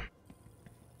cabinets.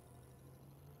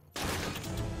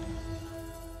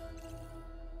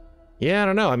 Yeah, I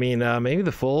don't know. I mean, maybe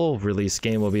the full release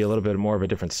game will be a little bit more of a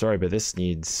different story, but this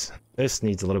needs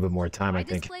a little bit more time, I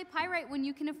think. Display pyrite when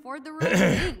you can afford the real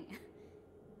thing.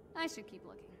 I should keep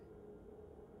looking.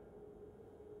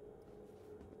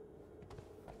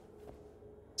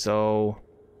 So,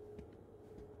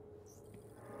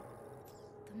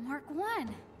 The Mark I.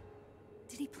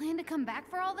 Did he plan to come back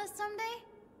for all this someday?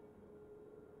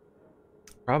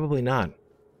 probably not.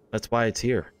 That's why it's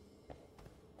here.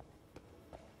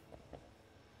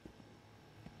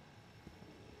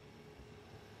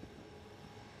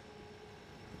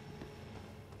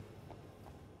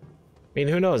 I mean,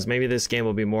 who knows? Maybe this game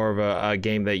will be more of a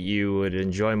game that you would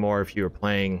enjoy more if you were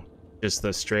playing just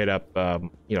the straight up,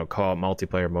 you know, co-op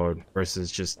multiplayer mode versus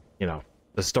just, you know,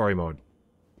 the story mode.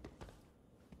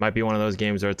 Might be one of those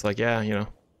games where it's like, yeah, you know.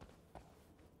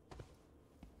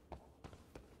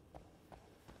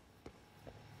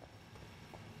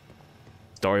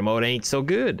 Story mode ain't so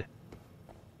good.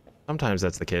 Sometimes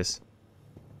that's the case.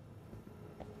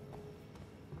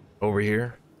 Over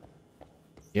here.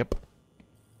 Yep.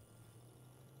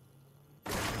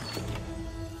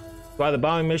 By the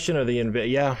bombing mission or the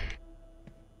yeah.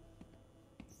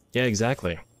 Yeah,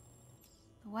 exactly.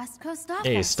 The West Coast office.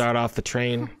 Hey, you start off the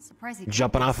train, Surprising.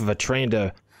 jumping off of a train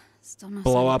to Still no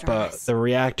blow sign up of Jarvis. the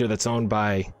reactor that's owned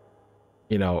by,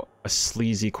 you know, a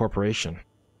sleazy corporation.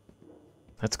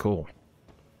 That's cool.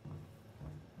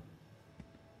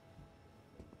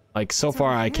 Like so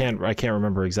far, I can't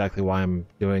remember exactly why I'm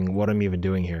doing what I'm even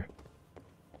doing here.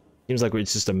 Seems like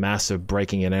it's just a massive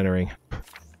breaking and entering.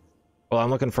 Well, I'm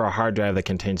looking for a hard drive that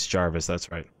contains Jarvis. That's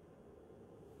right.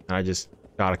 And I just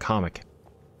got a comic.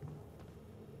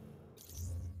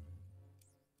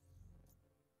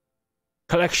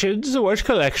 Collections? What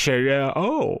collection?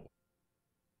 Oh.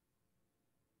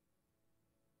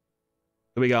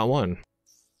 We got one.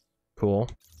 Cool.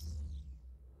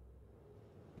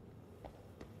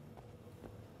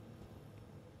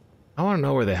 I want to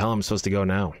know where the hell I'm supposed to go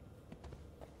now.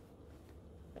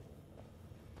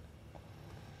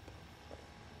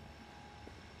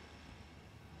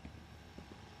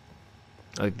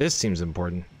 Like, this seems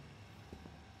important.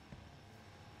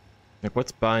 Like,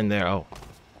 what's behind there? Oh.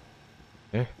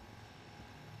 Okay.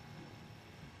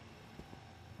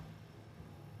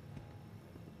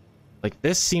 Like,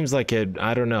 this seems like it,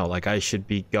 I don't know, like I should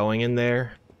be going in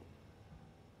there.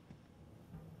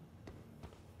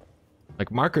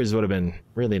 Like, markers would have been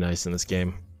really nice in this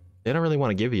game. They don't really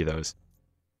want to give you those.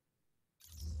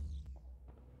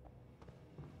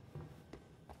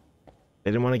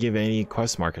 They didn't want to give any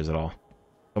quest markers at all.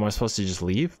 Am I supposed to just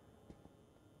leave?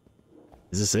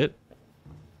 Is this it?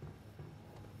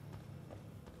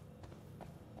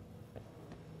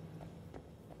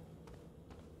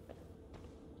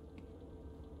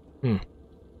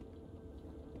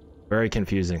 Very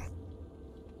confusing.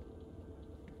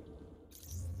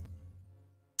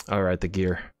 All right, the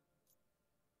gear.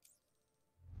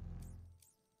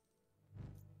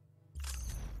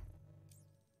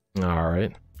 All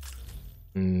right.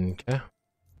 Okay.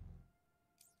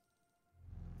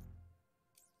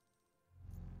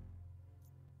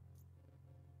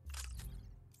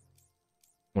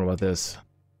 What about this?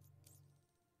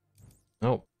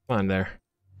 Oh, come on there.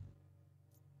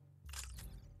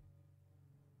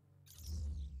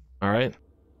 All right.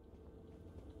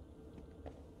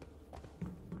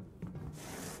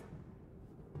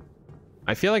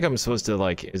 I feel like I'm supposed to,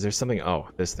 like, is there something? Oh,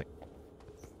 this thing.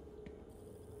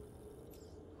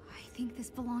 I think this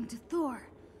belonged to Thor.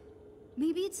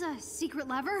 Maybe it's a secret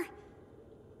lever?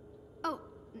 Oh,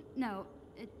 no,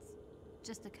 it's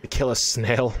just a... Kill a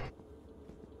snail.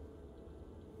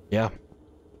 Yeah.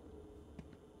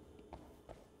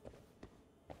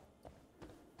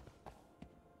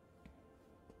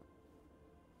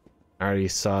 I already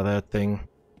saw that thing.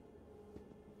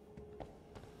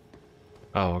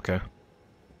 Oh, okay.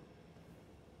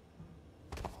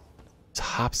 It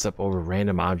hops up over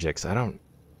random objects. I don't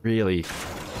really...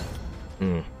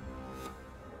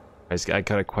 I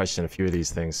gotta question a few of these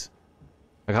things.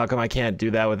 Like, how come I can't do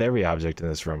that with every object in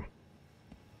this room?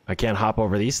 I can't hop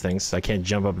over these things. I can't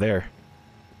jump up there.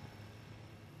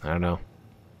 I don't know.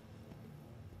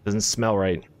 Doesn't smell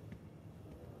right.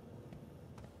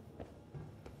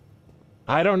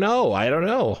 I don't know. I don't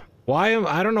know.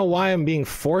 I don't know why I'm being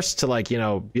forced to, like, you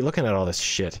know, be looking at all this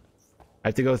shit. I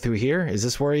have to go through here? Is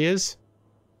this where he is?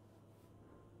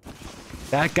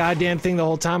 That goddamn thing the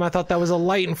whole time? I thought that was a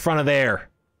light in front of there.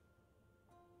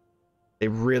 They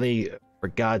really, for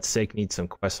God's sake, need some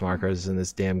quest markers in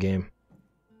this damn game.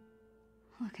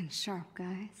 Looking sharp,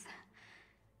 guys.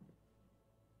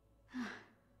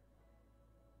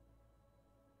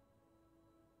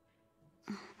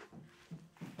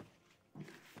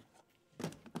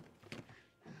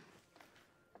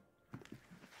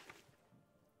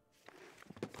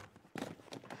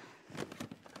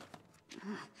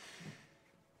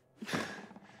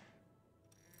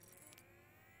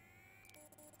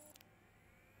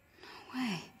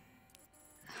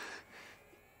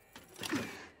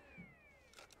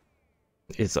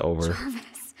 It's over.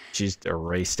 Jarvis. She's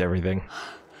erased everything.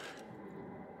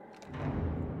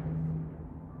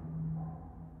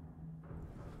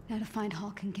 Gotta find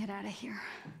Hulk and get out of here.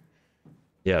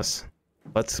 Yes.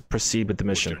 Let's proceed with the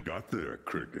mission. What you got there,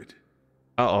 Cricket?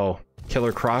 Uh-oh.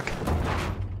 Killer Croc?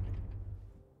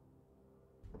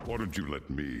 Why don't you let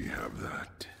me have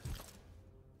that?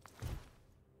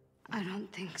 I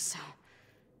don't think so.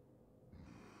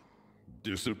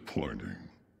 Disappointing.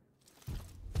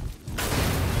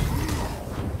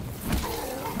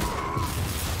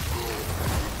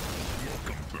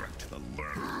 Welcome back to the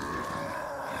lab.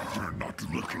 You're not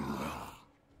looking well.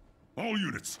 All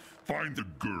units, find the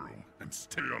girl and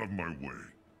stay out of my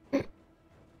way.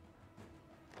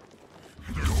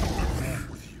 There's something wrong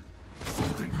with you.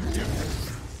 Something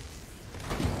different.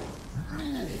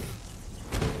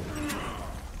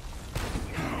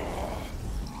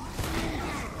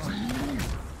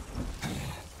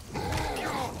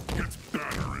 It's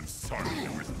Banner inside of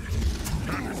you, isn't it?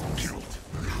 Banner's killed.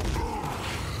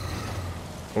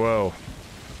 Whoa.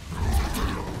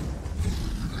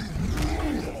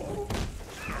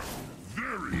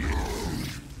 There he is.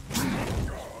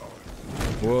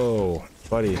 Whoa,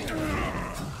 buddy.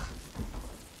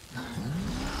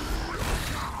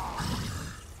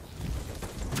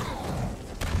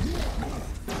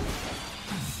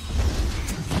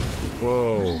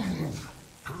 Whoa.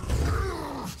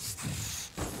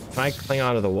 Can I cling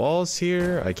onto the walls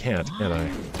here? I can't, can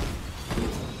I?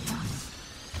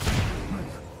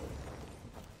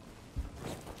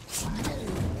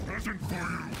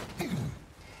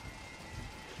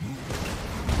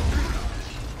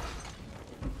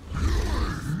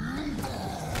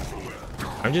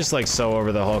 I'm just like so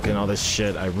over the Hulk and all this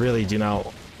shit. I really don't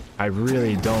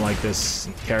like this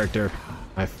character.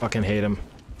 I fucking hate him.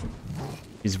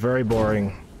 He's very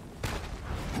boring.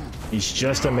 He's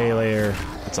just a meleeer.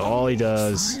 That's all he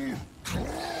does.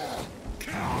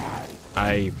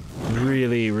 I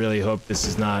really, really hope this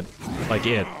is not like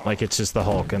it. Like it's just the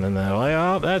Hulk and then they're like,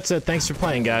 oh, that's it. Thanks for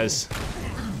playing, guys.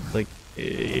 Like,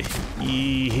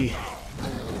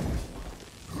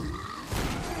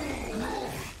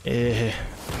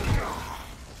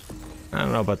 I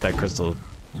don't know about that crystal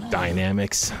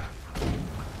dynamics.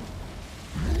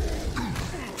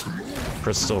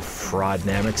 Crystal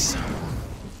fraudnamics.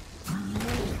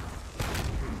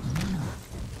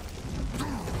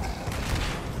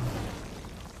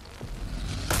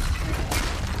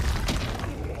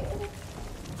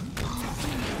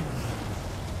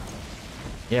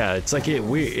 Yeah, it's like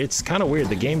it's kind of weird.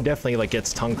 The game definitely like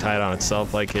gets tongue-tied on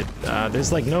itself. Like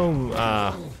there's like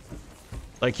no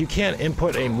like you can't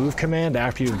input a move command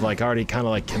after you've like already kind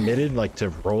of like committed like to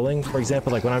rolling. For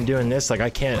example, like when I'm doing this, like I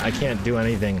can't do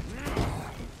anything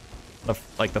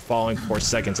like the following 4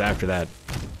 seconds after that.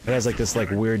 It has like this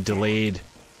like weird delayed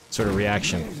sort of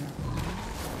reaction.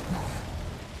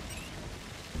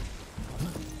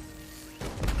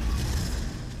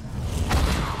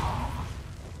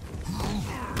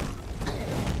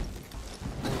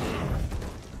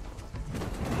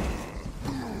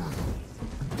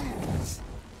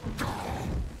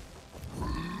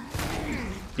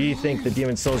 Do you think the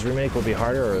Demon's Souls remake will be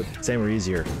harder or same or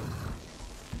easier?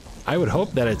 I would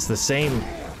hope that it's the same,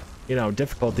 you know,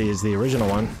 difficulty as the original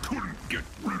one. I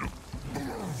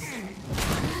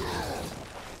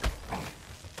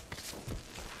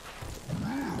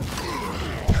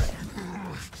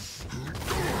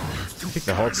think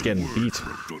the Hulk's getting beat.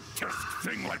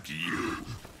 Thing like you.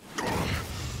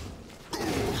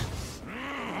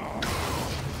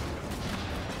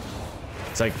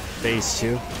 It's like phase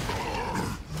 2.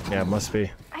 Yeah, it must be.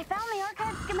 I found the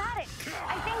archive schematic.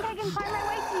 I think I can find my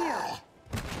way to you.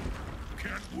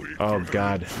 Can't wait. Oh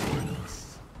God.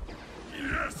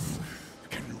 Yes.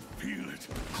 Can you feel it?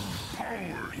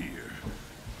 Power here.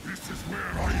 This is where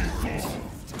I evolved.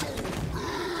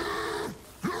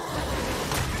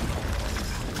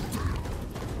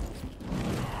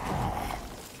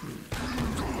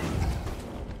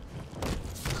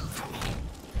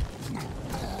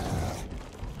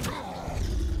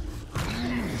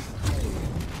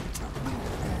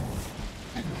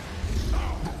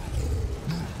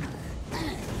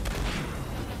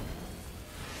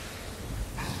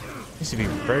 Used to be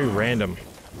very random.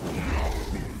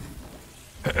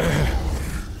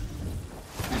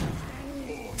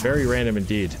 Very random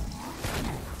indeed.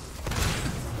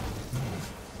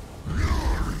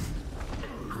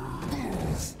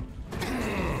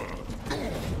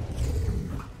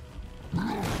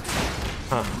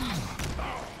 Huh.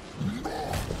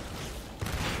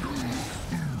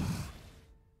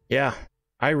 Yeah,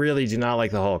 I really do not like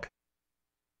the Hulk.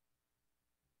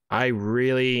 I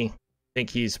really think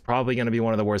he's probably going to be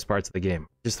one of the worst parts of the game.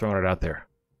 Just throwing it out there.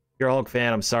 If you're a Hulk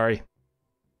fan, I'm sorry.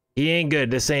 He ain't good.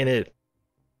 This ain't it.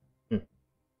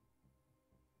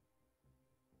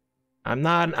 I'm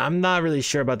not really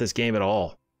sure about this game at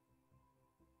all.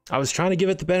 I was trying to give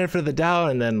it the benefit of the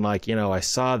doubt, and then, like, you know, I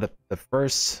saw the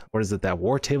first, what is it, that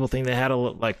war table thing they had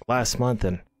like last month,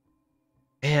 and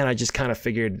man, I just kind of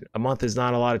figured a month is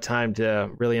not a lot of time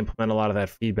to really implement a lot of that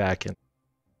feedback, and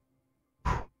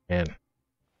man.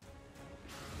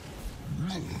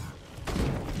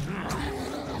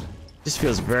 Just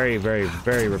feels very, very,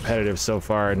 very repetitive so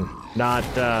far, and not,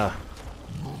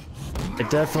 it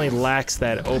definitely lacks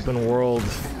that open world,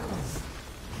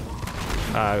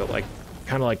 like,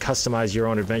 kind of like customize your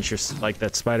own adventures like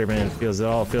that Spider-Man feels. It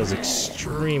all feels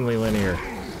extremely linear.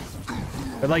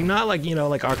 But like, not like, you know,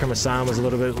 like Arkham Asylum was a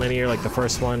little bit linear, like the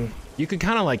first one. You could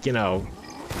kind of like, you know,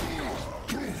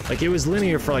 like it was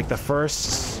linear for like the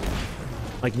first,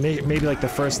 like maybe like the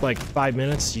first like 5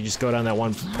 minutes. You just go down that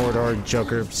one corridor,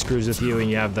 Joker screws with you, and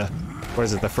you have the, what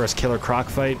is it, the first Killer Croc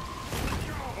fight.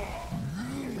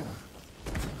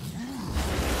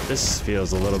 This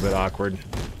feels a little bit awkward.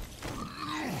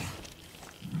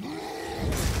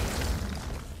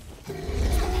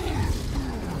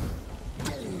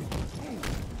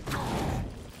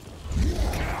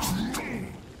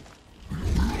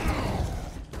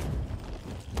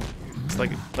 It's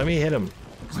like, let me hit him.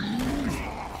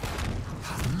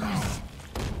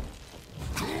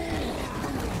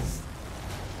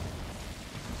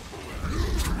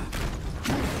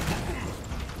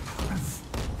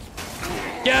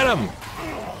 Get him!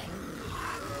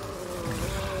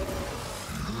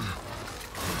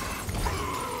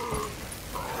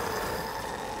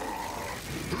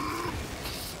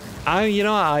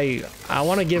 I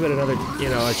want to give it another, you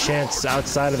know, a chance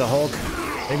outside of the Hulk.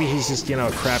 Maybe he's just, you know,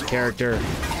 a crap character.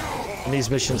 And these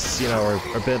missions, you know,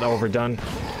 are a bit overdone.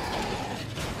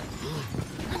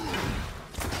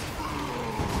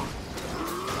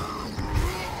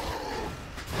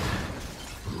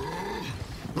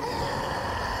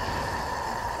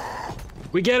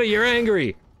 We get it, you're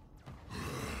angry.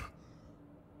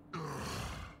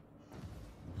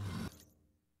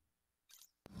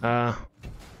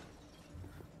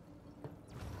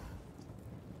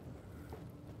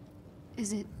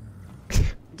 Is it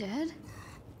dead?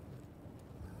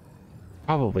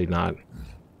 Probably not.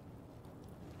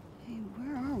 Hey,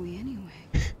 where are we anyway?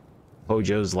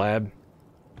 Hojo's lab.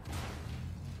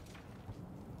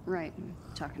 Right, I'm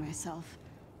talking to myself.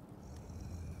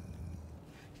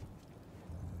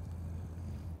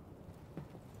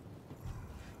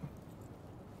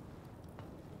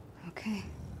 Okay.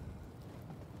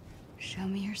 Show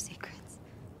me your secrets.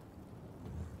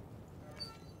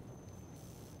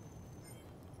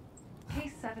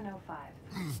 Case 705.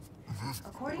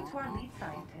 According to our lead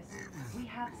scientist, we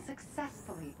have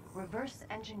successfully reverse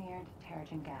engineered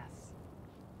Terrigen gas.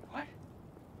 What?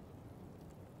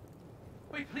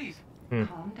 Wait, please.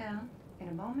 Calm down. In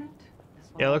a moment.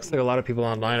 Yeah, it looks like a lot of people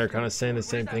online are kind of saying the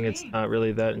same thing. It's not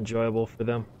really that enjoyable for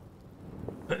them.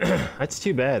 That's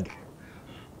too bad.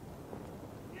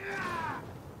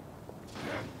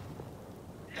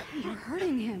 You're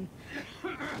hurting him.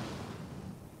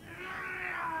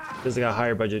 Does it got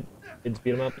higher budget kids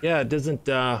beat him up? Yeah, it doesn't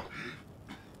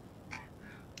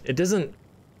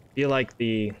feel like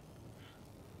it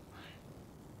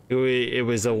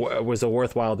was a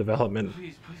worthwhile development.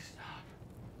 Please stop.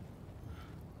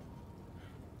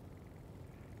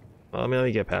 Well, let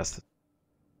me get past it.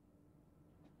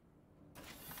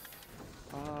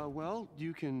 Well,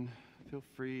 you can feel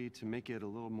free to make it a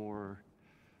little more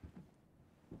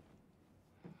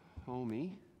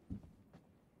homey.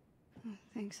 Oh,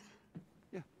 thanks.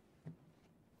 Yeah.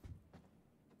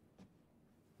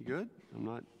 You good? I'm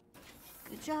not...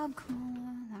 Good job,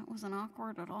 Kamala. That wasn't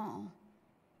awkward at all.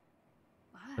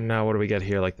 And now what do we get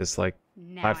here? Like this, like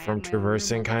Now platform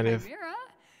traversing kind of Is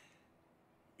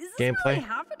this gameplay? really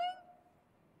happening?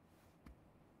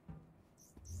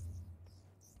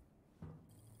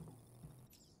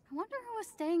 I wonder who was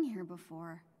staying here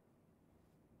before.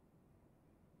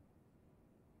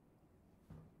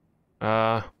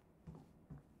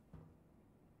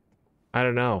 I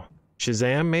don't know.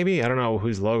 Shazam, maybe? I don't know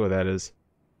whose logo that is.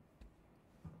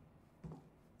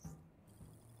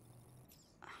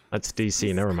 That's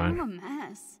DC, never mind. Kind of a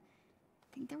mess.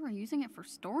 I think they were using it for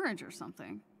storage or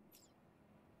something.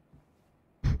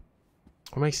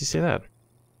 What makes you say that?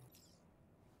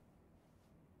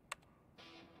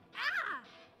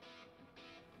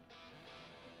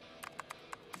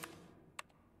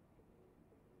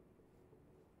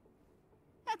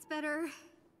 That's better.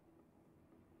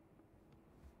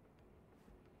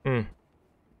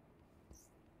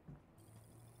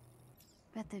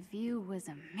 Bet the view was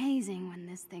amazing when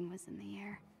this thing was in the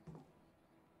air.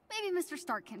 Maybe Mr.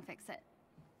 Stark can fix it.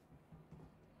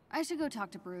 I should go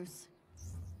talk to Bruce.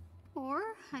 Or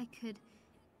I could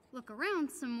look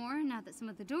around some more now that some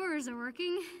of the doors are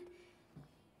working.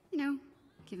 You know,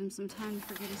 give him some time to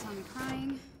forget he saw me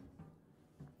crying.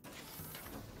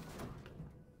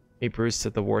 Meet Bruce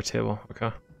at the war table.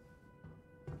 Okay.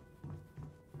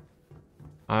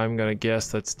 I'm gonna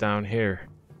guess that's down here.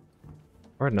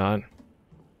 Or not.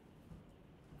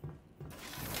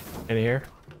 In here?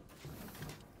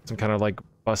 Some kind of like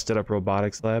busted up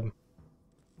robotics lab.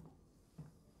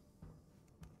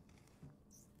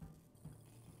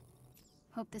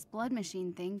 Hope this blood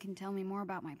machine thing can tell me more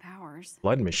about my powers.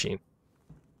 Blood machine.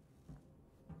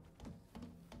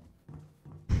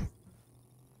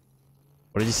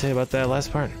 What did you say about that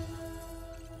last part?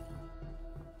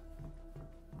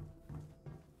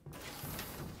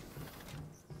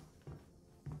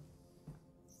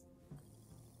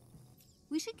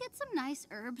 We should get some nice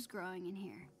herbs growing in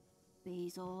here.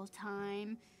 Basil,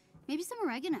 thyme, maybe some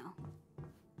oregano.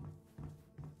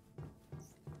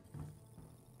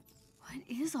 What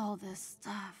is all this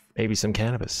stuff? Maybe some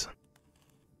cannabis.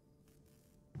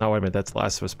 Oh, wait a minute, that's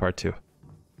Last of Us Part 2.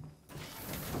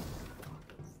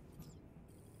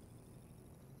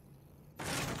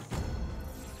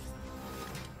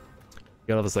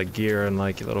 Got all this like gear and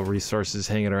like little resources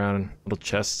hanging around in little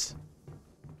chests.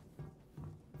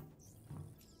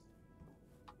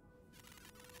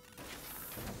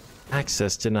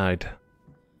 Access denied.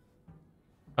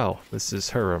 Oh, this is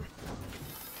her room.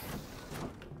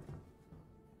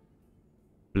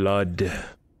 Blood.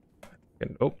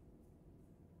 And, oh.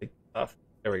 Take off.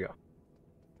 There we go.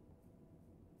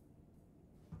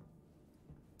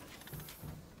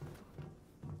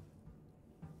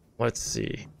 Let's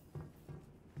see.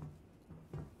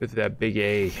 With that big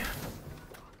A.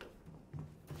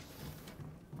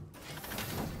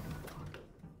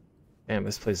 Damn,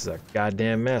 this place is a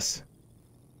goddamn mess.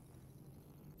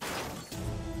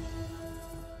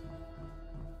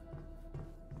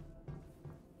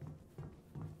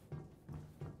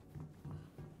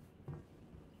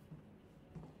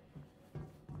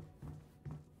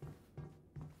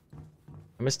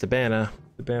 I missed the banner.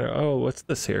 The banner. Oh, what's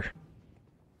this here?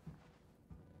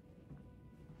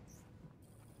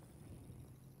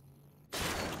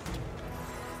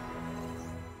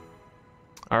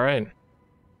 All right.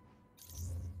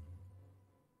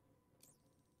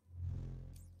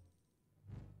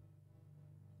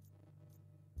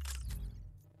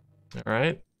 All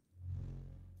right.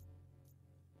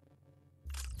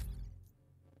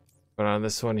 Put on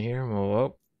this one here.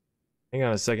 Whoa. Hang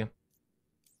on a second.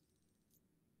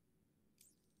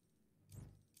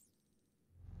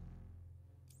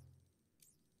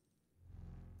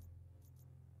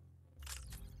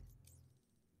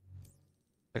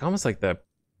 Like almost like the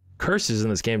curses in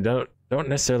this game don't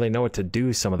necessarily know what to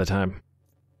do some of the time.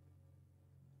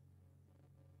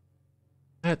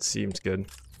 That seems good.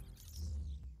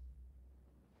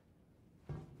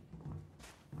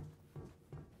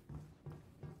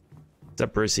 What's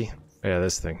up, Brucey? Oh, yeah,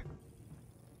 this thing.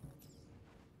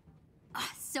 Oh,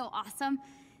 so awesome.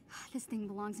 This thing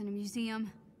belongs in a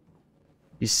museum.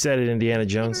 You said it, Indiana Hey,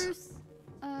 Jones. Bruce.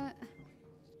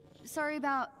 Sorry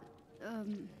about,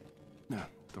 No,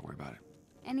 don't worry about it.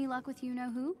 any luck with you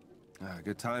know who?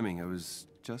 Good timing. I was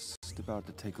just about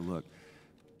to take a look.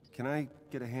 Can I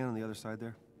get a hand on the other side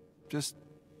there? Just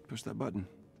push that button.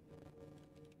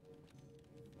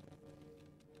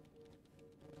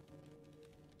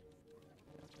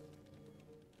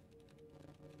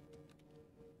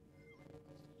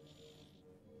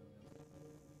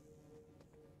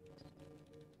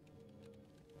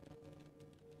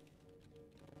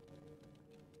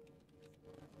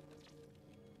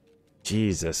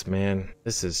 Jesus, man.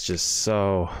 This is just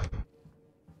so...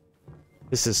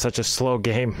 This is such a slow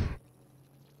game.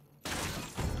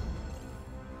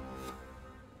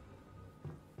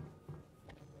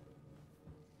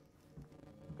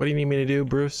 What do you need me to do,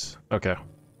 Bruce? Okay.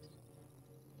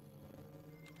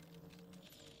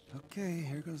 Okay,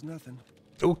 here goes nothing.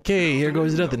 Okay, here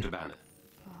goes nothing.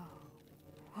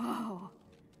 Whoa.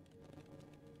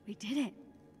 We did it.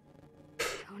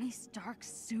 Tony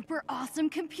Stark's super awesome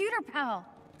computer pal.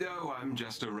 Oh, I'm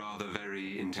just a rather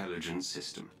very intelligent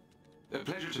system. A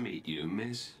pleasure to meet you,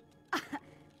 Miss.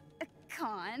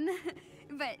 Khan.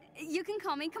 But you can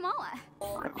call me Kamala.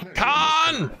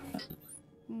 Khan!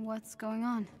 What's going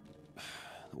on?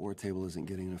 The war table isn't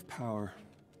getting enough power.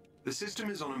 The system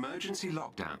is on emergency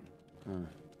lockdown.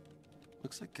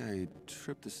 Looks like I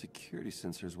tripped the security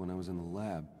sensors when I was in the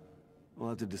lab. We'll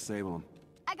have to disable them.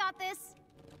 I got this.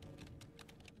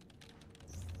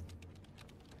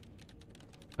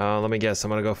 Let me guess. I'm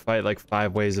gonna go fight like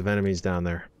 5 waves of enemies down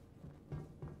there.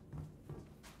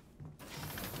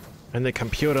 In the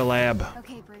computer lab.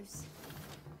 Okay, Bruce.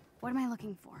 What am I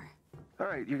looking for? All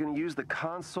right, you're gonna use the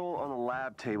console on the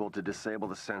lab table to disable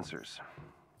the sensors.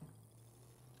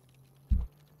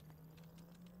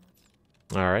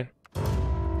 Alright.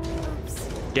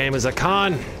 Game is a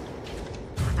con!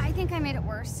 I think I made it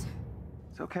worse.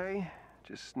 It's okay.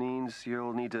 Just means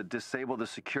you'll need to disable the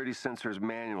security sensors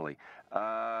manually.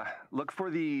 Look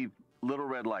for the little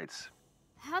red lights.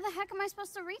 How the heck am I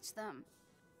supposed to reach them?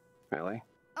 Really?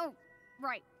 Oh,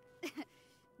 right.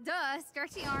 Duh,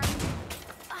 stretchy arm.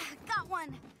 Got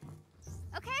one.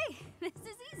 Okay, this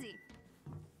is easy.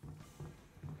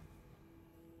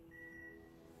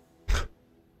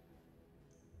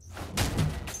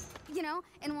 You know,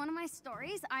 in one of my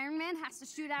stories, Iron Man has to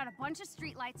shoot out a bunch of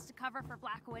streetlights to cover for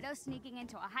Black Widow sneaking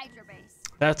into a Hydra base.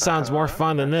 That sounds more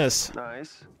fun than this.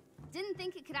 Nice. Didn't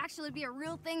think it could actually be a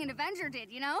real thing an Avenger did,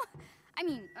 you know? I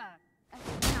mean, not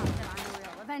that I'm a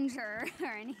real Avenger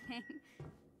or anything.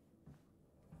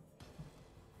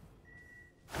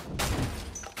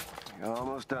 You're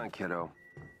almost done, kiddo.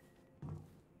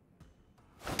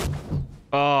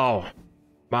 Oh,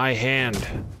 my hand.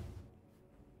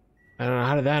 I don't know,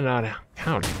 how did that not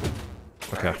count?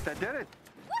 Okay. Right, that did it.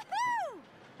 Woohoo!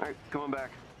 All right, come on back.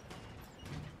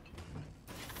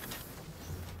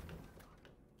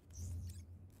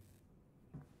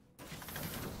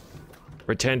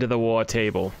 Return to the war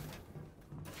table.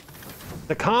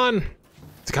 The con!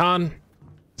 It's a con.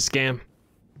 Scam.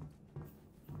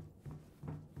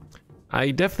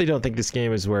 I definitely don't think this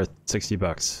game is worth 60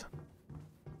 bucks.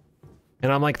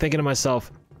 And I'm like thinking to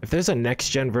myself, if there's a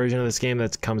next-gen version of this game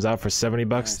that comes out for 70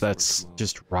 bucks, that's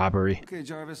just robbery. Okay,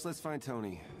 Jarvis, let's find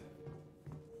Tony.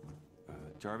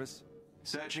 Jarvis?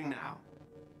 Searching now.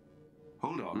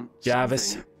 Hold on.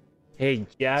 Jarvis. Hey,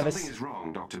 Jarvis. Something is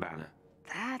wrong, Dr. Banner.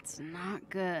 That's not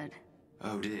good.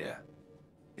 Oh dear.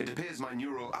 It appears my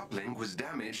neural uplink was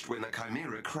damaged when the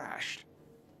Chimera crashed.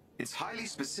 It's highly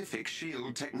specific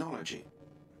SHIELD technology.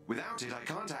 Without it, I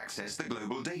can't access the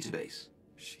global database.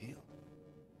 SHIELD?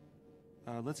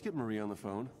 Let's get Maria on the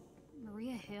phone.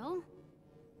 Maria Hill?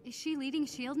 Is she leading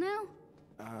SHIELD now?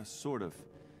 Sort of.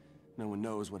 No one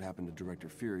knows what happened to Director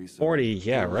Fury, so... 40,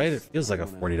 yeah, right? It feels like a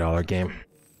 $40 game.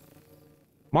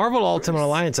 Marvel Ultimate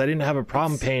Alliance, I didn't have a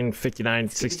problem paying 59,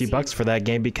 60 bucks for that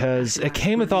game because it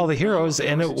came with all the heroes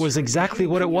and it was exactly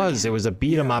what it was. It was a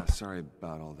beat 'em up. Sorry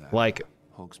about all that. Like,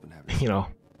 Hulk's been having... you know,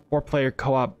 4-player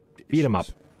co-op beat 'em up.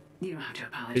 You don't have to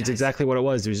apologize. It's exactly what it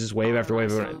was. There was just wave after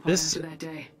wave. This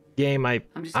game, I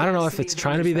don't know if it's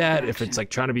trying to be that, if it's like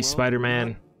trying to be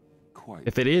Spider-Man.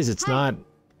 If it is, it's not.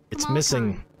 It's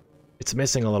missing. It's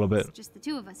missing a little bit. It's just the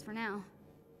two of us for now.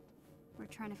 We're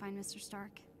trying to find Mr.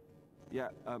 Stark. Yeah,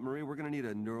 Marie, we're gonna need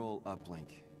a neural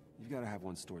uplink. You've got to have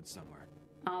one stored somewhere.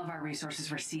 All of our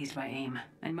resources were seized by AIM,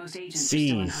 and most agents are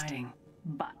still in hiding.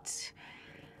 But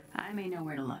I may know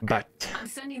where to look. I'm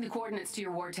sending the coordinates to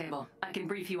your war table. I can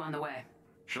brief you on the way.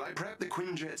 Shall I prep the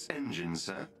Quinjet's engine,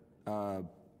 sir?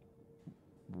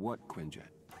 What Quinjet?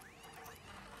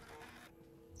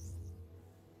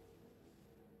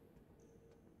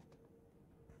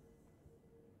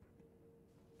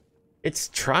 It's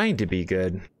trying to be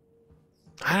good.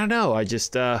 I don't know. I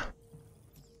just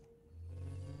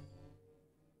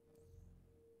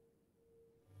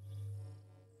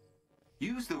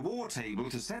Use the war table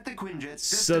to set the Quinjet's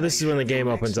so this is when the game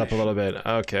opens up a little bit.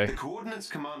 Okay. The coordinates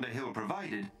Commander Hill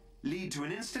provided lead to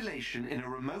an installation in a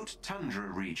remote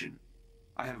tundra region.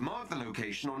 I have marked the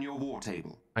location on your war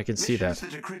table. I can see that.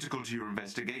 Missions that are critical to your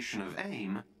investigation of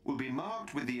AIM will be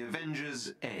marked with the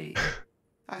Avengers A.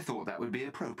 I thought that would be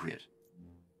appropriate.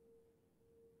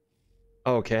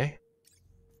 Okay.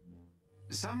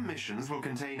 Some missions will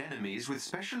contain enemies with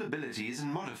special abilities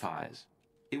and modifiers.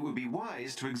 It would be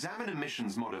wise to examine a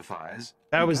mission's modifiers.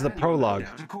 That was the prologue.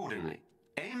 Accordingly.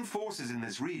 AIM forces in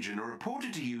this region are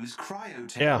reported to use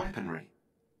cryotech weaponry.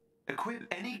 Equip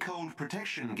any cold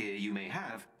protection gear you may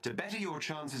have to better your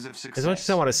chances of success. As much as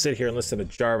I want to sit here and listen to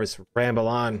Jarvis ramble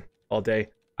on all day,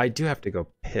 I do have to go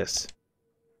piss.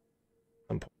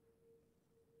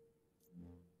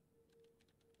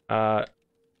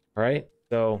 Alright,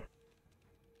 so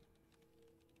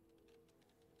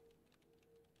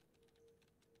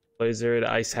blizzard,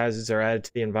 ice hazards are added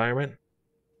to the environment.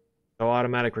 No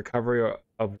automatic recovery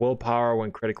of willpower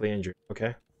when critically injured.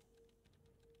 Okay.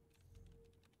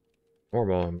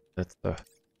 Normal, that's the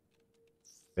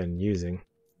been using.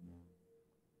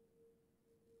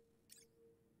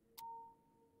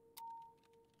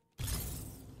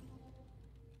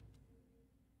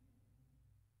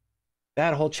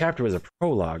 That whole chapter was a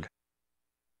prologue.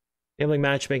 Enabling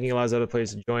matchmaking allows other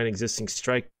players to join existing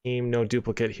strike team. No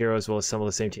duplicate heroes will assemble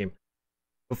the same team.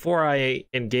 Before I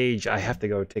engage, I have to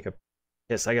go take a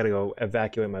piss. I gotta go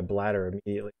evacuate my bladder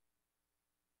immediately.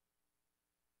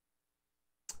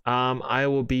 I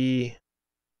will be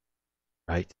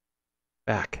right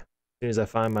back as soon as I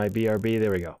find my BRB.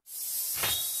 There we go.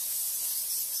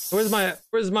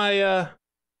 Where's my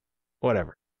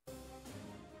whatever.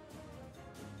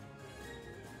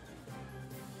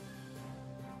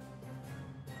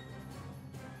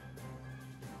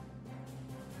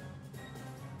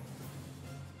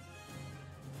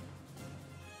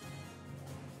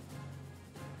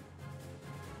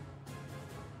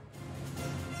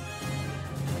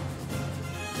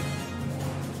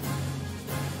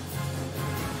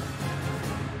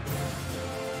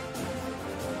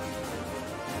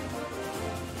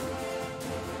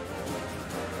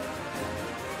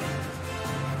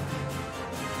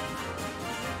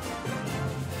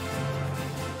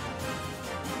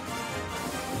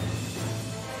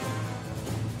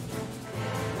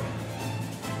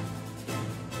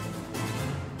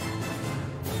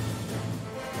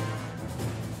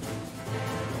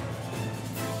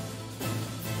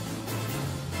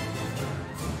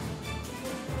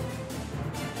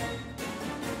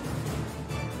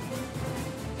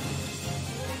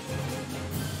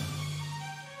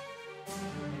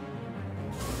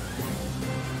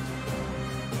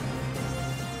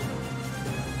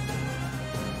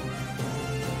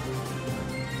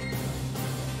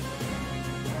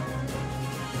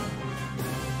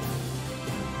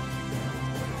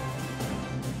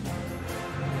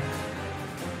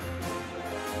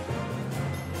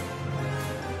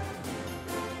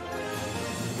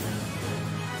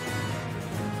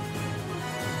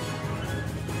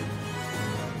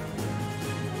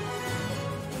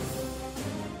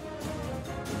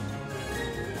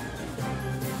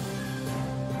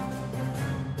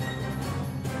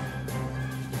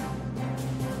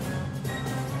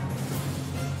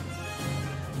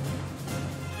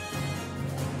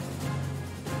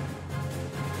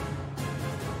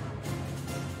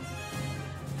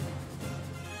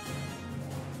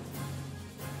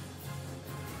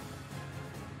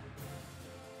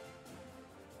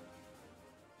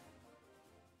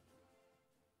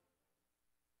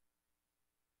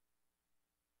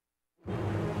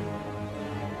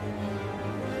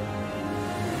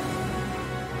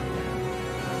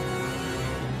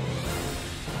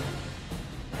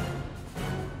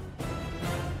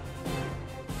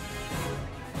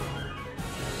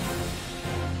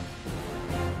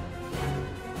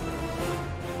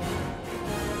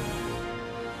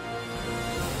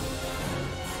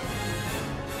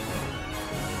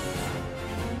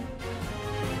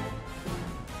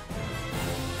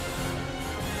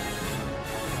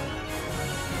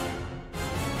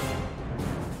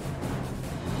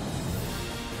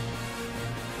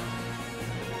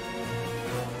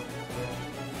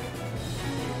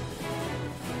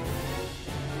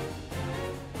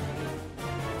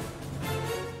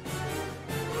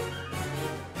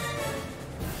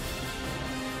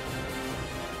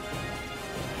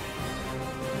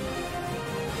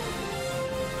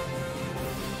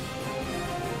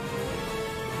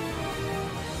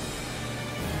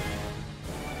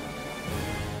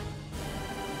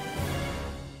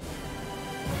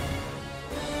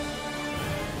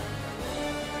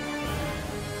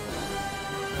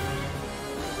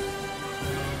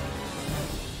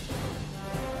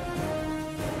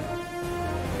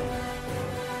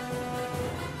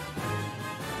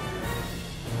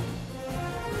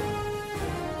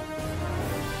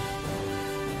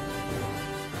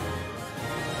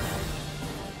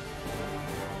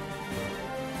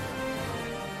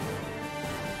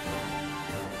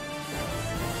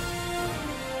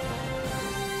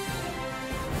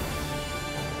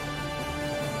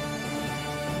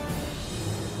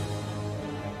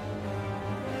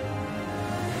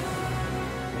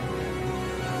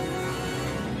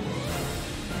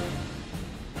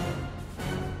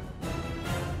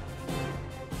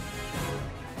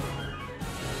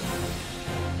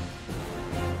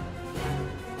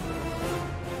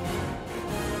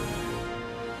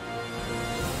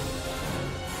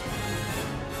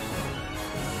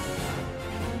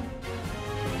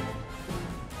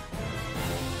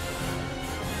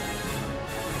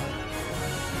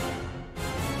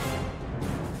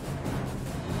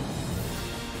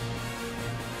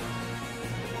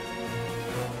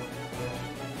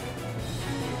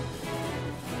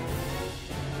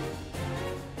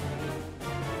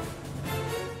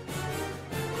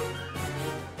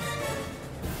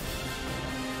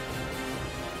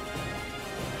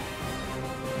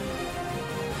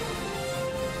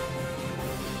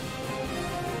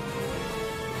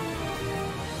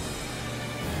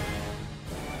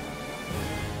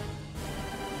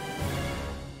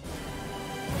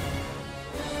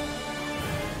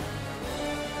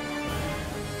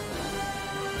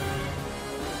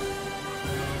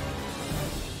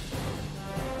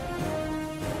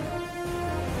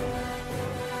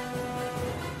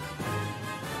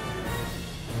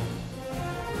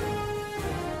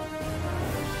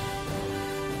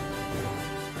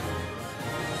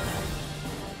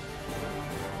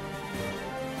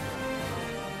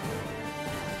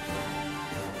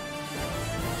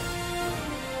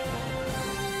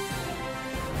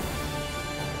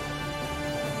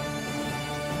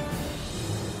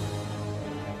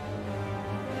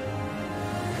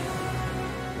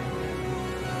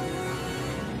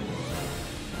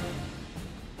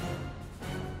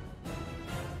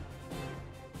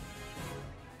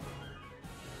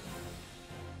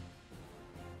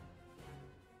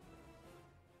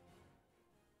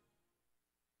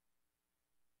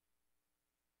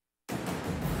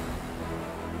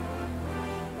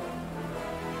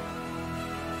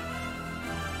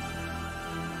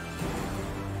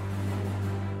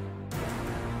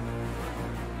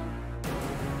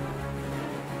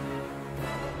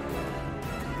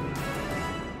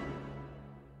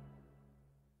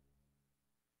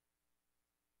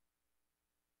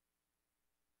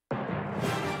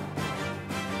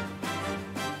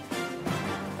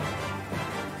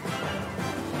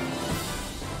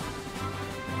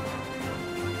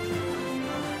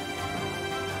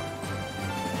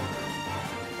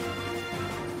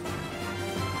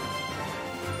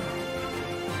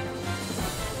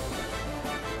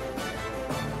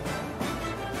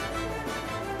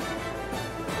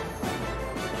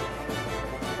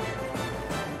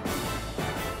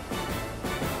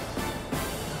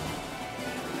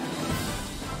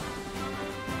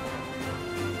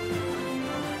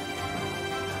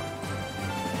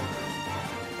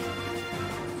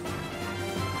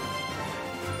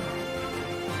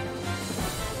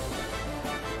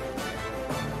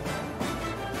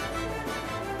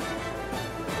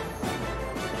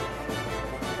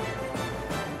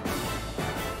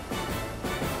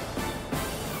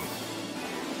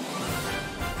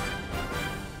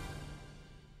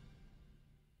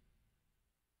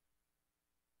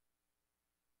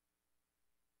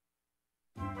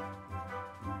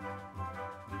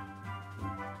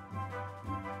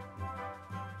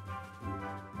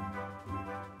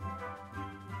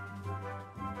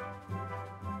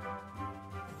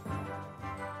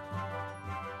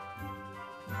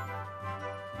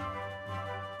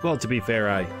 Well, to be fair,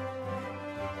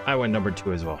 I went number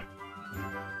 2 as well.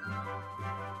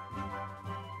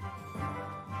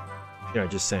 You know,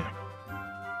 just saying.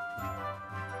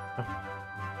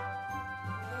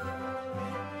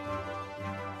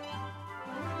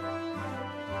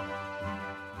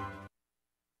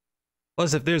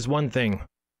 Plus, if there's one thing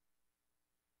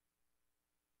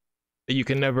that you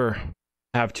can never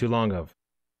have too long of,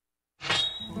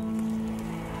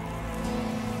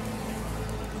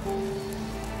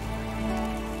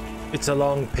 it's a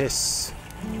long piss.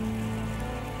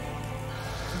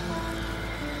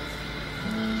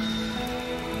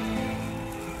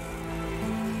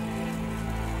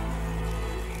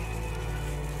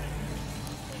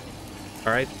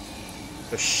 All right,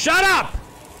 so shut up!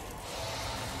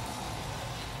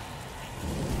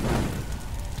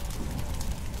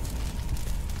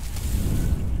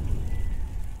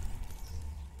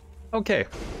 Okay.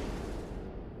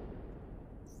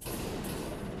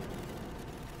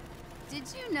 Did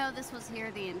you know this was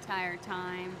here the entire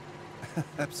time?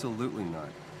 Absolutely not.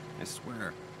 I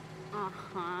swear.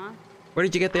 Uh-huh. Where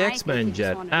did you get the X-Men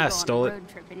jet? Ah, stole it. Road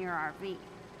trip in your RV.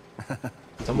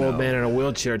 Some old man in a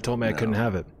wheelchair told me I couldn't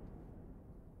have it.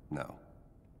 No.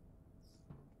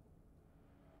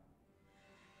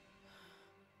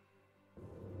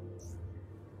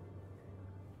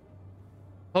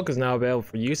 Hulk is now available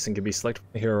for use and can be selected from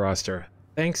the hero roster.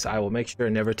 Thanks, I will make sure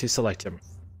never to select him.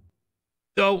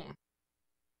 So...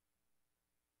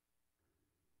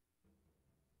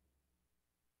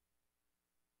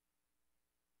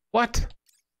 What?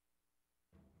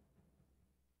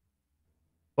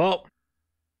 Well...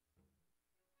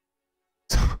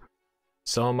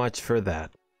 So much for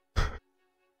that.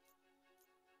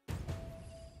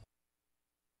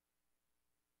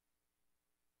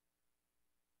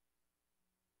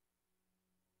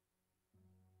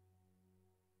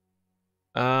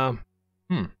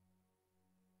 Hmm.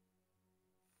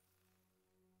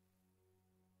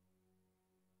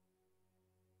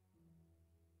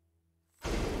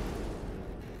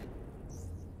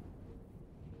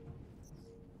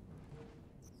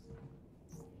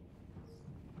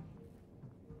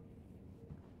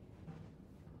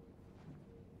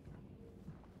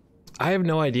 I have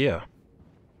no idea.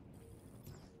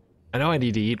 I know I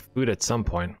need to eat food at some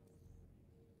point.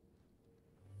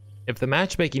 If the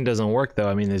matchmaking doesn't work though,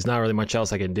 I mean, there's not really much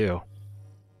else I can do.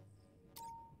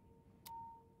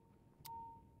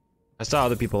 I saw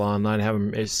other people online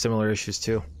having similar issues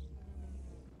too.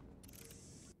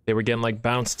 They were getting like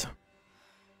bounced.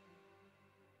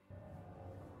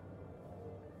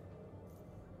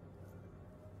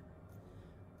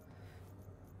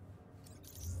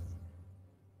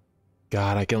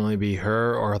 God, I can only be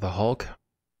her or the Hulk.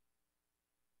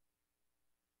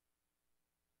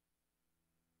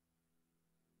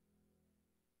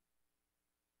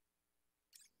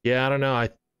 Yeah, I don't know.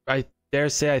 I dare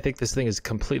say I think this thing is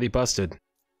completely busted.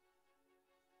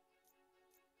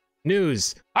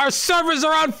 News! Our servers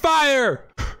are on fire!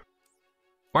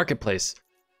 Marketplace.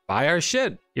 Buy our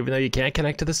shit, even though you can't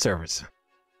connect to the servers.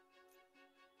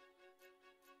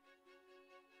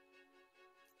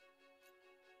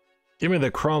 Give me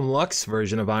the Chrome Lux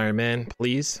version of Iron Man,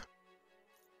 please.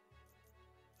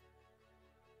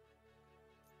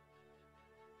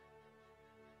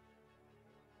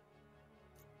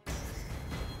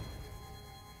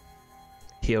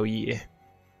 Hell yeah.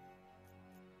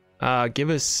 Give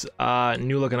us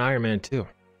new looking Iron Man too.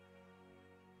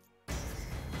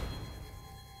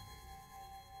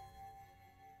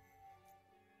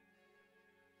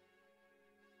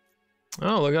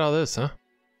 Oh, look at all this, huh?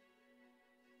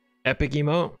 Epic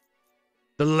emote.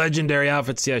 The legendary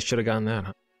outfits. Yeah, I should have gotten that.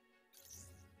 Huh?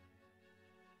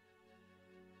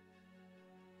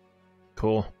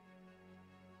 Cool.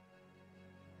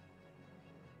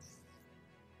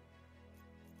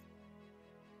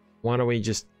 Why don't we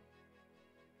just...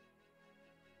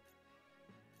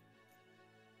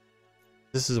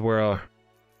 This is where...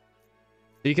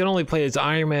 You can only play as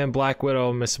Iron Man, Black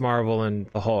Widow, Miss Marvel, and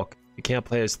the Hulk. You can't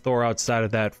play as Thor outside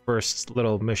of that first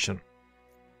little mission.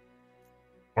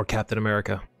 Or Captain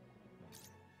America.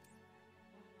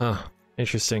 Huh.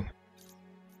 Interesting.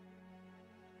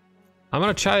 I'm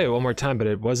gonna try it one more time, but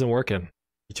it wasn't working.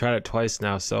 You tried it twice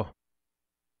now, so...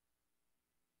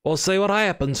 We'll see what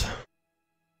happens.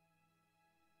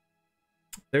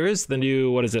 There is the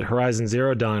new, what is it, Horizon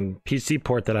Zero Dawn PC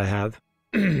port that I have.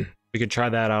 We could try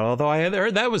that out, although I had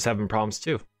heard that was having problems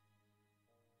too.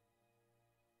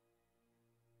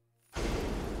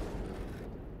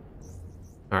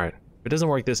 Alright, if it doesn't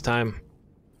work this time,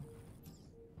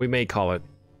 we may call it.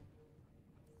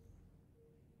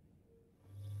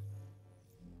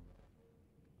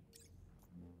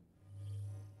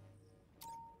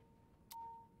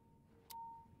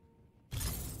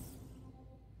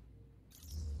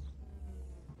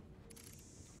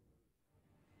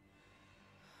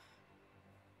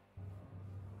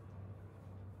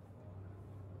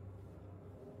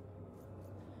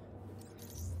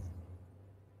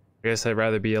 I guess I'd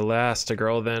rather be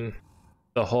Elastigirl than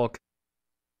the Hulk.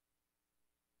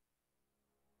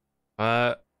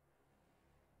 I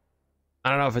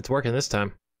don't know if it's working this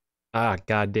time. Ah,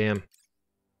 goddamn.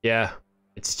 Yeah,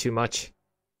 it's too much.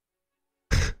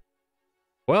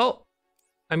 Well,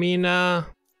 I mean, as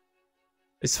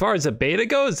far as the beta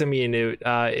goes, I mean,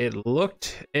 it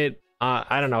looked,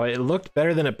 I don't know, it looked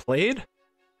better than it played.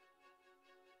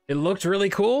 It looked really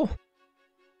cool.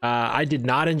 I did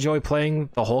not enjoy playing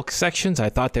the Hulk sections. I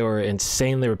thought they were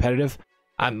insanely repetitive.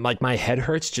 Like, my head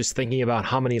hurts just thinking about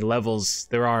how many levels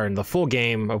there are in the full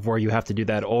game of where you have to do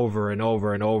that over and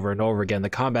over and over and over again. The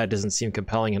combat doesn't seem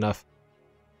compelling enough.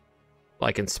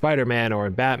 Like in Spider-Man or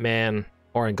in Batman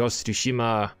or in Ghost of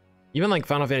Tsushima, even like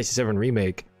Final Fantasy VII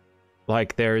Remake.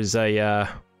 Like there's a, I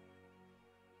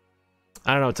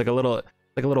don't know, it's like a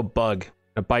little bug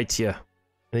that bites you.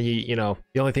 And you know,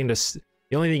 the only thing you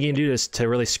can do to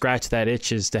really scratch that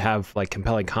itch is to have like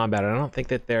compelling combat. And I don't think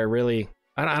that they're really,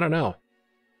 I don't know.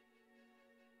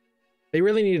 They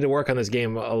really needed to work on this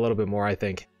game a little bit more, I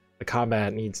think. The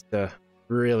combat needs to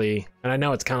really, and I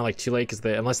know it's kind of like too late because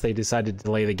unless they decide to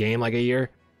delay the game like a year,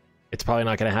 it's probably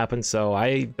not going to happen. So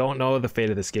I don't know the fate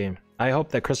of this game. I hope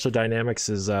that Crystal Dynamics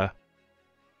is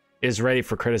ready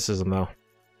for criticism though.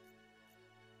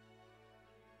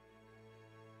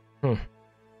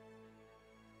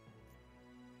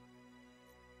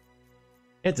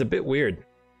 It's a bit weird.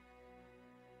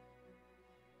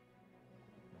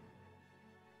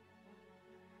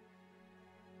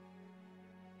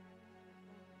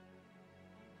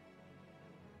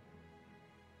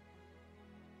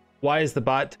 Why is the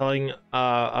bot telling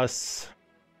us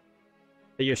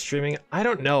that you're streaming? I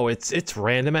don't know. It's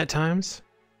random at times.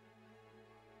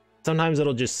 Sometimes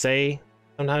it'll just say.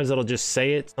 Sometimes it'll just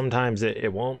say it. Sometimes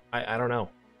it won't. I don't know.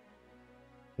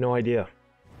 No idea.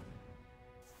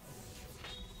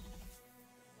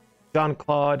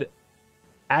 Jean-Claude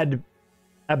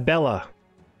Abella.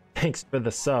 Thanks for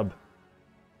the sub.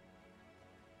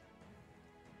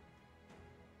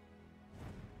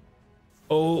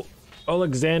 Oh.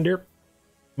 Alexander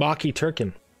Maki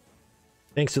Turkin.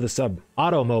 Thanks for the sub.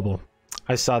 Automobile.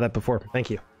 I saw that before.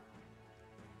 Thank you.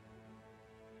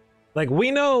 Like,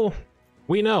 we know.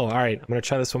 All right, I'm gonna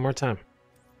try this one more time.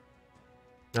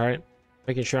 All right,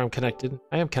 making sure I'm connected.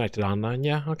 I am connected online.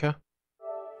 Yeah, okay.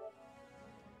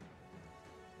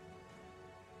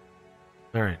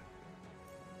 All right.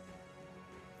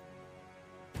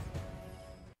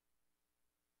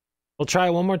 We'll try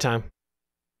it one more time.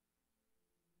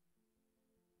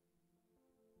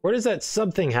 Where does that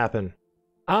sub thing happen?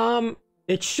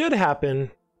 It should happen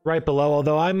right below,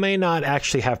 although I may not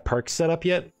actually have perks set up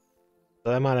yet.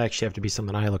 So that might actually have to be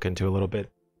something I look into a little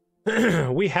bit.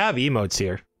 We have emotes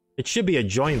here. It should be a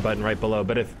join button right below,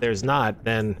 but if there's not,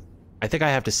 then I think I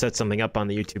have to set something up on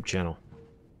the YouTube channel.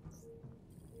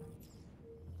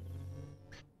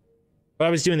 But I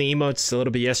was doing the emotes a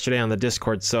little bit yesterday on the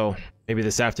Discord, so maybe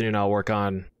this afternoon I'll work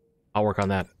on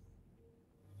that.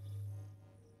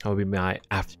 That will be my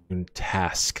afternoon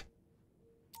task.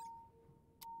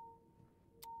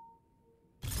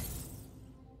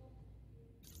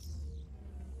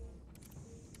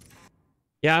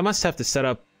 Yeah, I must have to set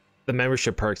up the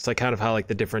membership perks, like kind of how like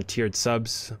the different tiered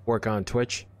subs work on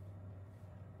Twitch.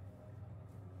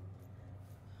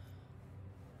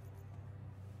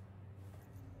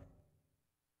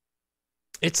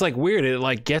 It's like weird, it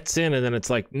like gets in and then it's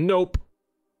like, nope.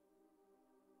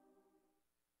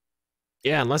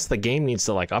 Yeah, unless the game needs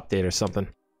to like update or something.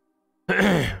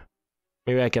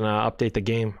 Maybe I can update the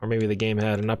game, or maybe the game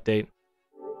had an update.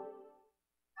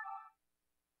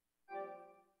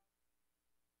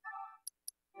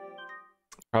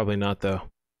 Probably not though.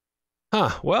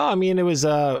 Huh, well, I mean, it was,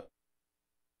 I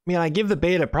mean, I give the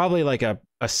beta probably like a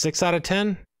 6 out of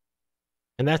 10.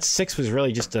 And that 6 was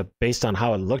really just based on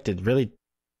how it looked. It really,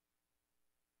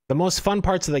 the most fun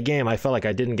parts of the game, I felt like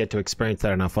I didn't get to experience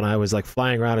that enough. When I was like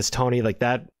flying around as Tony, like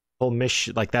that whole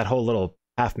mission, like that whole little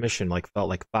half mission, like felt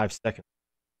like 5 seconds.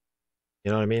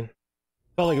 You know what I mean?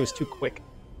 Felt like it was too quick.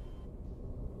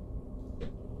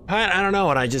 I don't know,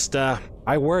 and I just,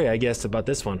 I worry, I guess, about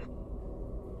this one.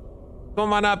 This one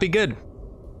might not be good.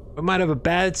 We might have a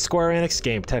bad Square-Enix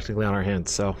game technically on our hands,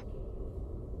 so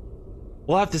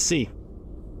we'll have to see.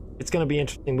 It's going to be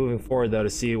interesting moving forward, though, to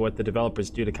see what the developers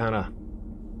do to kind of...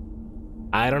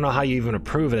 I don't know how you even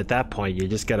approve it at that point. You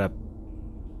just gotta...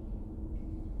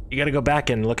 You gotta go back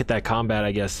and look at that combat,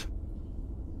 I guess.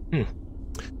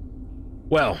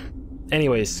 Well,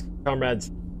 anyways,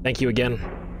 comrades, thank you again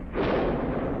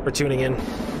for tuning in.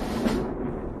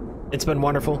 It's been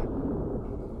wonderful.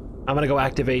 I'm gonna go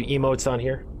activate emotes on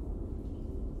here.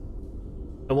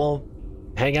 And we'll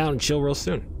hang out and chill real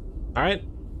soon. All right?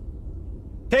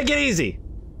 Take it easy.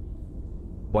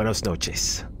 Buenos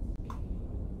noches.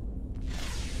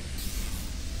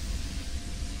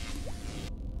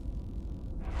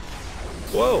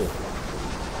 Whoa.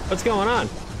 What's going on?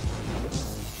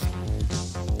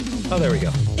 Oh, there we go.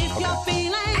 If you're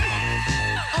feeling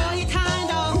all you kind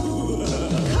of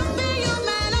could be your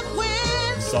man up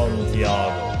with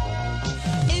Santiago.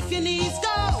 If your knees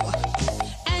go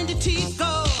and your teeth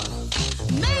go,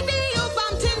 maybe you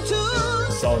bumped into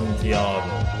Santiago.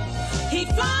 He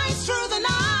flies through the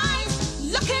night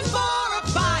looking for a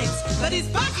bite, but he's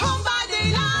back home by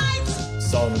daylight.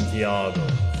 Santiago.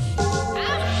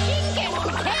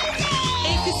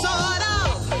 If you sort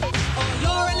of, or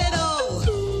you're a little,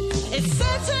 it's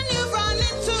certain you've run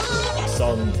into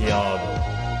Santiago.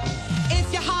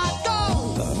 If your heart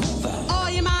goes, or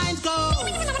your mind goes,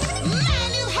 man,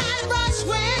 you had a brush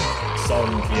with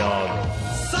Santiago.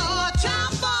 So watch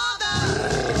out for the,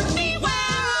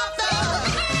 beware of the,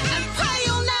 and pray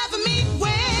you'll never meet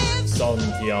with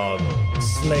Santiago.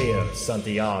 Slayer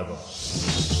Santiago.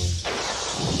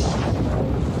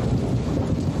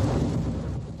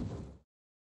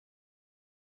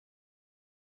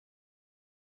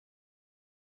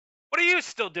 What are you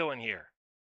still doing here?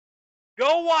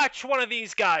 Go watch one of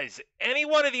these guys. Any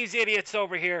one of these idiots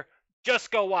over here,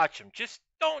 just go watch them. Just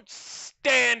don't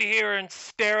stand here and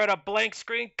stare at a blank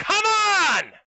screen. Come on!